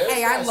I'm see, like, those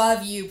hey, I guys-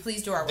 love you.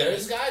 Please do our wedding.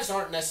 Those guys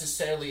aren't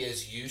necessarily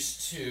as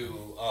used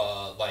to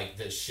like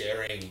the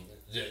sharing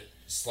the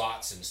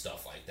slots and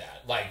stuff like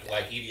that. Like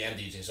EDM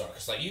DJs are,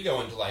 because like you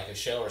go into like a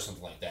show or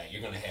something like that,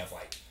 you're gonna have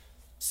like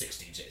 6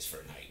 DJs for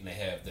a night, and they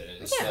have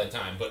the sled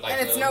time. But like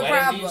And it's the no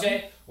wedding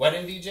problem.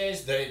 wedding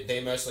DJs,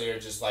 they mostly are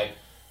just like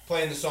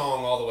playing the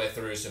song all the way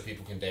through so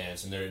people can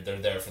dance, and they're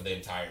there for the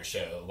entire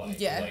show, like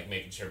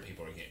making sure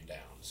people are getting down.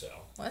 So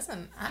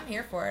Listen, I'm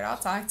here for it. I'll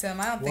talk to him.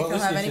 I don't Well, think at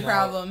he'll have least any get you an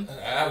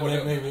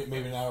hour. problem.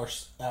 Maybe an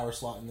hour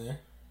slot in there.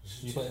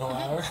 You play a whole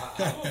hour.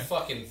 I will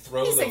fucking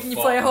throw He's the like, "Can you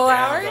fuck play a whole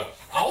down, hour?" bro.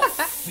 I'll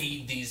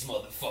feed these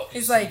motherfuckers.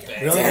 He's like, some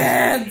Really?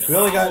 dance. We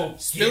only got- I'll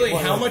Billy,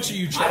 get how one. much are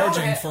you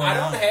charging for I an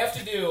don't hour? have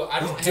to do. I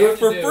don't Do have it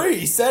for to do, free.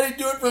 He said he'd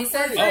do it for He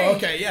said free. free. Oh,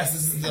 okay, yes,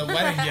 this is the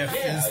wedding gift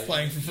Yeah, is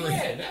playing for free.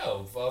 Yeah,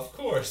 no, of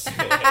course.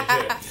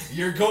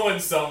 You're going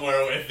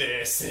somewhere with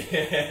this. You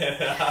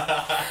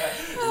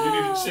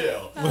need to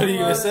chill. What are you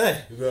gonna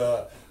say?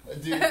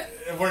 Dude,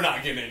 we're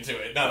not getting into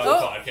it. Not on Oh.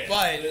 the podcast.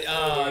 But,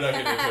 we're not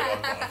getting into it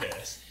on the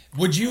podcast.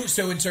 Would you,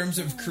 so in terms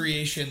of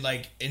creation,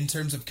 like in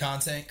terms of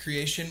content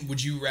creation,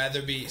 would you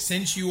rather be,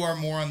 since you are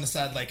more on the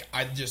side, like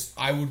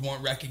I would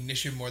want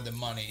recognition more than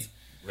money.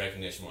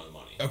 Recognition more than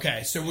money.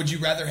 Okay, so would you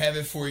rather have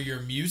it for your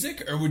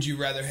music or would you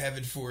rather have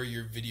it for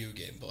your video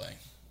game playing?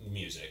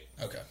 Music.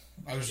 Okay,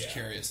 I was just Yeah.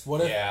 curious.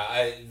 What if?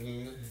 Yeah,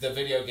 the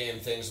video game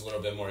thing's a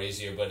little bit more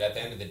easier, but at the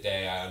end of the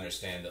day, I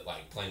understand that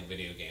like playing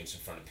video games in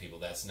front of people,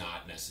 that's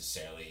not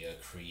necessarily a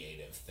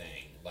creative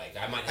thing. Like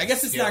I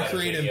guess it's feel not like a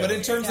creative, video but in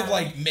game. terms of Yeah.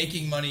 like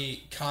making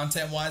money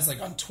content wise, like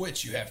on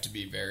Twitch, you have to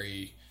be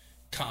very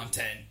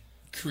content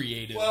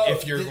creative Well,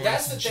 if you're going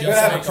that's to the just thing. You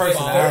gotta have a make fun.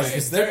 personality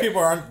because there people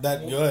aren't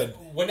that When good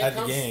it at the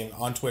comes- game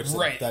on Twitch.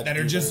 Right, that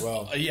are do just- very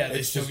well. yeah, they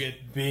It's still just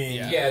get- being.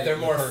 yeah. Yeah, they're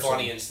the more person.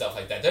 funny and stuff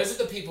like that. Those are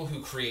the people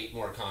who create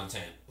more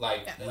content.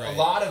 Like Yeah. a Right.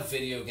 lot of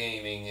video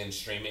gaming and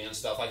streaming and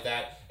stuff like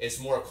that, it's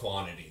more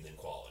quantity than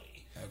quality.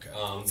 Okay.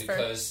 That's fair.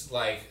 Because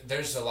like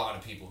there's a lot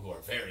of people who are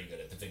very good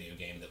at the video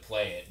game that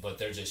play it, but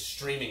they're just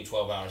streaming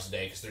 12 hours a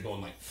day because they're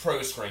doing like pro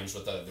scrims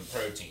with other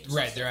pro teams. and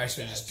Right, stuff they're like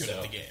actually that. just good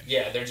at the game.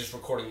 Yeah, they're just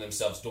recording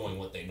themselves doing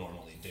what they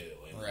normally do.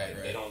 And Right,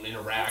 They right. don't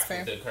interact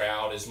That's with the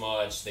crowd as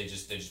much. They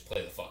just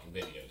play the fucking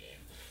video game.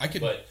 I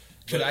could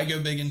But I go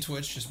big in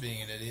Twitch just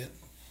being an idiot?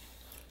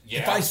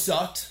 yeah, If I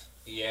sucked,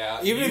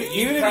 Yeah, Even if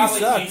he probably,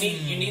 sucks.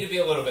 you need to be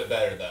a little bit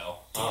better though.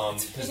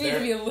 Because You need to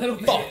be a little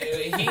bit.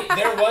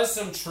 there was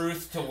some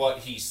truth to what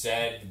he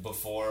said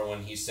before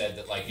when he said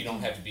that like you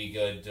don't have to be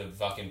good to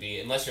fucking be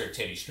unless you're a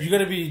titty streamer. You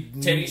gotta be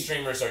Titty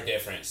streamers are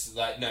different.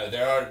 Like no,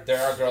 there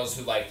are girls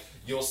who like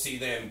you'll see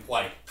them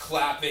like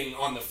clapping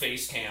on the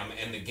face cam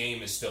and the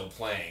game is still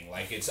playing.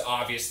 Like it's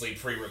obviously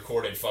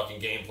pre-recorded fucking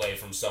gameplay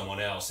from someone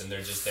else and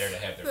they're just there to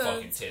have their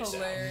fucking tits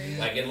hilarious.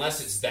 out. Like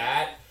unless it's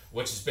that.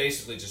 Which is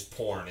basically just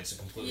porn. It's a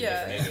completely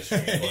different industry.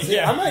 But,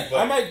 Yeah,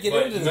 I might get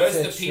into most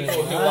of the the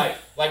people who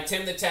like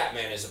Tim the Tap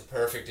Man is a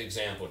perfect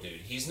example, dude.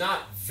 He's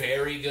not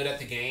very good at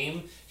the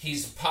game.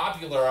 He's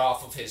popular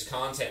off of his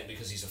content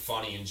because he's a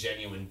funny and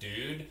genuine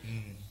dude.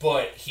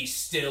 But he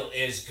still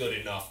is good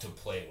enough to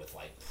play with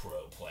like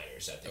pro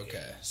players at the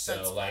game.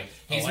 So like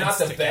he's not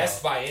the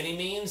best by any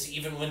means.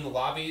 Even when the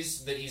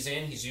lobbies that he's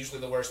in, he's usually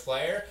the worst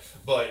player.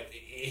 But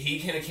he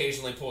can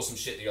occasionally pull some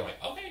shit that you're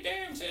like, okay,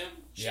 damn, Tim.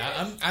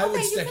 Yeah, I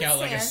would stick out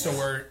like a stand.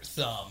 sore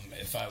thumb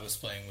if I was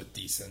playing with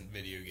decent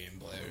video game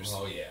players.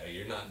 Oh yeah,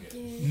 you're not good.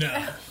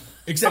 No,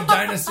 except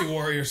Dynasty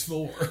Warriors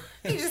 4.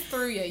 He just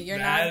threw you. You're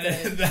not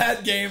good.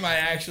 That game I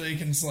actually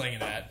can sling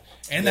it at,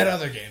 and that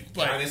other game.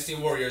 But Dynasty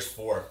Warriors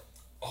 4,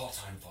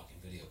 all-time fucking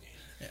video game.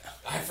 Yeah.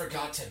 I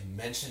forgot to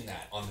mention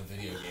that on the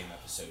video game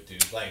episode,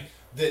 dude. Like,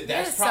 that's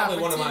Missed probably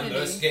one of my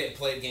opportunity. most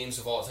played games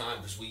of all time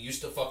because we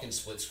used to fucking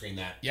split screen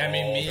that. yeah, I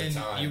mean, all me the and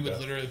time, you would bro.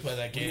 literally play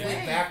that game. We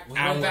went back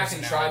hours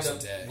and and tried hours to. a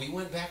day. We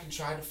went back and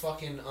tried to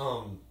fucking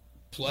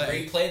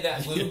Play. replay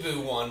that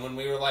Lubu one when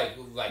we were like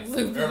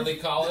early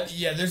college.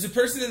 Yeah, there's a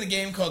person in the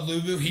game called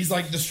Lubu. He's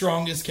like the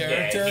strongest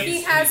character. Yeah,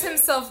 He has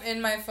himself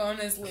in my phone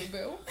as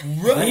Lubu.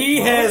 Really? He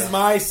has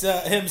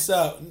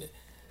himself.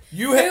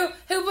 You have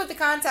Who put the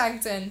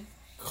contacts in?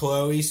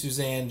 Chloe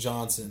Suzanne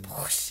Johnson.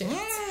 Oh shit.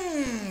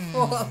 Hmm.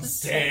 Well,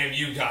 shit. Damn,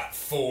 you got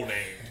full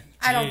name.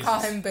 I don't call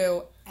him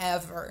Boo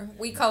ever.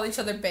 We call each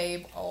other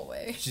Babe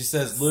always. She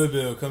says,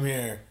 Lubu, come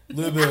here.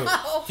 Lubu,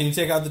 No. can you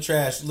take out the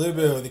trash?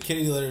 Lubu, the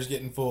kitty litter's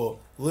getting full.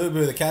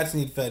 Lubu, the cats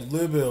need fed.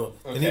 Lubu,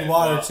 they need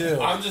water well, too.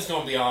 I'm just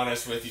gonna be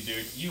honest with you,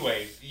 dude.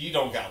 You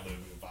don't got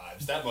Lubu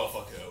vibes. That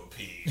motherfucker OP.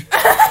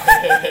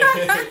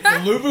 The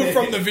Lubu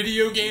from the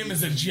video game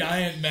is a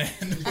giant man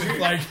with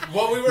like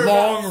What we were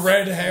long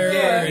red hair.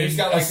 Yeah, and he's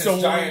got a like this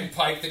sword. giant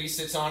pike that he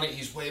sits on it.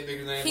 He's way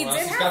bigger than anyone He else.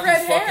 did He's have got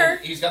red these fucking, hair.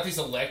 He's got these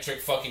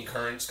electric fucking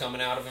currents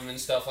coming out of him and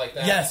stuff like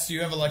that. Yes,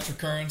 you have electric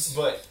currents.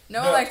 But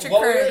No electric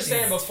what we were currents.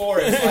 saying before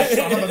is like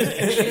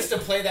we used to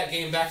play that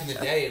game back in the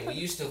day, and we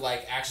used to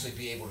like actually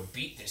be able to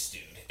beat this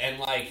dude. And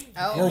like,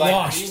 Oh. We're like,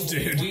 washed,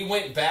 dude. We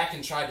went back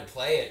and tried to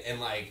play it, and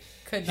like.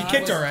 Could He not.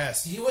 kicked our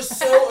ass. He was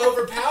so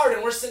overpowered,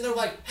 and we're sitting there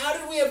like, how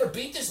did we ever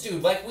beat this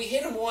dude? Like, we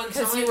hit him one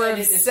time. 'Cause you were and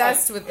it's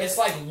obsessed like, with it. It's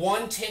like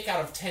one tick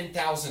out of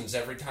 10,000s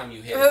every time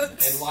you hit him.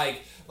 Oops. And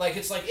like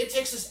it's like, it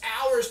takes us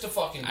hours to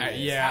fucking do this.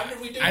 Yeah, How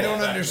did we do I that don't back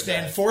in the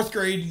understand. day? Fourth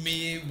grade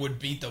me would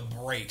beat the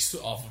brakes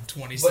off of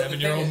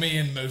 27-year-old me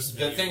in most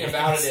The video thing games.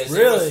 about it is...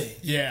 Really?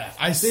 Yeah,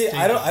 I See, stink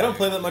I don't at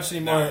play that video much games.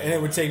 anymore, No. and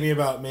it would take me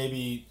about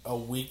maybe a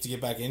week to get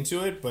back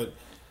into it. But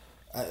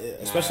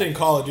especially in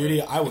Call of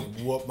Duty, I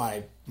would whoop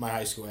my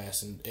high school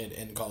ass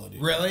in Call of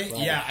Duty. Really?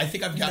 Like, Yeah, I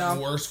think I've gotten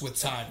No. worse with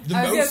time.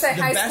 I was gonna say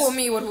the high best- school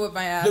me would whoop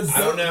my ass. the I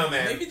don't know,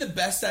 man. Maybe the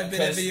best I've been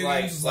at Because, video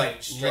like- games is like,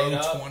 like straight low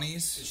up-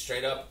 20s.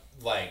 Straight up,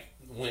 like,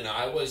 when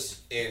I was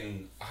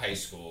in high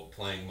school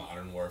playing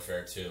Modern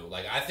Warfare 2,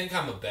 like, I think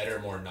I'm a better,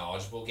 more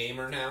knowledgeable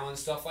gamer now and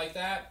stuff like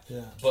that.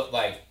 Yeah. But,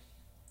 like,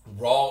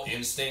 raw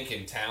instinct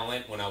and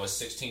talent when I was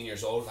 16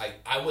 years old, like,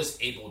 I was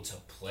able to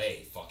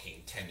play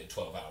fucking 10 to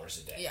 12 hours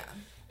a day. Yeah.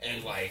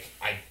 And, like,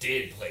 I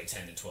did play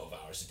 10 to 12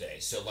 hours a day.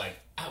 So, like,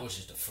 I was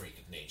just a freak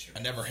of nature. I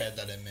never had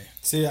that in me.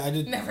 See, I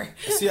did Never.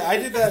 See, I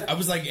did that. I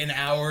was like an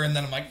hour, and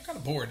then I'm like kind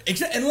of bored.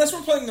 Except unless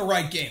we're playing the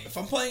right game. If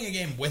I'm playing a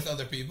game with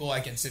other people, I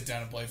can sit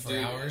down and play for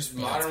Dude, hours.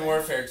 but Modern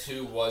Warfare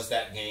 2 was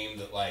that game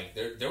that, like,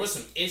 there was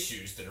some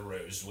issues that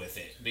arose with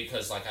it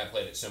because, like, I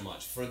played it so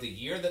much. For the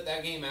year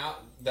that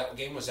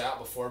game was out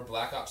before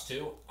Black Ops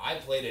 2, I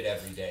played it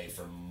every day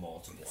for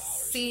multiple hours.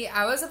 See,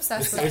 I was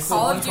obsessed with It's the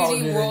Call one of Call of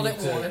Duty Duty World you at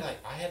did. War.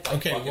 I had like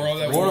Okay, fucking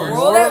World at three- War.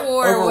 World at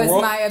War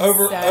was my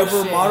over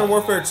obsession. Modern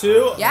Warfare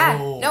 2. Yeah,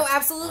 Oh. no,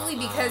 absolutely,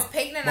 because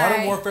Peyton and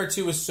Modern I... Warfare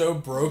 2 was so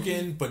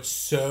broken, but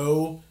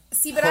so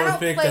See, but I don't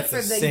perfect play at for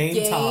the the same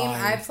game. time.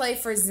 I play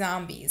for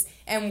zombies.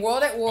 And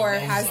World at War I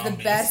love has the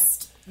zombies.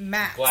 best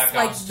maps. Black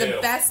like, Ops the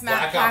 2. best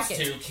map Black Ops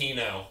package. 2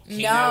 Kino.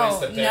 Kino No, is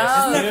the best. no.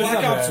 Isn't that It's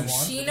Black not Ops bad.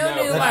 1? Chino No,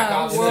 Numa, Black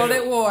Ops World 2.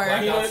 at War.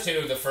 Black Kino- Ops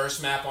 2, the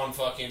first map on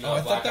fucking Oh, I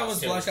thought Black that Ops was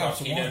 2 Black called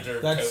Ops Kino 1. Der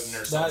That's Toten or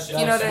that's some shit.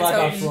 Kino Der Black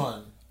Ops Toten.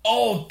 1.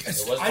 Oh,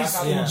 was I Black Ops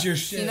stole one. your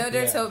shit. Kino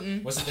Der Yeah.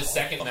 Toten. Was it the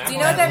second map? Do you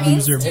know what that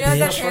means? Loser, Do you know what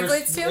that bitch.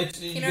 translates to? It's-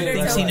 Kino you Der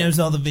get- Toten. knows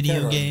all the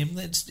video game. game.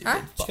 Let's do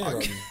Huh? It's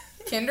kindergarten.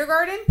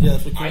 Kindergarten? Yeah,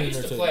 that's what I Kino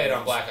used Der to Toten play it is.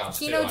 on Black Ops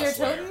 2, Kino I Der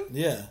swear. Toten?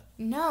 Yeah,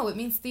 No, it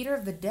means Theater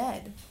of the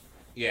Dead.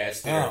 Yeah, it's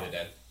Theater of Oh. the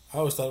Dead. I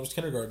always thought it was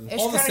kindergarten. Ich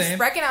All the kann same.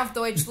 sprechen auf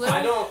Deutsch, I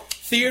little. don't...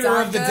 Theater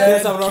of the Danke.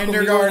 Dead, Sabes hablar conmigo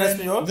en kindergarten,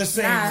 español? the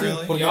same, Nah.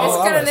 really. Porque Yo- no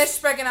Ich kann hablas. nicht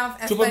sprechen auf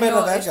Chúpame la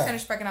Español, ich verga. kann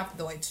sprechen auf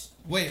Deutsch.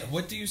 Wait,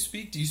 what do you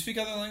speak? Do you speak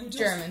other languages?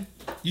 German.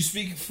 You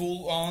speak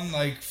full on,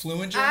 like,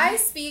 fluent German? I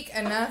speak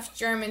enough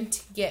German to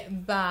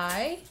get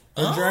by.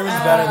 Her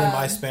German's better than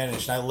my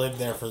Spanish, and I lived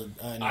there for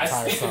an I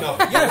entire speak summer.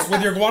 enough. Yes,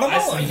 with your I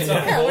Guatemalan. speak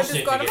enough Yeah, we're bullshit just to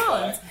get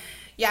Guatemalans. by.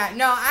 Yeah,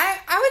 no,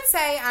 I would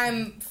say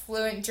I'm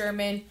fluent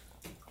German,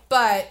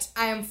 but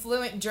I am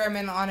fluent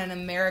German on an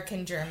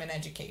American German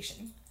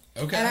education.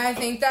 Okay. And I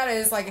think that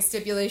is like a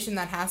stipulation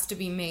that has to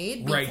be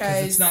made because Right,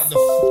 because it's not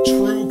the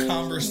true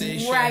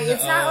conversation. Right,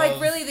 it's not like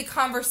of- really the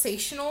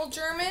conversational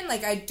German.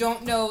 Like I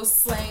don't know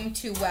slang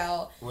too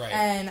well, Right.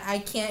 and I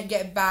can't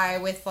get by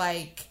with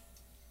like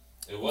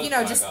It was you know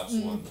Black just Ops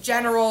 1.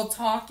 general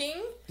talking.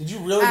 Did you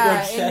really go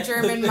check in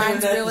German, the mine's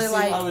internet really to see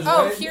like, if I was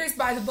oh, right? here's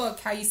by the book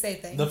how you say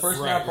things. The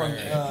first Right, map on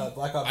right.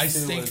 Black Ops I 2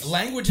 think was...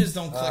 languages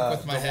don't click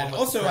with my the head. one with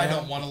Also, the I tram,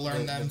 don't want to learn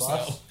the them,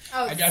 bus. so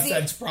Oh, I guess see,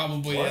 that's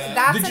probably.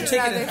 That's Did you take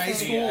it in another high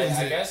thing. school? Is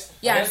I it- guess.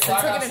 Yeah, I guess I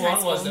Black took it Ops in high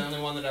 1 was school. the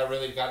only one that I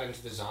really got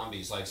into the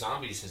zombies. Like,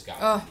 zombies has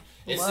gotten... Oh,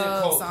 it's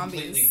love a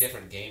zombies. completely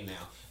different game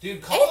now.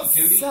 Dude, Call of It's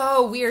Duty...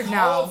 so weird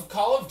now.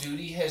 Call of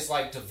Duty has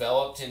like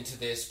developed into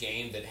this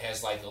game that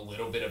has like a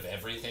little bit of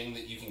everything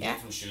that you can Yeah.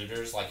 get from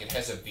shooters. Like it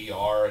has a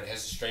VR, it has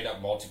a straight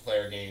up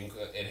multiplayer game,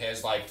 it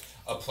has like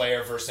a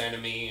player versus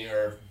enemy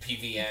or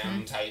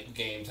PVM type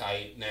game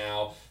type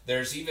now.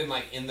 There's even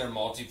like in their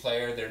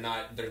multiplayer,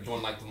 they're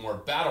doing like the more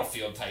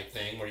Battlefield type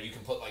thing where you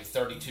can put like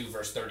 32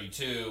 versus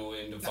 32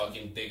 into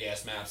fucking big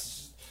ass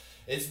maps.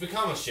 It's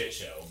become a shit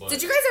show. But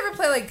Did you guys ever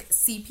play like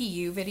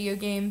CPU video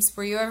games?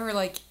 Were you ever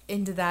like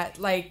into that?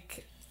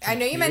 Like, I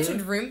know you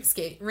mentioned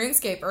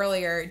RuneScape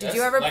earlier. Did That's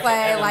you ever like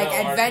play an like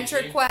MMORPG?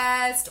 Adventure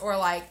Quest or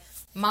like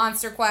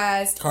Monster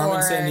Quest Carmen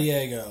or San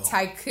Diego.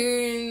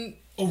 Tycoon?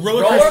 Oh,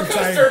 Roller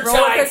Coaster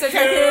Roller Coaster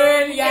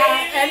Tycoon?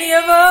 Yeah, any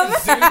of them?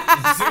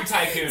 Zoo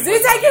Tycoon. Zoo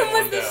Tycoon the was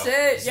one, the though.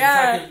 shit, Zoo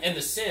yeah. Tycoon and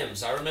The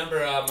Sims. I remember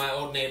my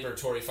old neighbor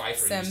Tori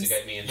Pfeiffer Sims. used to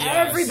get me into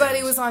Everybody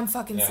Sims. was on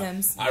fucking Yeah.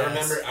 Sims. I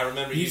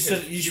remember. You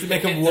could should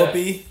make hit him the-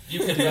 whoopee. You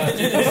could.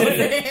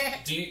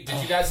 Did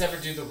you guys ever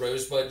do the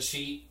Rosebud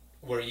sheet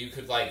where you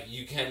could like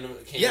you can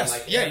Yes,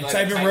 like yeah, and, you like,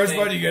 type in type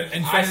Rosebud, thing? you get I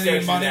infinity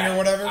showed you money that. or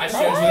whatever. I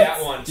showed you Oh,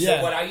 that one. So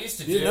yeah. what I used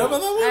to You do. know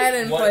about that one? I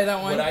didn't play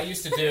that one. What I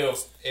used to do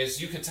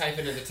is you could type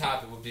in at the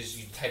top. It would be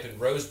you type in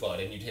Rosebud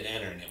and you'd hit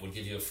enter and it would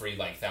give you a free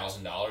like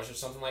 $1,000 or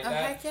something like Oh,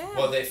 that. heck yeah.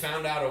 Well, they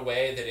found out a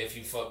way that if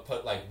you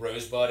put like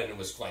Rosebud and it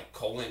was like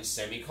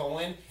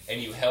semicolon and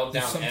you held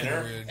There's down something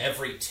enter, weird.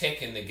 every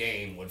tick in the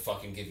game would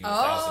fucking give you $1,000.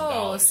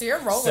 Oh, so you're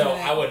rolling So with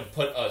it. I would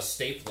put a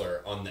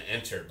stapler on the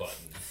enter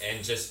button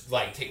and just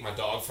like take my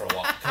dog for a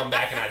walk, come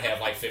back and I'd have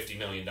like $50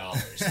 million.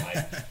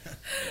 Like,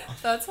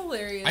 That's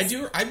hilarious.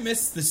 I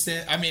miss the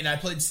Sim. I mean, I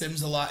played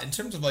Sims a lot in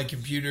terms of like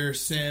computer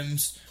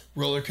Sims,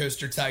 Roller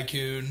Coaster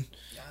Tycoon,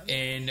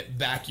 and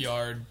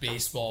backyard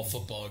baseball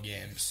football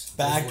games.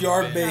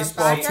 Backyard Those were the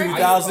Baseball Backyard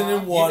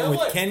 2001 You know with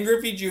what? Ken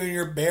Griffey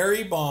Jr.,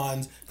 Barry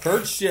Bonds,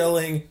 Kurt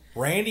Schilling,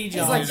 Randy He's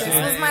like, Johnson,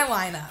 this is my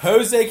lineup.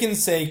 Jose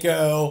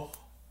Canseco.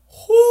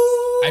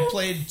 I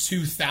played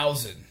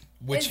 2000,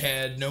 which Is-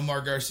 had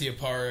Nomar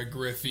Garciaparra,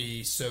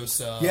 Griffey,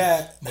 Sosa,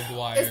 Yeah.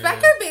 McGuire. Is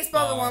backyard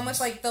baseball the one Bonds.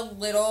 with like the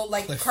little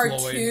like Cliff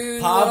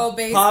cartoon Pab- little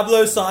base?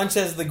 Pablo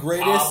Sanchez, the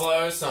greatest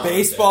Pablo Sanchez.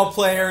 baseball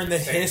player in the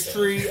Same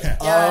history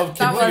Yeah, of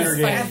that was computer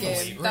a fun games.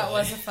 game. Really? That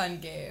was a fun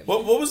game.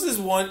 What was this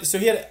one? So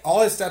he had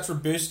all his stats were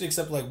boosted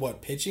except like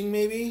what, pitching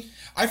maybe?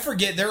 I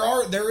forget.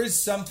 There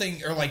is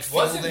something or like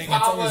Wasn't fielding.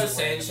 Pablo it's always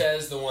random.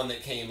 Sanchez the one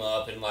that came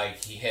up and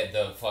like he had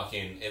the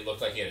fucking? It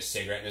looked like he had a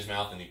cigarette in his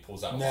mouth and he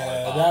pulls out a No,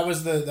 lollipop. that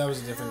was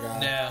a different guy.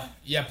 No,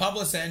 yeah,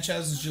 Pablo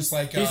Sanchez is just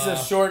like He's a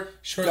short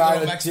short guy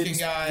little that Mexican didn't-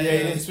 guy. Yeah, he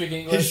didn't speak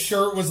English. His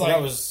shirt was like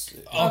that was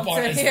up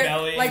on to his here,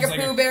 belly, like It a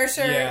was Pooh Bear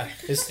shirt. Yeah,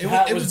 his It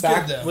hat was was good,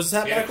 back. though. Was his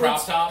hat He had a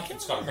crop backwards? top.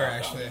 It's called a Or crop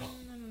actually, top.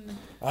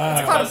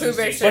 It's called a Pooh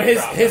Bear But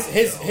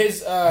shirt.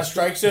 his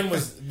strike zone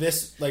was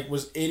this like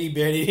was itty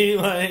bitty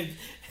like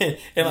and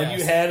like you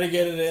Yes. had to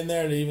get it in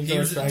there to even He throw a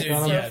was a strike dude,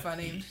 on him. So yeah.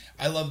 funny.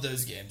 I love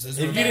those games. Those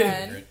If were you my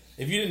didn't- favorite.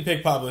 If you didn't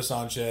pick Pablo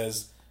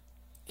Sanchez,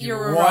 you You were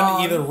were one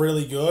wrong. either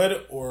really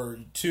good or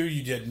two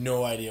you had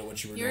no idea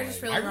what you were You were doing.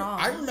 just really I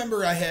wrong.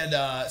 remember I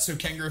had so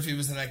Ken Griffey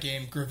was in that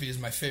game. Griffey is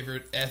my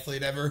favorite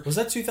athlete ever. Was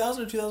that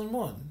 2000 or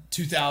 2001?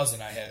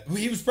 2000 I had.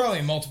 He was probably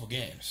in multiple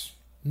games.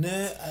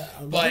 Nah,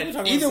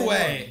 But either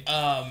way,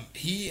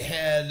 he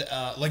had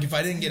like if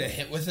I didn't get a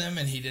hit with him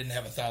and he didn't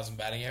have 1,000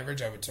 batting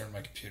average, I would turn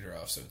my computer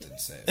off so it didn't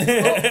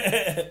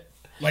save.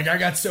 Like I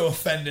got so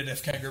offended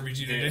if Ken Griffey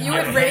Jr. didn't You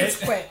have would a rage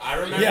hit. quit. I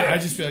remember. Yeah,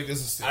 I'd just be like, this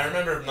is stupid. I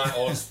remember my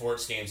old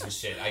sports games and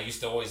shit. I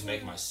used to always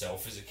make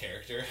myself as a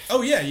character.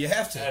 Oh yeah, you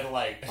have to. And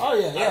like, Oh,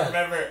 yeah, yeah. I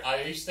remember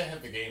I used to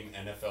have the game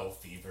NFL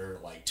Fever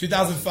like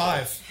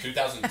 2005.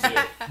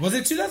 2002. Was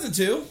it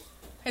 2002?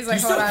 He's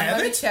like, You hold still on, have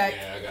let me it? check.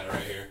 Yeah, I got it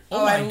right here.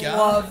 Oh, Oh, my I god!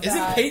 love Isn't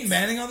that. Peyton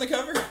Manning on the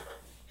cover?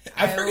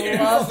 I forget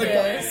who love was on the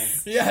this.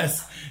 cover.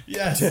 Yes,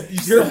 yes. You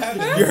still have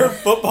it. your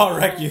football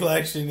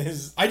recollection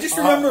is. I just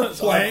remember it's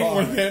playing on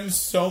with par. him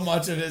so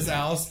much at his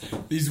house.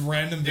 These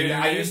random Dude, video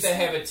I games. used to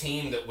have a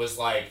team that was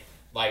like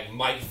like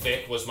Mike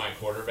Vick was my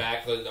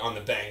quarterback on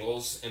the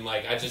Bengals, and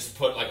like I just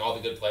put like all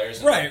the good players.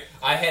 And, Right. Like,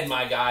 I had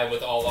my guy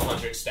with all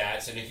 100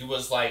 stats, and he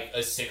was like a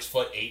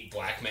 6'8"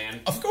 black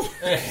man. Of course.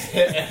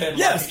 And,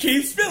 Yes,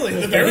 Keith Philly,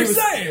 the very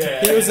same.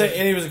 Yeah.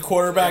 He was a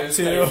quarterback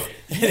too.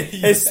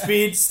 His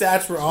speed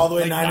stats were all the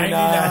way Like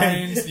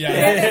 99. 99s.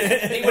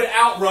 Yeah. He would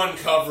outrun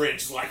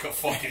coverage like a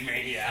fucking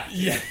maniac.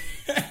 Yeah.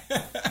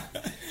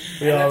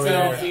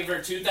 NFL Fever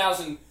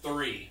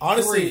 2003.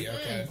 Honestly,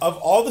 Okay. of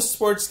all the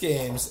sports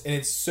games, and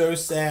it's so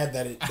sad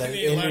that it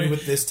ended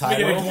with this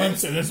title.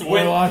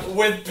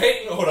 With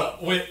Peyton, hold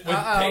up, with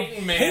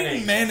Peyton Manning,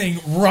 Peyton Manning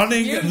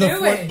running You the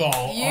knew it.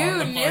 football You on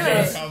the knew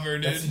fucking it. cover,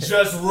 dude.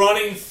 just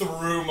running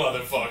through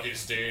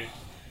motherfuckers, dude.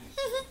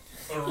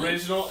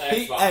 Original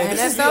Xbox. Hey,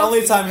 this is the NFL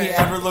only time he Fever.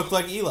 ever looked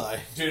like Eli.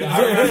 Dude,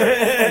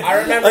 I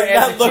remember Like,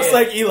 as that a looks kid,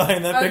 like Eli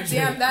in that Oh, picture.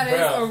 damn, that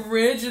Bro. is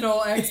original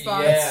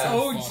Xbox. Yeah.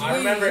 Oh, I geez. I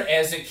remember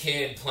as a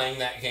kid playing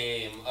that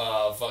game,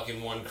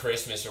 fucking one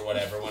Christmas or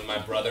whatever, when my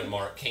brother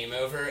Mark came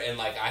over, and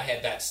like I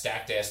had that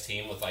stacked ass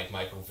team with like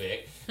Michael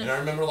Vick, and I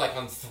remember like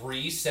on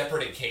 3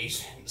 separate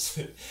occasions,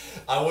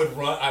 I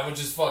would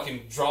just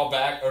fucking draw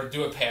back or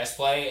do a pass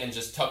play and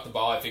just tuck the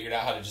ball. I figured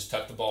out how to just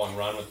tuck the ball and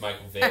run with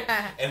Michael Vick,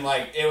 and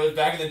like it was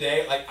back in the day,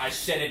 like I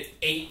shedded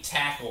 8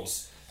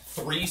 tackles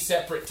 3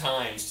 separate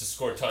times to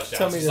score touchdowns.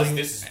 Tell me It's like doesn't-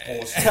 this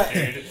is bullshit,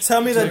 dude.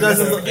 Tell me that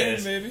doesn't look.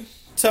 Again, baby.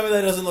 Tell me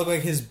that doesn't look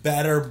like his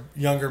better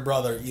younger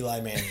brother Eli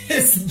Manning.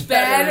 It's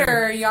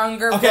Better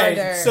younger Okay,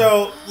 brother.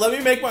 so let me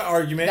make my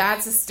argument.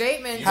 That's a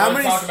statement. How How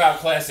many- talk about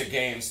classic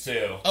games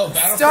too? Oh,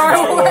 Battlefront Star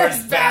 2,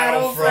 Wars Battlefront.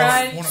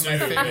 Battlefront. one of my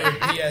favorite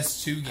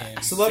PS2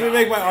 games. So let me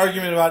make my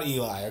argument about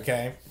Eli.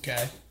 Okay,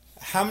 Okay.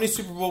 how many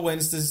Super Bowl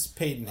wins does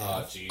Peyton Oh,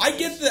 have? Jesus. I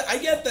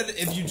get that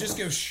if you just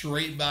go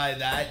straight by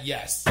that,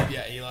 yes.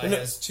 Yeah, Eli No.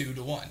 has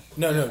 2-1.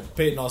 No,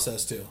 Peyton also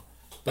has 2.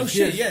 But Oh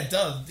shit, here's- yeah,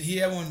 duh. He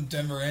had one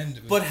Denver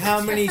and But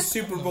how many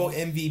Super Bowl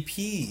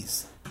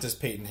MVPs does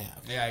Peyton have?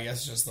 Yeah, I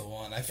guess just the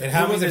one. I And forget.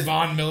 how Who was many it? does-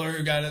 Von Miller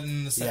who got it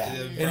in the Yeah,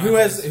 second. and who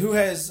has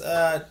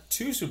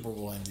 2 Super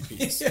Bowl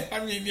MVPs?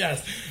 I mean,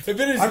 yes. If it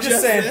is I'm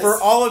just saying, this-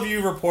 for all of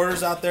you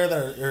reporters out there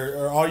that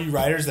or all you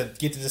writers that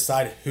get to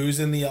decide who's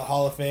in the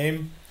Hall of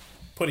Fame,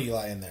 put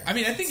Eli in there. I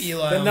mean, I think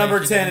Eli. The will number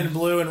make 10 it in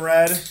blue and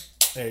red.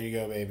 There you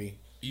go, baby.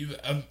 You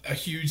a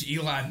huge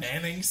Eli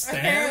Manning stan.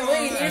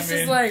 Apparently, he's I just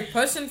mean, like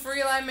pushing for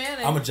Eli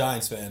Manning. I'm a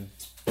Giants fan.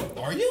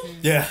 Are you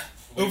Yeah.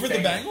 over the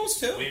taken- Bengals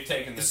too? We've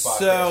taken this podcast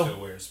So- to a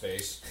weird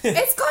space.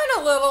 It's going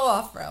a little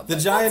off road. The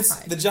Giants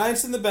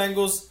and the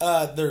Bengals,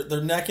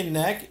 they're neck and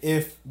neck.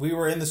 If we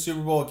were in the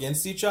Super Bowl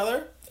against each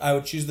other, I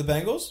would choose the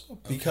Bengals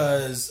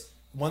because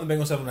one, the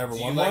Bengals have never Do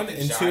you won like one, the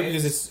and 2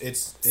 because Giants?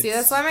 it's See,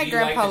 that's why my Do you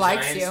grandpa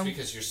like the likes Giants you.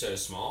 because you're so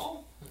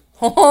small.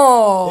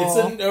 Oh, it's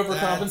an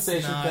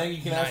overcompensation not thing.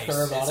 You can ask nice.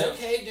 her about It's it.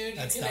 okay, dude.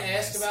 That's You not can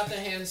ask nice. about the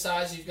hand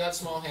size. You've got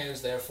small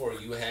hands, therefore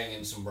you hang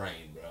in some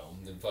brain, bro.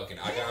 And fucking,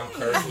 I'm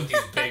cursed with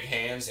these big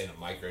hands and a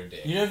micro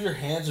dick. You know, if your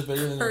hands are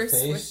bigger than your Curse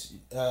face,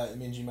 it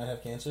means you might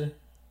have cancer.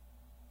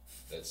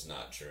 That's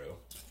not true.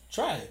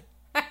 Try it.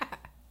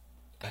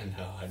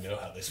 I know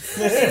how this he's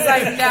works.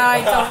 like, no,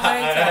 I don't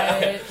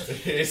like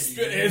it. It's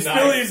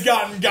Philly's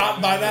gotten got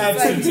by that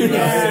It's like, since yeah.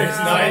 2006.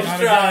 Nice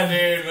try,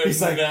 dude. But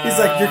He's like,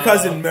 no. your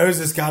cousin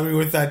Moses got me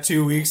with that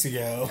 2 weeks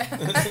ago. No,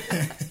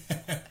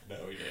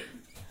 he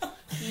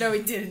didn't. No,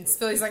 he didn't.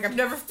 Philly's like, I've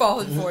never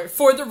fallen for it.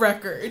 For the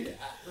record,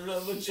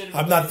 Legitimately,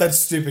 I'm not that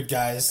stupid,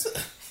 guys.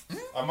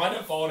 I might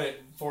have fallen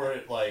for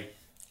it like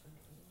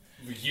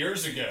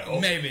years ago.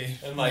 Maybe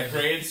In like Maybe.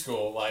 grade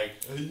school, like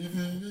you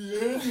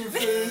had your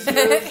face, you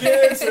have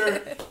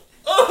cancer.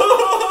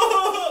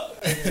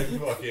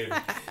 Fucking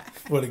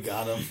Would have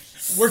got him.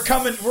 We're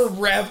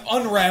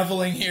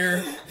unraveling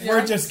here. We're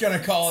Yeah. just gonna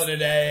call it a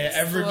day. a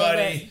little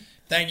Everybody, bit.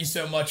 thank you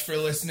so much for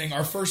listening.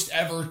 Our first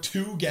ever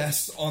 2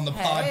 guests on the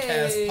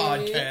Hey.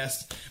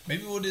 podcast.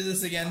 Maybe we'll do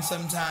this again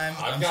sometime.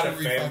 I'm sure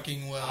we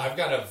fucking will. I've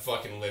got a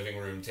fucking living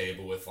room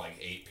table with like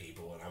 8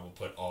 people, and I will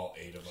put all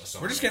 8 of us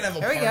on. We're just there. gonna have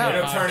a There we party go.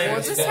 It'll turn podcast. into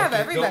We'll just the- have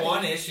everybody. The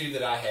one issue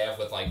that I have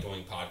with like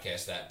doing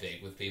podcasts that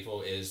big with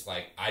people is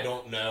like I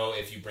don't know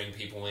if you bring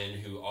people in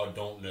who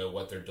don't know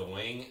what they're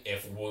doing,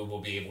 if we will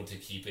be able to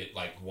keep it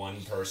like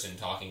one person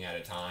talking at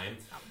a time,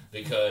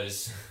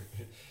 because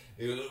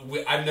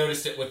I've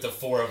noticed it with the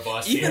 4 of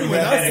us. Even here. with We've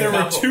us, had a there were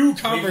couple- 2 we've had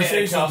a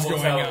conversations couple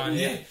going times- on.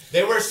 Yeah.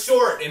 They were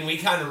short, and we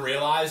kind of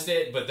realized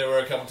it, but there were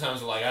a couple times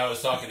where like I was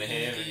talking to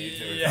him, and you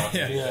two were Yeah, talking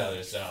to each yeah.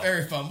 other. So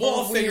Very fun. We'll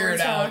Oh, we figure were it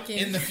out talking.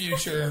 in the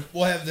future.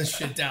 We'll have this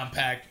shit down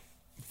packed.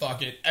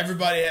 Fuck it.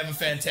 Everybody have a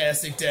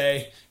fantastic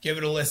day. Give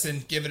it a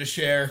listen. Give it a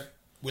share.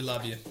 We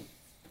love you.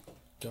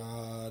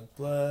 God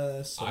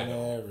bless I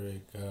don't.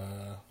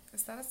 America.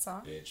 is that a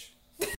song? bitch.